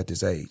this way at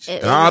this age.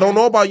 And I don't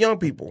know about young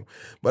people,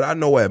 but I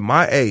know at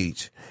my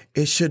age,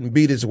 it shouldn't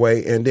be this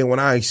way. And then when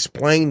I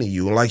explain to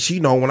you, like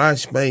when I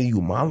explain to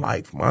you my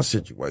life, my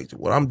situation,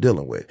 what I'm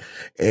dealing with,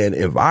 and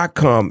if I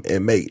come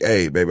and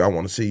hey, baby, I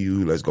want to see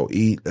you, let's go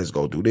eat, let's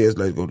go do this,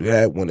 let's go do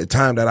that, when the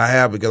time that I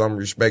have, because I'm going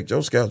to respect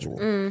your schedule,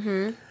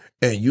 and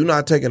you're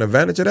not taking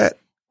advantage of that,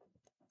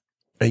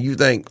 and you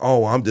think,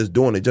 oh, I'm just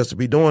doing it just to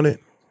be doing it,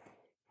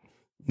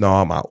 no,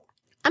 I'm out.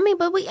 I mean,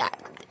 but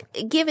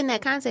given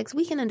that context,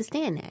 we can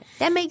understand that.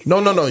 That makes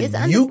no.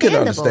 sense. You can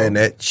understand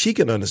that. She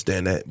can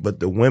understand that. But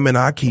the women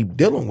I keep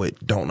dealing with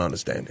don't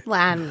understand it. Well,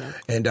 I mean,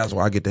 and that's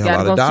why I get the hell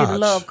out of Dodge. Dodge. See the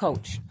love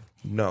coach.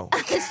 No.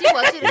 She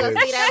wants you to go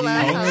see that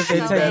love coach. they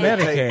take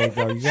Medicaid,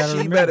 though. You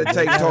gotta She better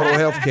take total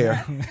health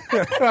care. You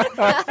know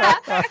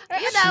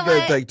She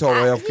better take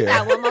total health You care.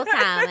 got one more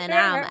time, and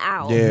I'm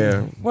out.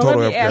 Yeah. Well,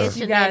 total let me health ask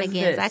care. you guys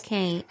Shenanigans. this. I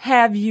can't.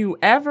 Have you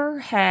ever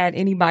had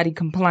anybody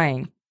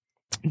complain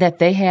that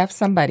they have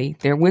somebody,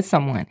 they're with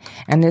someone,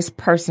 and this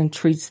person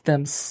treats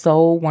them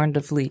so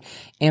wonderfully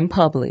in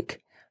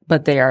public,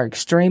 but they are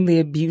extremely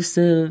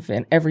abusive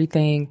and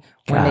everything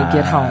when they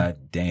get home?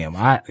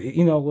 Damn.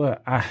 You know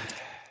what?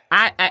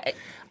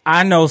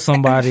 I know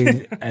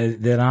somebody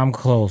that I'm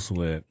close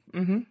with,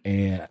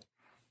 and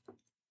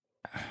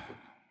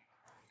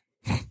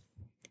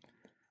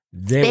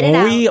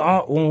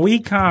when we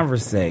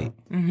conversate,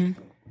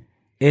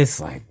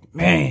 it's like,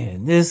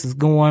 man, this is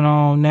going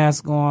on, that's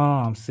going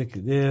on. I'm sick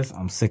of this.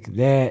 I'm sick of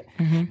that.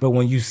 But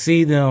when you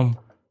see them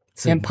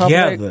In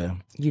together, public,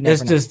 you never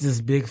it's know. just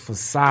this big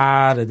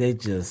facade that they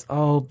just,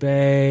 oh,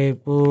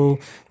 babe, boo,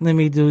 let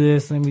me do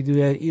this, let me do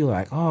that. You're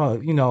like, oh,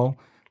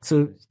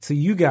 to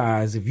you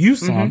guys, if you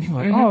saw them, you're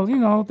like,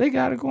 oh, they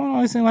got it going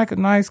on. They seem like a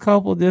nice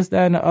couple, this,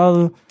 that, and the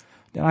other.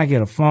 Then I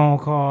get a phone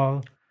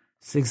call,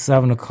 6,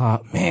 7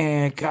 o'clock.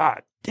 Man,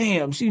 god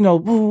damn, woo,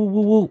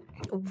 woo, woo.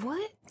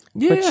 What?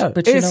 Yeah,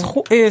 but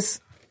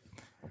it's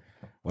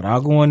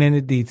without going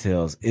into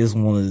details, it's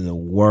one of the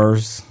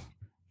worst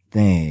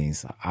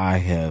things I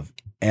have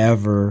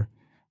ever,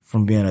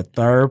 from being a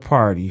third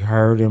party,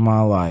 heard in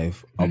my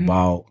life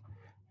about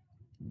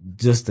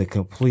just the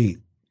complete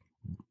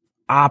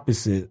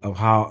opposite of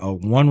how a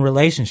one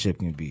relationship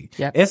can be.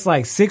 Yep. It's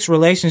like 6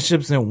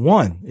 relationships in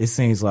one, it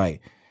seems like.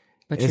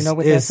 But you know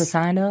what that's a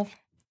sign of?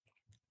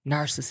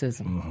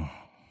 Narcissism.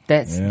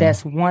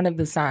 That's one of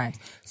the signs.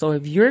 So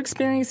if you're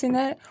experiencing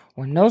that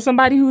or know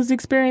somebody who's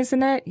experiencing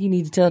that, you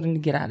need to tell them to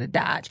get out of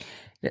Dodge.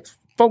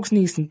 Folks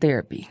need some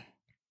therapy.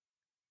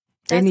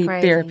 They need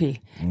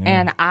therapy.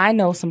 And I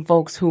know some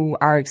folks who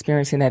are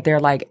experiencing that. They're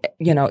like,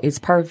 it's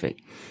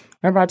perfect.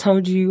 Remember I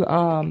told you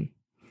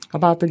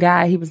about the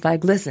guy? He was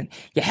like, listen,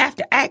 you have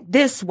to act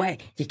this way.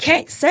 You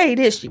can't say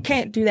this. You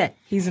can't do that.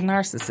 He's a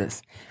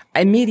narcissist.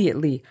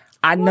 Immediately,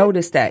 I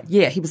noticed that.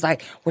 Yeah, he was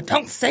like, well,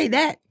 don't say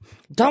that.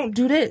 Don't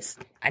do this.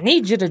 I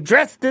need you to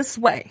dress this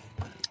way.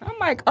 I'm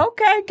like,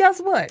 okay, guess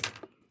what?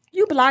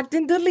 You blocked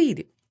and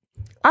deleted.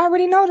 I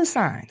already know the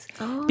signs.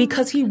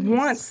 Because he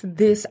wants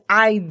this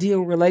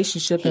ideal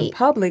relationship in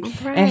public,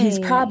 and he's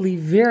probably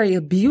very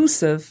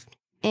abusive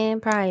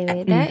In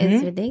private. That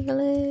is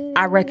ridiculous.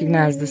 I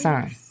recognize the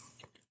signs.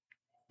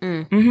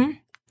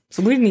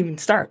 So we didn't even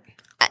start.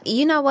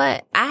 You know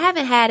what? I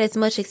haven't had as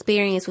much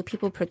experience with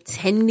people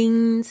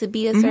pretending to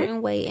be a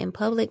certain way in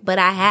public, but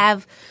I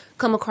have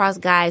come across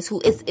guys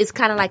who it's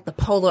kind of like the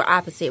polar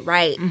opposite,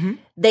 right?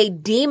 They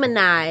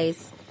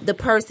demonize the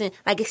person,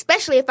 like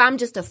especially if I'm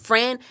just a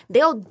friend,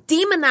 they'll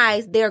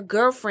demonize their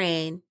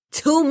girlfriend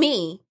to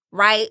me,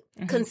 right?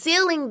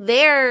 Concealing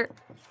their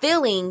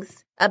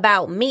feelings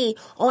about me.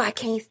 Oh, I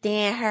can't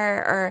stand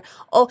her,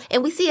 or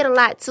and we see it a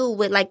lot too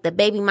with like the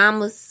baby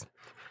mamas.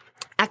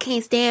 I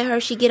can't stand her.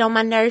 She get on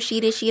my nerves. She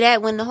this, she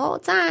that. When the whole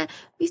time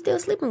we still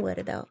sleeping with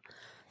her though,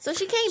 so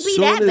she can't be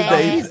that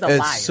bad.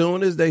 As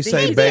soon as they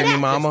say baby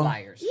mama,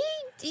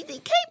 He can't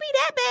be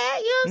that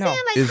bad. You know what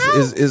I'm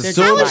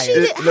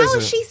saying? Like how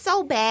is she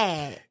so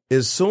bad?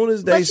 As soon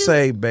as they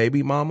say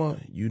baby mama,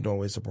 you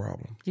know it's a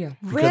problem. Yeah.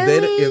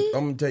 Really? I'm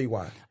gonna tell you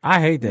why.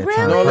 I hate that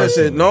term. No,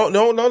 listen.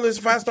 personally. No.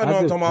 Listen. Fast. I know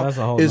what I'm talking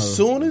about. As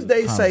soon as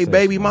they say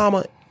baby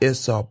mama,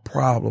 it's a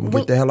problem.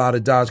 Get the hell out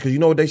of Dodge, because you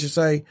know what they should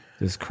say?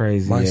 This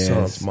crazy My ass.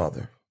 son's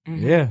mother.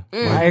 Yeah, My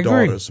I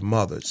agree. daughter's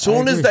mother. As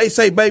soon as they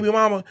say baby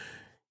mama,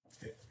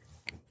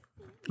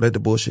 let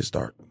the bullshit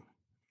start.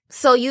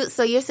 So you're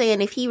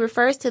saying if he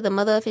refers to the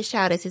mother of his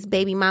child as his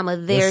baby mama,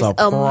 there's a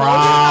emotional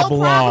problem.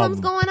 problems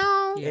going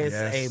on? It's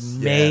Yes, a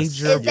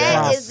major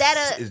yes. Is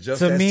that a It's just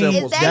To that me,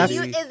 simple. is that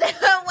Stevie. you? Is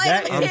that wait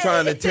That a I'm minute.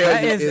 trying to tell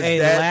that you, is it's a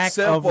that lack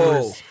simple. of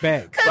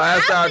respect.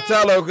 Last time I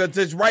tell her, because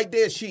it's right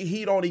there.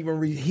 He don't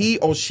even he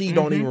or she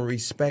don't even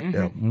respect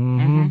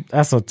them.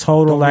 That's a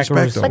total Don't lack of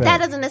respect them. respect. But that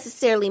doesn't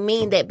necessarily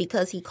mean that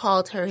because he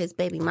called her his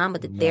baby mama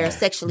that they're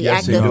sexually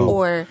Yes, it active do.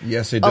 or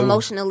Yes, it do.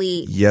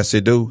 emotionally. Yes,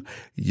 it do.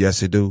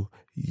 Yes, it do.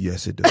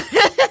 Yes, it do.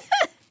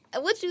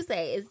 What you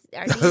say?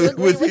 Are you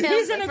agree with him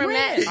He's in from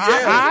that? agreement.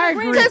 I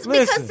agree. Listen,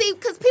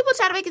 Because people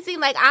try to make it seem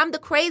like I'm the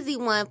crazy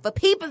one for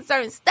peeping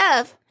certain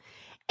stuff.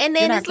 And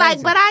then You're it's not like,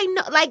 crazy. but I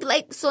know,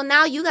 like, so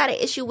now you got an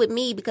issue with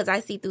me because I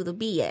see through the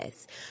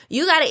BS.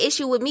 You got an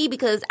issue with me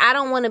because I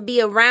don't want to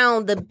be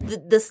around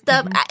the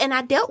stuff. And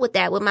I dealt with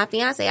that with my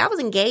fiance. I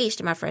was engaged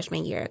in my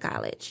freshman year of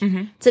college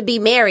to be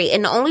married.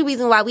 And the only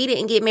reason why we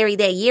didn't get married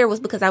that year was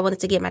because I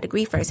wanted to get my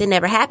degree first. It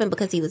never happened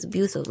because he was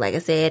abusive, like I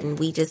said, and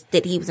he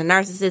was a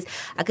narcissist.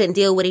 I couldn't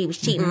deal with it. He was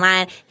cheating,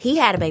 lying. He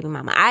had a baby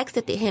mama. I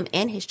accepted him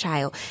and his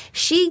child.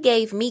 She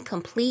gave me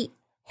complete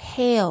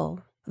hell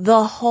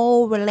the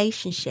whole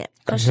relationship.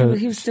 Because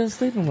he was still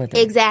sleeping with her.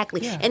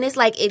 Exactly. And it's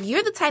like, if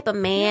you're the type of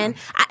man,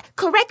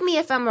 correct me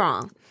if I'm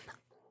wrong,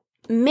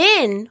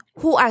 men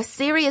who are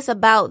serious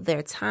about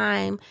their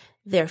time,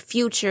 their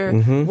future,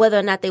 whether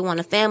or not they want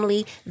a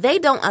family, they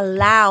don't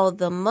allow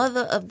the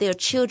mother of their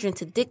children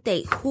to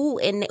dictate who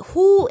and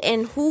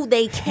who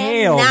they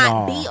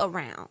cannot no. be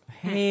around.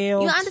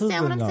 hell You to understand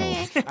the what I'm no.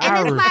 saying? And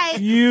I it's like,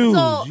 refuse.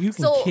 so- You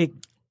can so- kick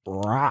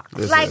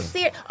rocks. Like,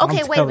 okay, wait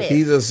a telling- minute.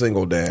 He's a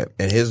single dad,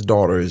 and his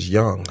daughter is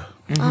young.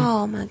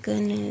 Oh my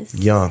goodness.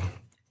 Young.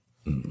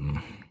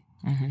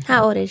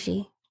 How old is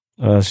she?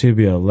 She'll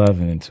be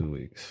 11 in 2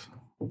 weeks.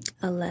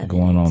 11.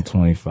 Going on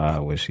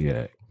 25 where she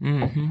at.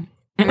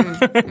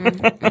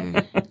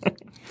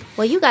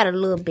 Well, you got a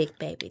little big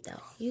baby,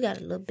 though. You got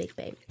a little big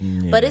baby.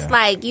 But it's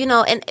like,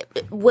 and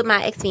with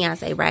my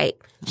ex-fiance, right?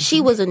 She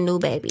was a new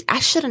baby. I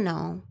should have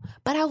known.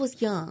 But I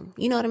was young.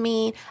 You know what I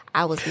mean?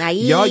 I was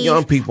naive. Y'all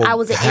young people I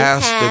was an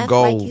has empath, to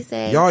go. like you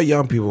said. Y'all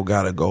young people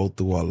got to go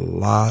through a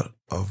lot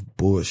of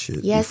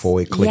bullshit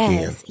before it click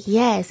in.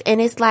 Yes. And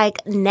it's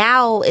like,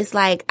 now it's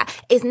like,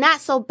 it's not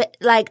so,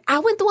 like, I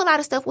went through a lot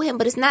of stuff with him,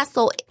 but it's not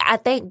so, I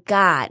thank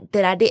God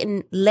that I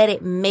didn't let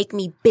it make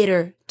me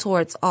bitter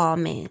towards all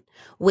men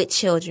with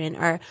children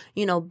or,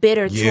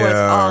 bitter towards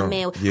all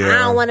men. Yeah. I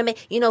don't want to make,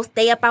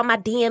 stay up on my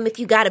DM if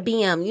you got a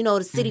BM,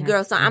 the city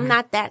girl. So I'm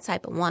not that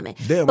type of woman.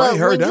 Damn, I but ain't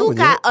heard when that you one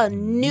got yet. a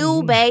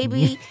new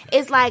baby,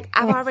 it's like,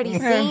 I've already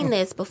seen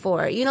this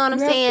before. You know what I'm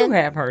saying? You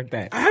have heard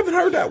that. I haven't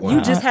heard that one.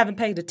 You just haven't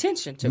paid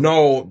attention to it.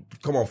 No,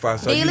 come on,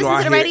 Five Star. Do you know listen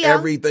I to the hear radio?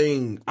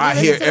 everything. I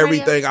listen hear to the radio?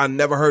 everything. I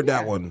never heard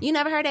that one. You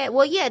never heard that?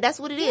 Well, yeah, that's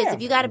what it is. Yeah.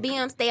 If you got a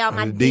BM, stay out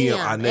my DM.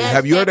 DM.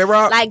 Have you heard that,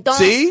 Rob? Like, don't.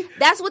 See?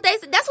 That's what they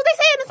say. That's what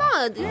they say in the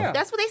song. Yeah.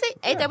 That's what they say.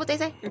 Ain't that what they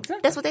say? Exactly.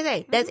 That's what they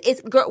say.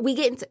 It's girl. We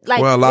get into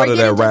like. Well, a lot we're of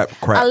that getting rap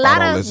crap A I lot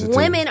don't of listen to.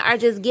 women are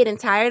just getting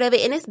tired of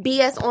it, and it's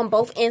BS on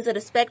both ends of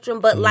the spectrum.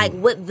 But like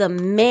with the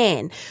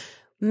men.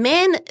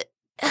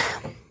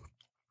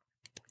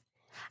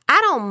 I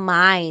don't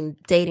mind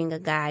dating a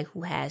guy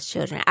who has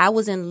children. I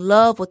was in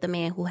love with the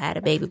man who had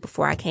a baby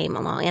before I came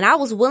along, and I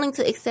was willing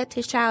to accept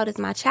his child as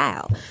my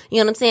child. You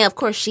know what I'm saying? Of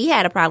course, she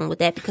had a problem with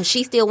that because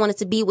she still wanted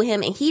to be with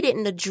him, and he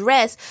didn't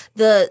address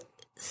the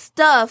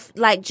stuff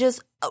like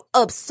just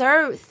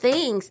absurd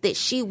things that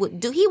she would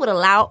do. He would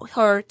allow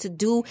her to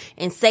do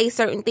and say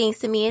certain things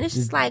to me, and it's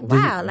just like,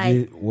 wow,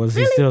 was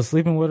he still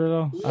sleeping with her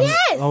though?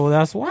 Yes.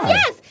 That's why.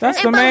 Yes. That's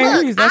And the but main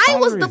look, reason. That's I all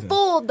was the the reason.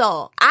 fool,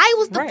 though. I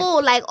was the Right.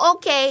 fool. Like,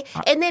 okay.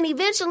 And then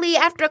eventually,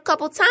 after a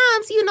couple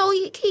times,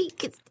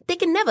 they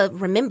can never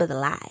remember the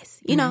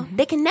lies.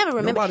 They can never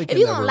remember. Nobody If can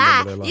you're never going to lie,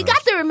 remember their you lies.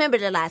 got to remember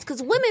the lies.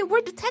 Because women,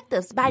 we're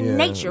detectives by Yeah,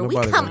 nature. We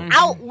nobody come can.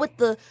 out with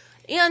the...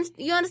 You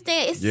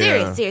understand? It's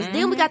Yeah. serious.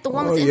 Then we got the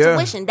woman's Oh, yeah.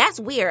 intuition. That's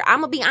weird.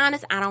 I'm going to be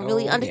honest. I don't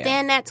really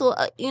understand that to,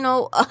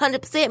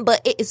 100%, but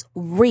it is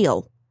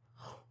real.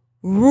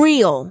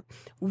 Real.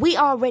 We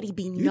already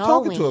be knowing. You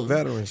talking to a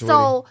veteran, sweetie.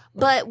 So,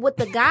 but with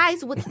the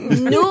guys with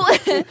new...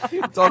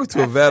 Talking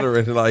to a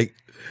veteran, like,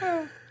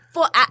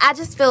 I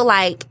just feel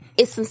like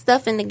it's some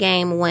stuff in the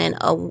game when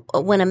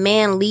a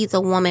man leads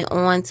a woman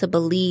on to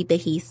believe that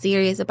he's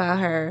serious about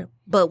her,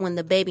 but when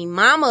the baby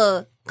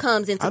mama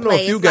comes into I know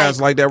play, a few it's guys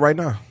like that right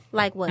now.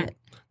 like what?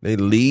 They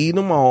lead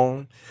them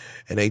on,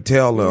 and they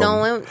tell them,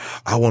 Knowing-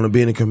 I want to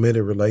be in a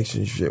committed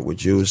relationship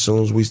with you as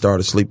soon as we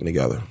started sleeping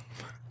together.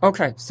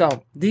 Okay,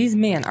 so these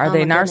men, are Oh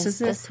they my goodness,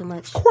 that's narcissists? too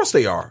much. Of course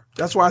they are.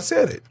 That's why I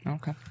said it.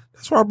 Okay.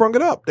 That's why I brought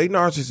it up. They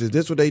narcissists.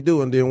 This is what they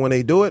do. And then when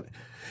they do it,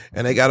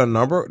 and they got a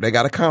number, they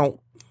got a count.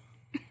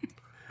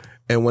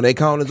 And when they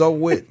count is over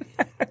with,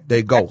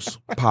 they ghost.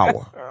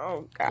 Power.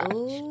 Oh, God.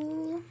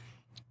 Ooh.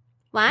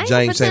 Well, I ain't James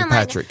gonna St. pretend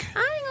Patrick. Like,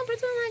 I ain't gonna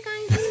pretend like I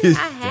ain't seen it.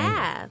 I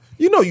have.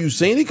 You know you've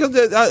seen it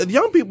because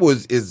young people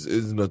is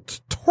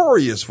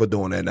notorious for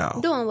doing that now.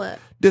 Doing what?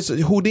 This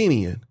is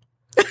Houdinian.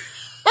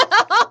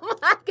 Oh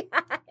my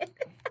God.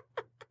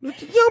 Young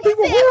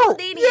people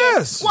horrible.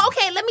 Yes. Well,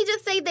 okay, let me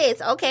just say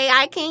this. Okay,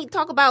 I can't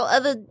talk about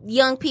other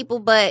young people,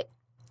 but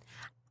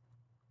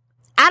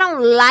I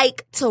don't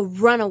like to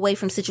run away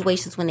from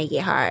situations when they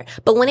get hard.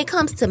 But when it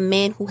comes to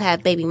men who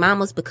have baby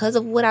mamas, because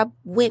of what I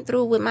went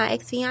through with my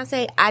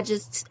ex-fiance, I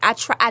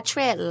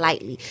tread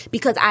lightly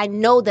because I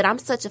know that I'm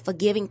such a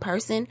forgiving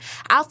person.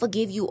 I'll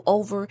forgive you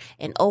over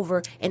and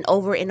over and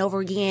over and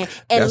over again.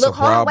 And That's look, a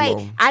hold on, problem.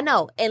 wait. I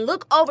know. And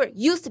look over,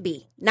 used to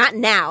be, not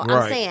now.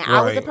 I'm saying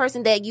I was the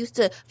person that used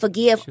to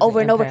forgive over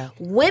and over. empath.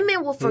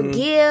 Women will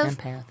forgive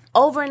Empath.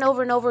 over and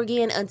over and over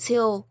again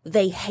until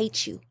they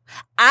hate you.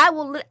 I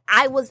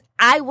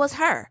was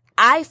her.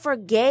 I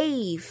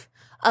forgave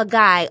a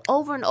guy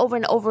over and over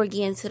and over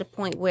again to the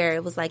point where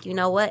it was like, you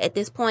know what? At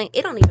this point,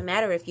 it don't even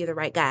matter if you're the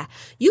right guy.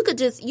 You could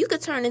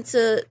turn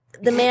into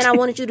the man I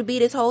wanted you to be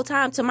this whole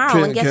time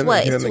tomorrow. And guess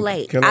what? It's too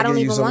late. I don't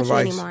even want you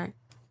anymore.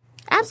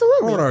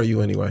 Absolutely. How old are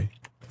you anyway?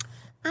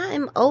 I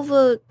am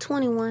over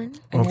 21.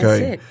 And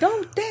Okay.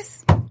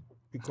 that's it.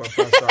 Be quiet,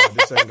 5-star.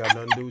 This ain't got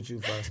nothing to do with you,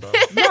 5-star.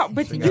 No,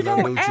 but Ain't you got nothing to do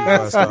don't with you,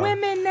 ask 5-star.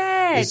 women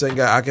that. This ain't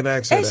got. I can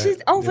ask her And that. she's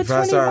over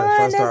 5-star,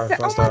 21. 5-star, That's-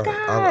 oh my 5-star.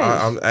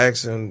 gosh. I'm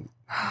asking.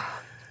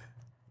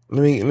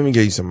 Let me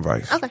give you some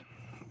advice. Okay.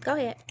 Go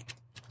ahead.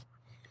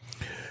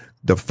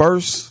 The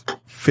first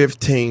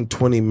 15,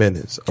 20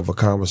 minutes of a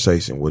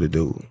conversation with a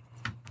dude,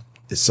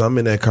 is something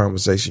in that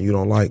conversation you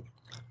don't like,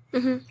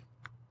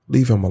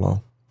 leave him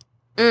alone.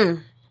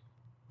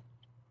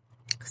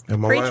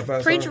 Am I lying,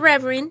 5-star? Preach,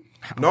 Reverend.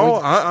 No,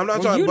 I'm not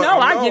Well, trying. you but know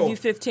I I give you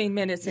 15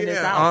 minutes and it's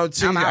Yeah, out.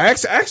 see, I'm out.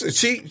 actually,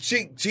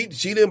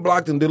 she didn't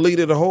block and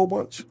deleted a whole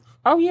bunch.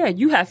 Oh, yeah,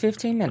 you have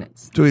 15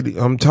 minutes. Sweetie,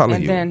 I'm telling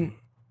And you. then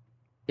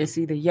it's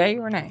either yay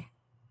or nay.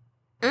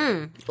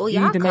 Oh, You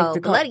y'all need to make the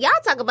cold call. blood. Y'all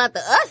talk about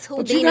the us But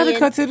Houdini. you gotta and-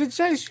 cut to the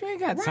chase. You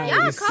ain't got time to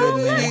Y'all be sitting cold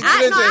there.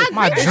 blood. Listen,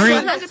 My agree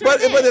drink. 100%. but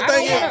the thing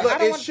I is, don't look,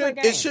 wanna it play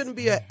games. shouldn't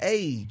be an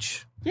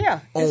age Yeah.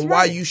 it's on why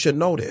right. you should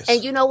know this.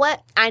 And you know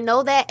what? I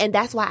know that, and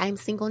that's why I'm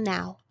single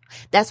now.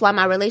 That's why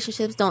my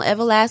relationships don't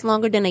ever last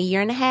longer than a year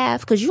and a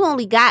half, because you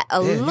only got a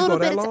Damn, you little go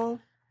bit that of time. long?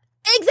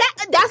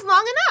 Exactly. That's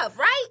long enough,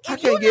 right? I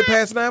If you can't get not-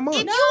 past 9 months.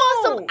 If you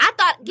want some, I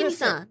thought, give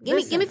Listen, me some. Give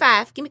me listen.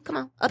 5. Give me, come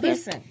on, up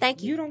Listen, here.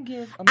 Thank you. You don't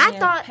give a I man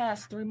thought-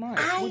 past 3 months.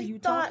 I What are you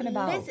thought, talking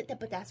about? Listen,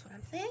 but that's what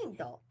I'm saying,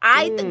 though.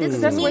 This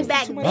is That's me wasted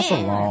back too then. much That's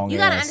a long You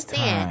gotta ass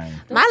understand.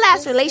 time. My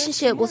last That's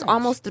relationship was much.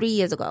 almost 3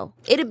 years ago.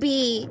 It'll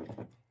be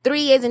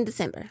 3 years in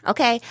December.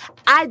 Okay,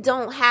 I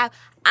don't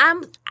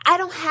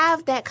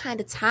have that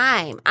kind of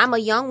time. I'm a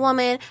young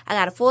woman. I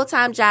got a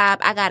full-time job.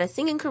 I got a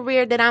singing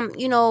career that I'm,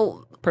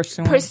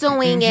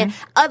 pursuing and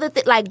other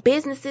like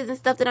businesses and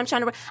stuff that I'm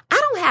trying to run. I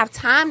don't have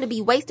time to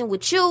be wasting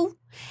with you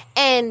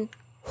and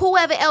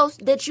whoever else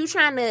that you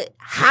trying to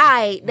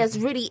hide that's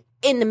really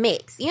in the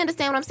mix. You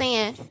understand what I'm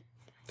saying?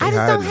 I just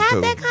don't hiding have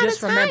too. that kind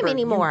Just of time remember, you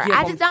anymore. give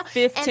I them just don't.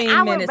 15 and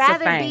I would minutes of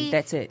rather fame. be.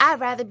 That's it. I'd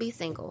rather be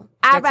single.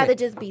 I'd That's rather it.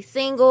 just be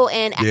single.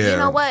 And you Yeah.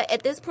 know what?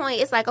 At this point,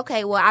 it's like,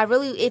 okay, well,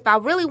 if I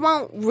really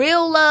want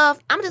real love,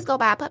 I'm just go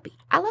buy a puppy.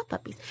 I love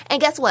puppies.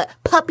 And guess what?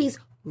 Puppies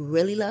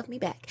really love me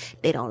back.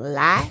 They don't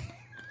lie.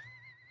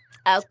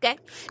 Okay,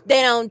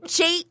 they don't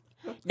cheat.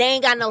 They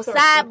ain't got no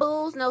side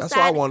boos, no That's side.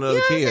 why I want another You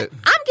know what I'm kid.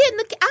 saying?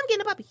 I'm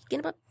getting a puppy.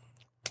 Getting a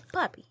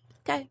puppy.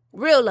 Okay,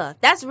 real love.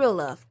 That's real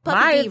love. Puppy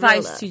My be real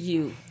advice love. to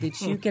you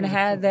that you can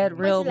have that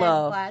real What you laughing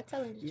love. for? I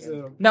tell her the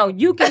truth. No,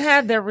 you can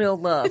have that real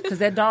love because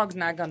that dog's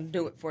not going to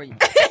do it for you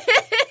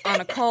on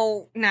a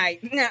cold night.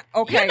 Nah,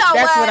 okay, You know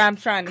that's what what? I'm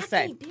trying to I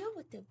say. can't deal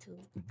with them two.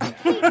 I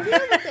can't deal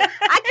with them.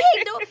 I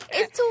can't do it.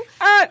 It's too.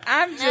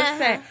 I'm just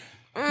saying,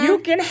 you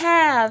can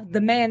have the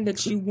man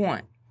that you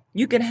want.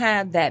 You can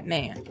have that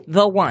man,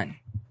 the one.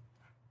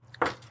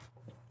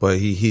 But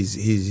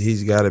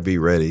he's got to be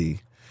ready.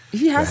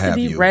 He has to have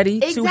be you. ready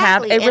to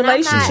have Exactly. a And I'm not-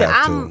 relationship.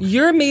 I'm-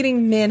 You're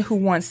meeting men who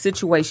want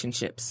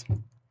situationships,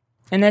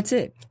 and that's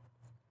it.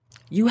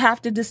 You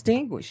have to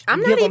distinguish. I'm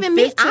Give not them even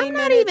 15 I'm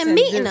not minutes even and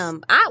meeting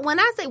just- them.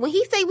 When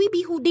he say we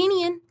be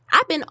Houdinian,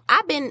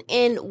 I've been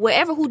in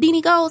wherever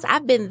Houdini goes.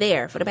 I've been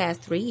there for the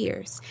past 3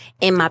 years.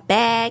 In my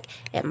bag,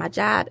 at my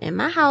job, in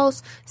my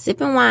house,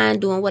 sipping wine,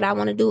 doing what I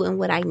want to do and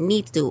what I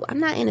need to do. I'm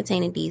not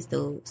entertaining these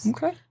dudes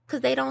Okay. because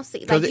they don't see.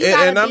 Like, Cause, you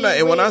gotta and I'm be not.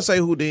 And when I with- say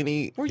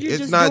Houdini, Well, you're it's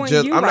just not doing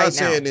just. you I'm right not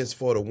saying now. it's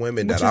for the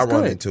women Which that I is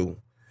run good. into.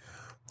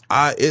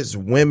 It's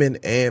women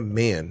and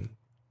men.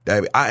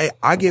 That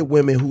I get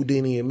women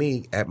Houdini and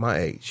me at my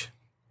age.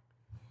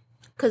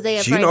 because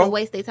they She afraid know. to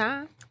waste their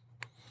time.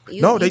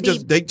 No, they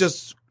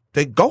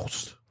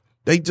ghost.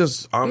 They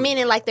just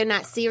meaning like they're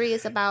not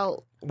serious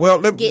about well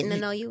getting to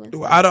know you. And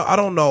stuff. I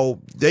don't know.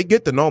 They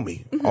get to know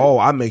me. Oh,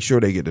 I make sure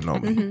they get to know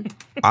me.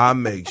 I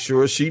make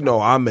sure she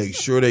know. I make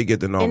sure they get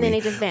to know And me. then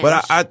they just vanish.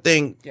 But I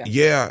think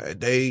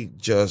they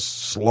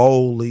just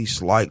slowly,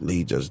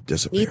 slightly just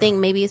disappear. You think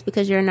maybe it's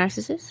because you're a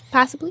narcissist?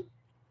 Possibly.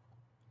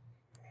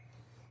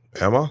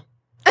 Am I?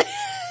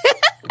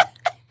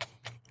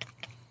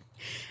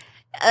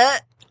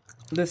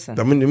 Listen.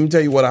 Let me tell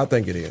you what I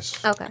think it is.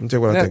 Okay. Let me tell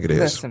you what I think it is.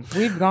 Listen,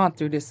 we've gone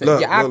through this.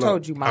 Look, I've look,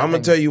 told you my I'm gonna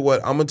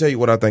opinion. tell you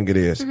what I think it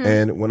is. Mm-hmm.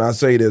 And when I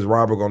say this,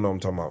 Robert gonna know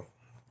what I'm talking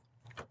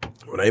about.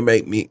 When they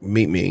meet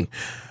me,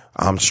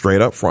 I'm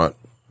straight up front.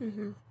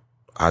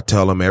 I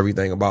tell them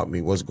everything about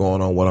me, what's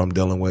going on, what I'm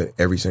dealing with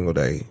every single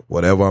day,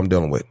 whatever I'm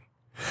dealing with.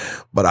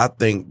 But I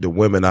think the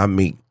women I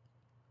meet,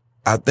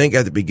 I think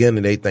at the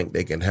beginning they think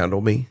they can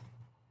handle me.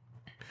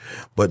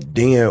 But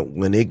then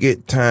when it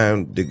get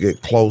time to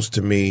get close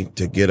to me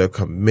to get a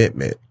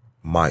commitment,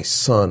 my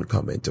son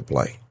come into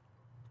play.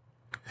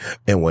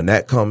 And when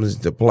that comes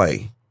into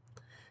play,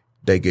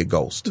 they get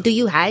ghosted. Do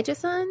you hide your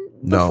son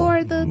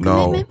before the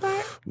commitment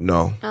part?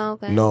 No. Oh,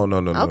 okay. No.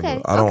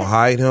 Okay. I don't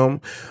hide him.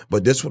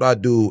 But this what I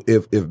do.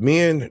 If me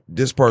and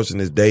this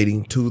person is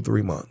dating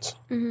 2-3 months,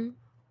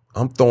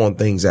 I'm throwing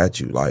things at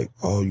you like,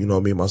 oh, you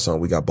know, me and my son,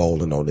 we got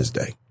bowling on this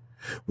day.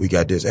 We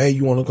got this. Hey,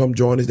 you want to come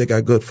join us? They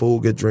got good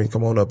food, good drink.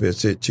 Come on up here,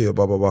 sit, chill,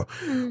 blah, blah, blah.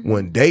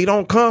 When they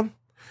don't come,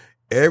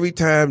 every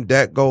time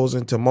that goes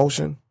into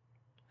motion,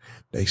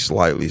 they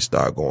slightly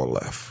start going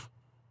left.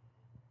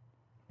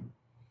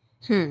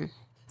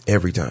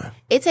 Every time.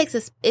 It takes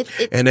a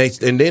and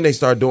then they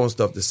start doing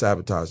stuff to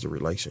sabotage the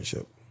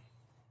relationship.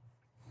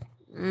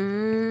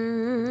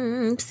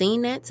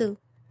 Seen that too.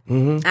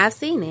 I've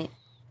seen it.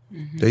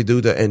 They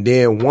do that. And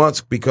then once,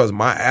 because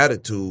my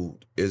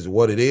attitude is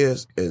what it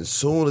is, as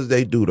soon as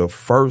they do the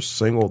first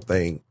single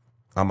thing,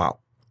 I'm out.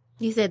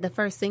 You said the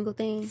first single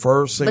thing?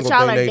 First single thing they do.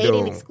 But y'all are they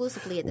dating do.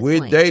 exclusively at this We're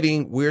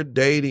point. We're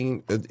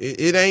dating.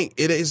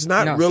 It's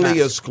not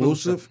really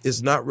exclusive.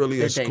 It's not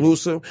really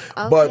exclusive.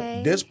 Okay.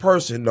 But this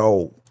person,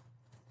 though,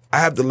 I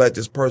have to let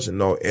this person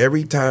know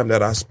every time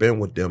that I spend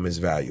with them is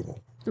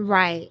valuable.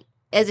 Right.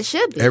 As it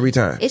should be. Every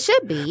time. It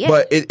should be, yeah.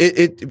 But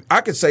I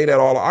can say that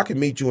I can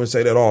meet you and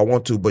say that all I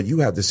want to, but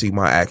you have to see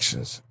my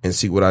actions and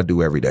see what I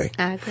do every day.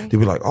 I agree. To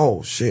be like,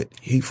 oh shit,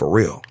 he for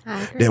real.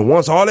 I agree. Then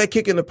once all that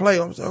kick into play,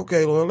 I'm like,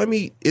 okay, well,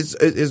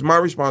 it's my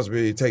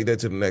responsibility to take that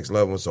to the next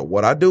level. So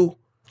what I do,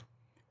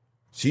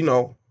 she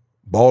know,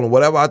 bowling,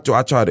 whatever I do,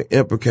 I try to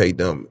implicate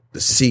them to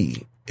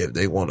see if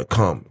they want to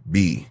come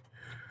be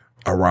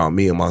around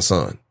me and my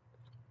son.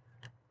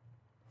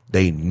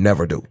 They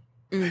never do.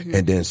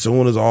 And then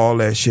soon as all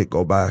that shit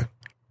go by,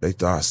 they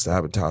start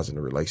sabotaging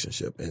the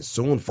relationship. And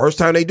first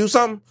time they do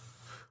something,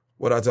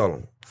 what I tell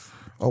them?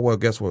 Oh, well,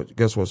 guess what,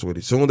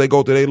 sweetie? Soon as they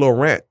go through their little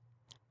rant,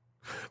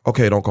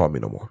 okay, don't call me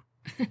no more.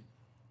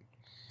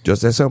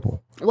 Just that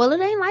simple. Well,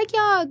 it ain't like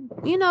y'all,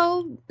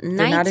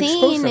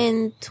 19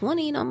 and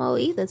 20 no more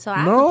either. So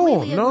I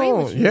completely agree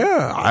with you.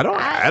 Yeah, I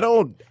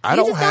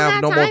don't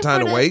have no more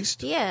time to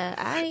waste. Yeah,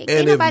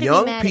 and if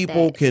young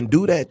people can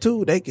do that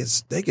too, they can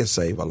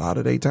save a lot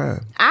of their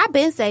time. I've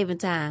been saving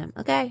time.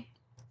 Okay,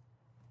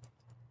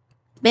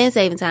 been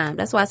saving time.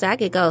 That's why I say I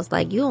get ghosts.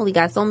 Like, you only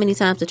got so many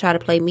times to try to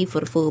play me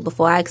for the fool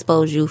before I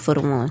expose you for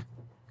the one.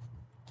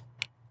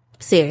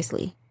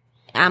 Seriously.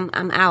 I'm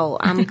out.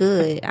 I'm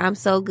good. I'm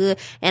so good.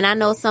 And I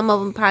know some of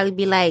them probably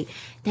be like,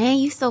 dang,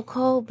 you so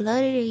cold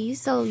blooded. You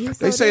so.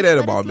 They say that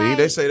about me.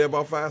 They say that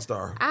about 5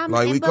 Star.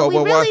 But we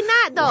really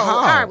not though,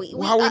 are we?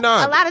 How we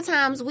not? A lot of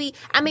times when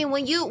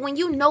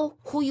you know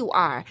who you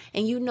are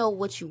and you know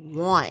what you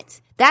want,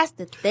 that's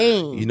the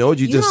thing. You know what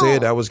you just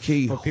said? That was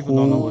key. But people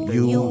don't know what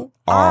you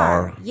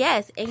are.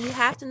 Yes, and you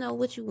have to know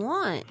what you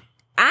want.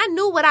 I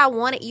knew what I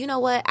wanted. You know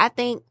what? I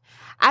think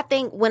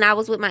when I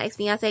was with my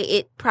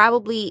ex-fiance,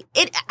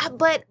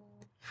 but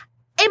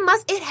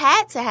it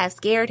had to have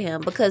scared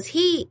him because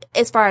he,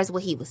 as far as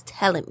what he was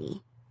telling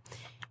me,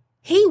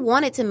 he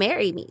wanted to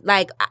marry me.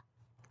 Like,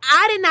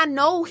 I did not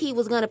know he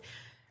was going to.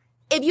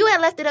 If you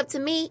had left it up to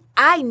me,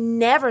 I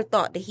never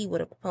thought that he would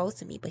have proposed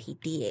to me, but he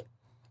did.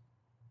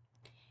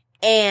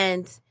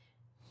 And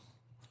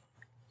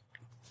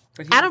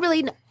I don't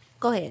really know.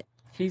 Go ahead.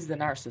 He's the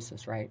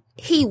narcissist, right?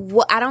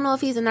 I don't know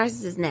if he's a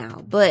narcissist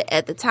now, but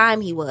at the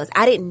time he was.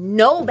 I didn't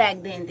know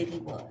back then that he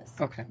was.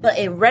 Okay. But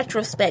in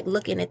retrospect,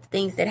 looking at the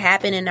things that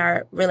happened in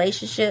our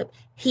relationship,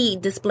 he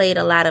displayed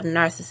a lot of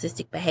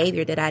narcissistic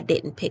behavior that I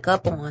didn't pick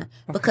up on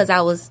because I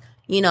was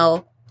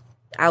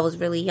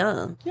really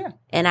young. Yeah.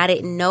 And I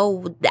didn't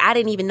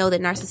even know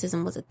that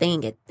narcissism was a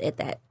thing at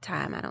that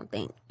time, I don't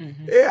think.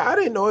 Mm-hmm. Yeah, I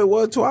didn't know it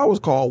was until I was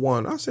called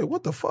one. I said,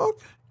 what the fuck?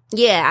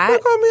 Yeah, They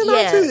called me a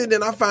narcissist. And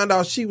then I found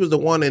out she was the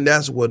one, and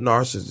that's what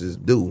narcissists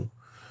do.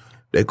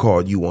 They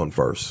called you one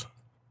first.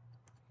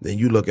 Then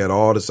you look at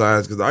all the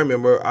signs. Because I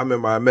remember I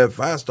met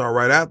 5 Star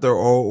right after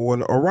or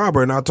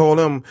Robert, and I told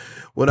him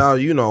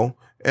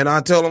and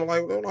I tell him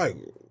like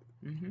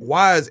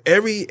why is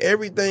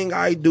everything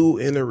I do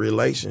in a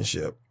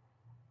relationship,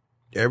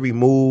 every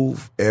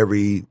move,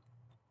 everything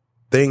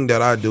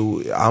that I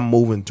do, I'm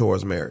moving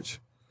towards marriage.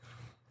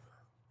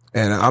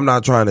 And I'm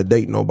not trying to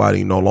date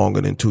nobody no longer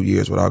than 2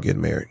 years without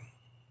getting married.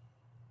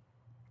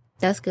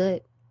 That's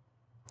good.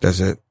 That's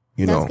it.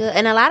 That's good.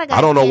 And a lot of guys,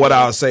 I don't know what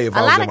I'll say if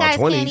I was in my 20s. A lot of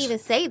guys can't even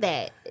say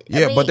that.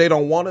 Yeah, but they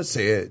don't want to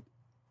say it.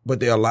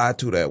 But they'll lie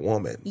to that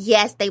woman.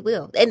 Yes, they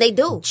will. And they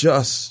do.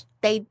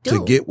 They do.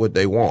 To get what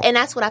they want. And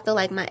that's what I feel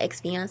like my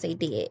ex-fiance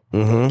did.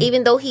 Mm-hmm.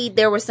 Even though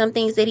there were some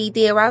things that he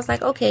did where I was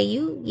like, okay,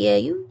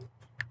 you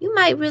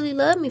might really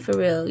love me for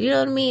real. You know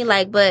what I mean?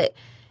 Like, but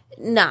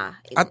Nah.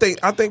 I think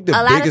the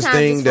A lot of biggest times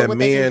thing it's for that what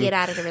they can men get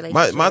out of the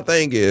relationship. my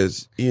thing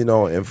is,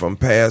 and from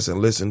past and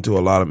listening to a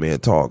lot of men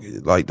talk,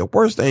 like the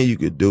worst thing you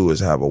could do is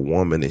have a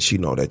woman and she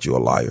know that you're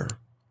a liar.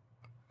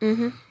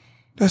 Mm-hmm.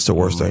 That's the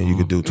worst thing you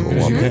could do to a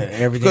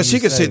woman. Because she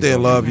could sit there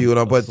and love you,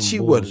 but she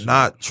would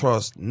not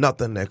trust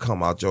nothing that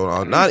come out your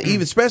mouth. Not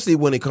even, especially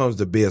when it comes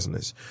to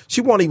business.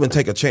 She won't even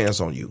take a chance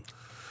on you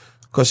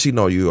because she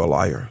know you're a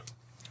liar.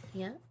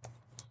 Yeah.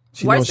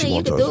 She knows Worst she thing you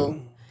won't could trust do,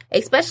 you.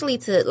 especially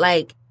to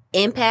like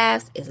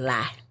empaths, is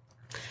lie.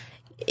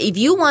 If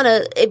you want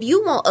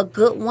a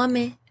good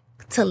woman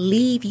to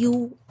leave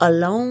you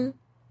alone,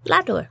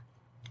 lie to her.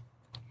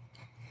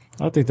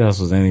 I think that's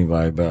with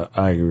anybody, but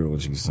I agree with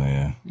what you're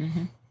saying.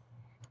 Mm-hmm.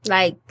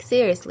 Like,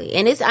 seriously.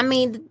 And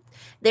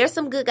there's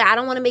some good guys. I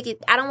don't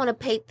want to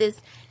paint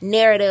this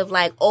narrative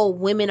like, oh,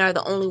 women are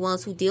the only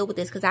ones who deal with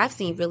this, because I've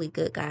seen really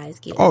good guys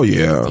get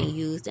abused and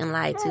used and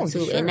lied to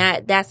too. Sure.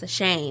 And that's a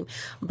shame.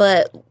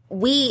 But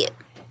we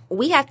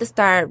have to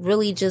start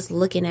really just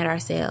looking at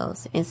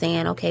ourselves and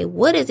saying, okay,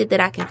 what is it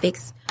that I can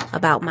fix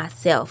about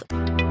myself?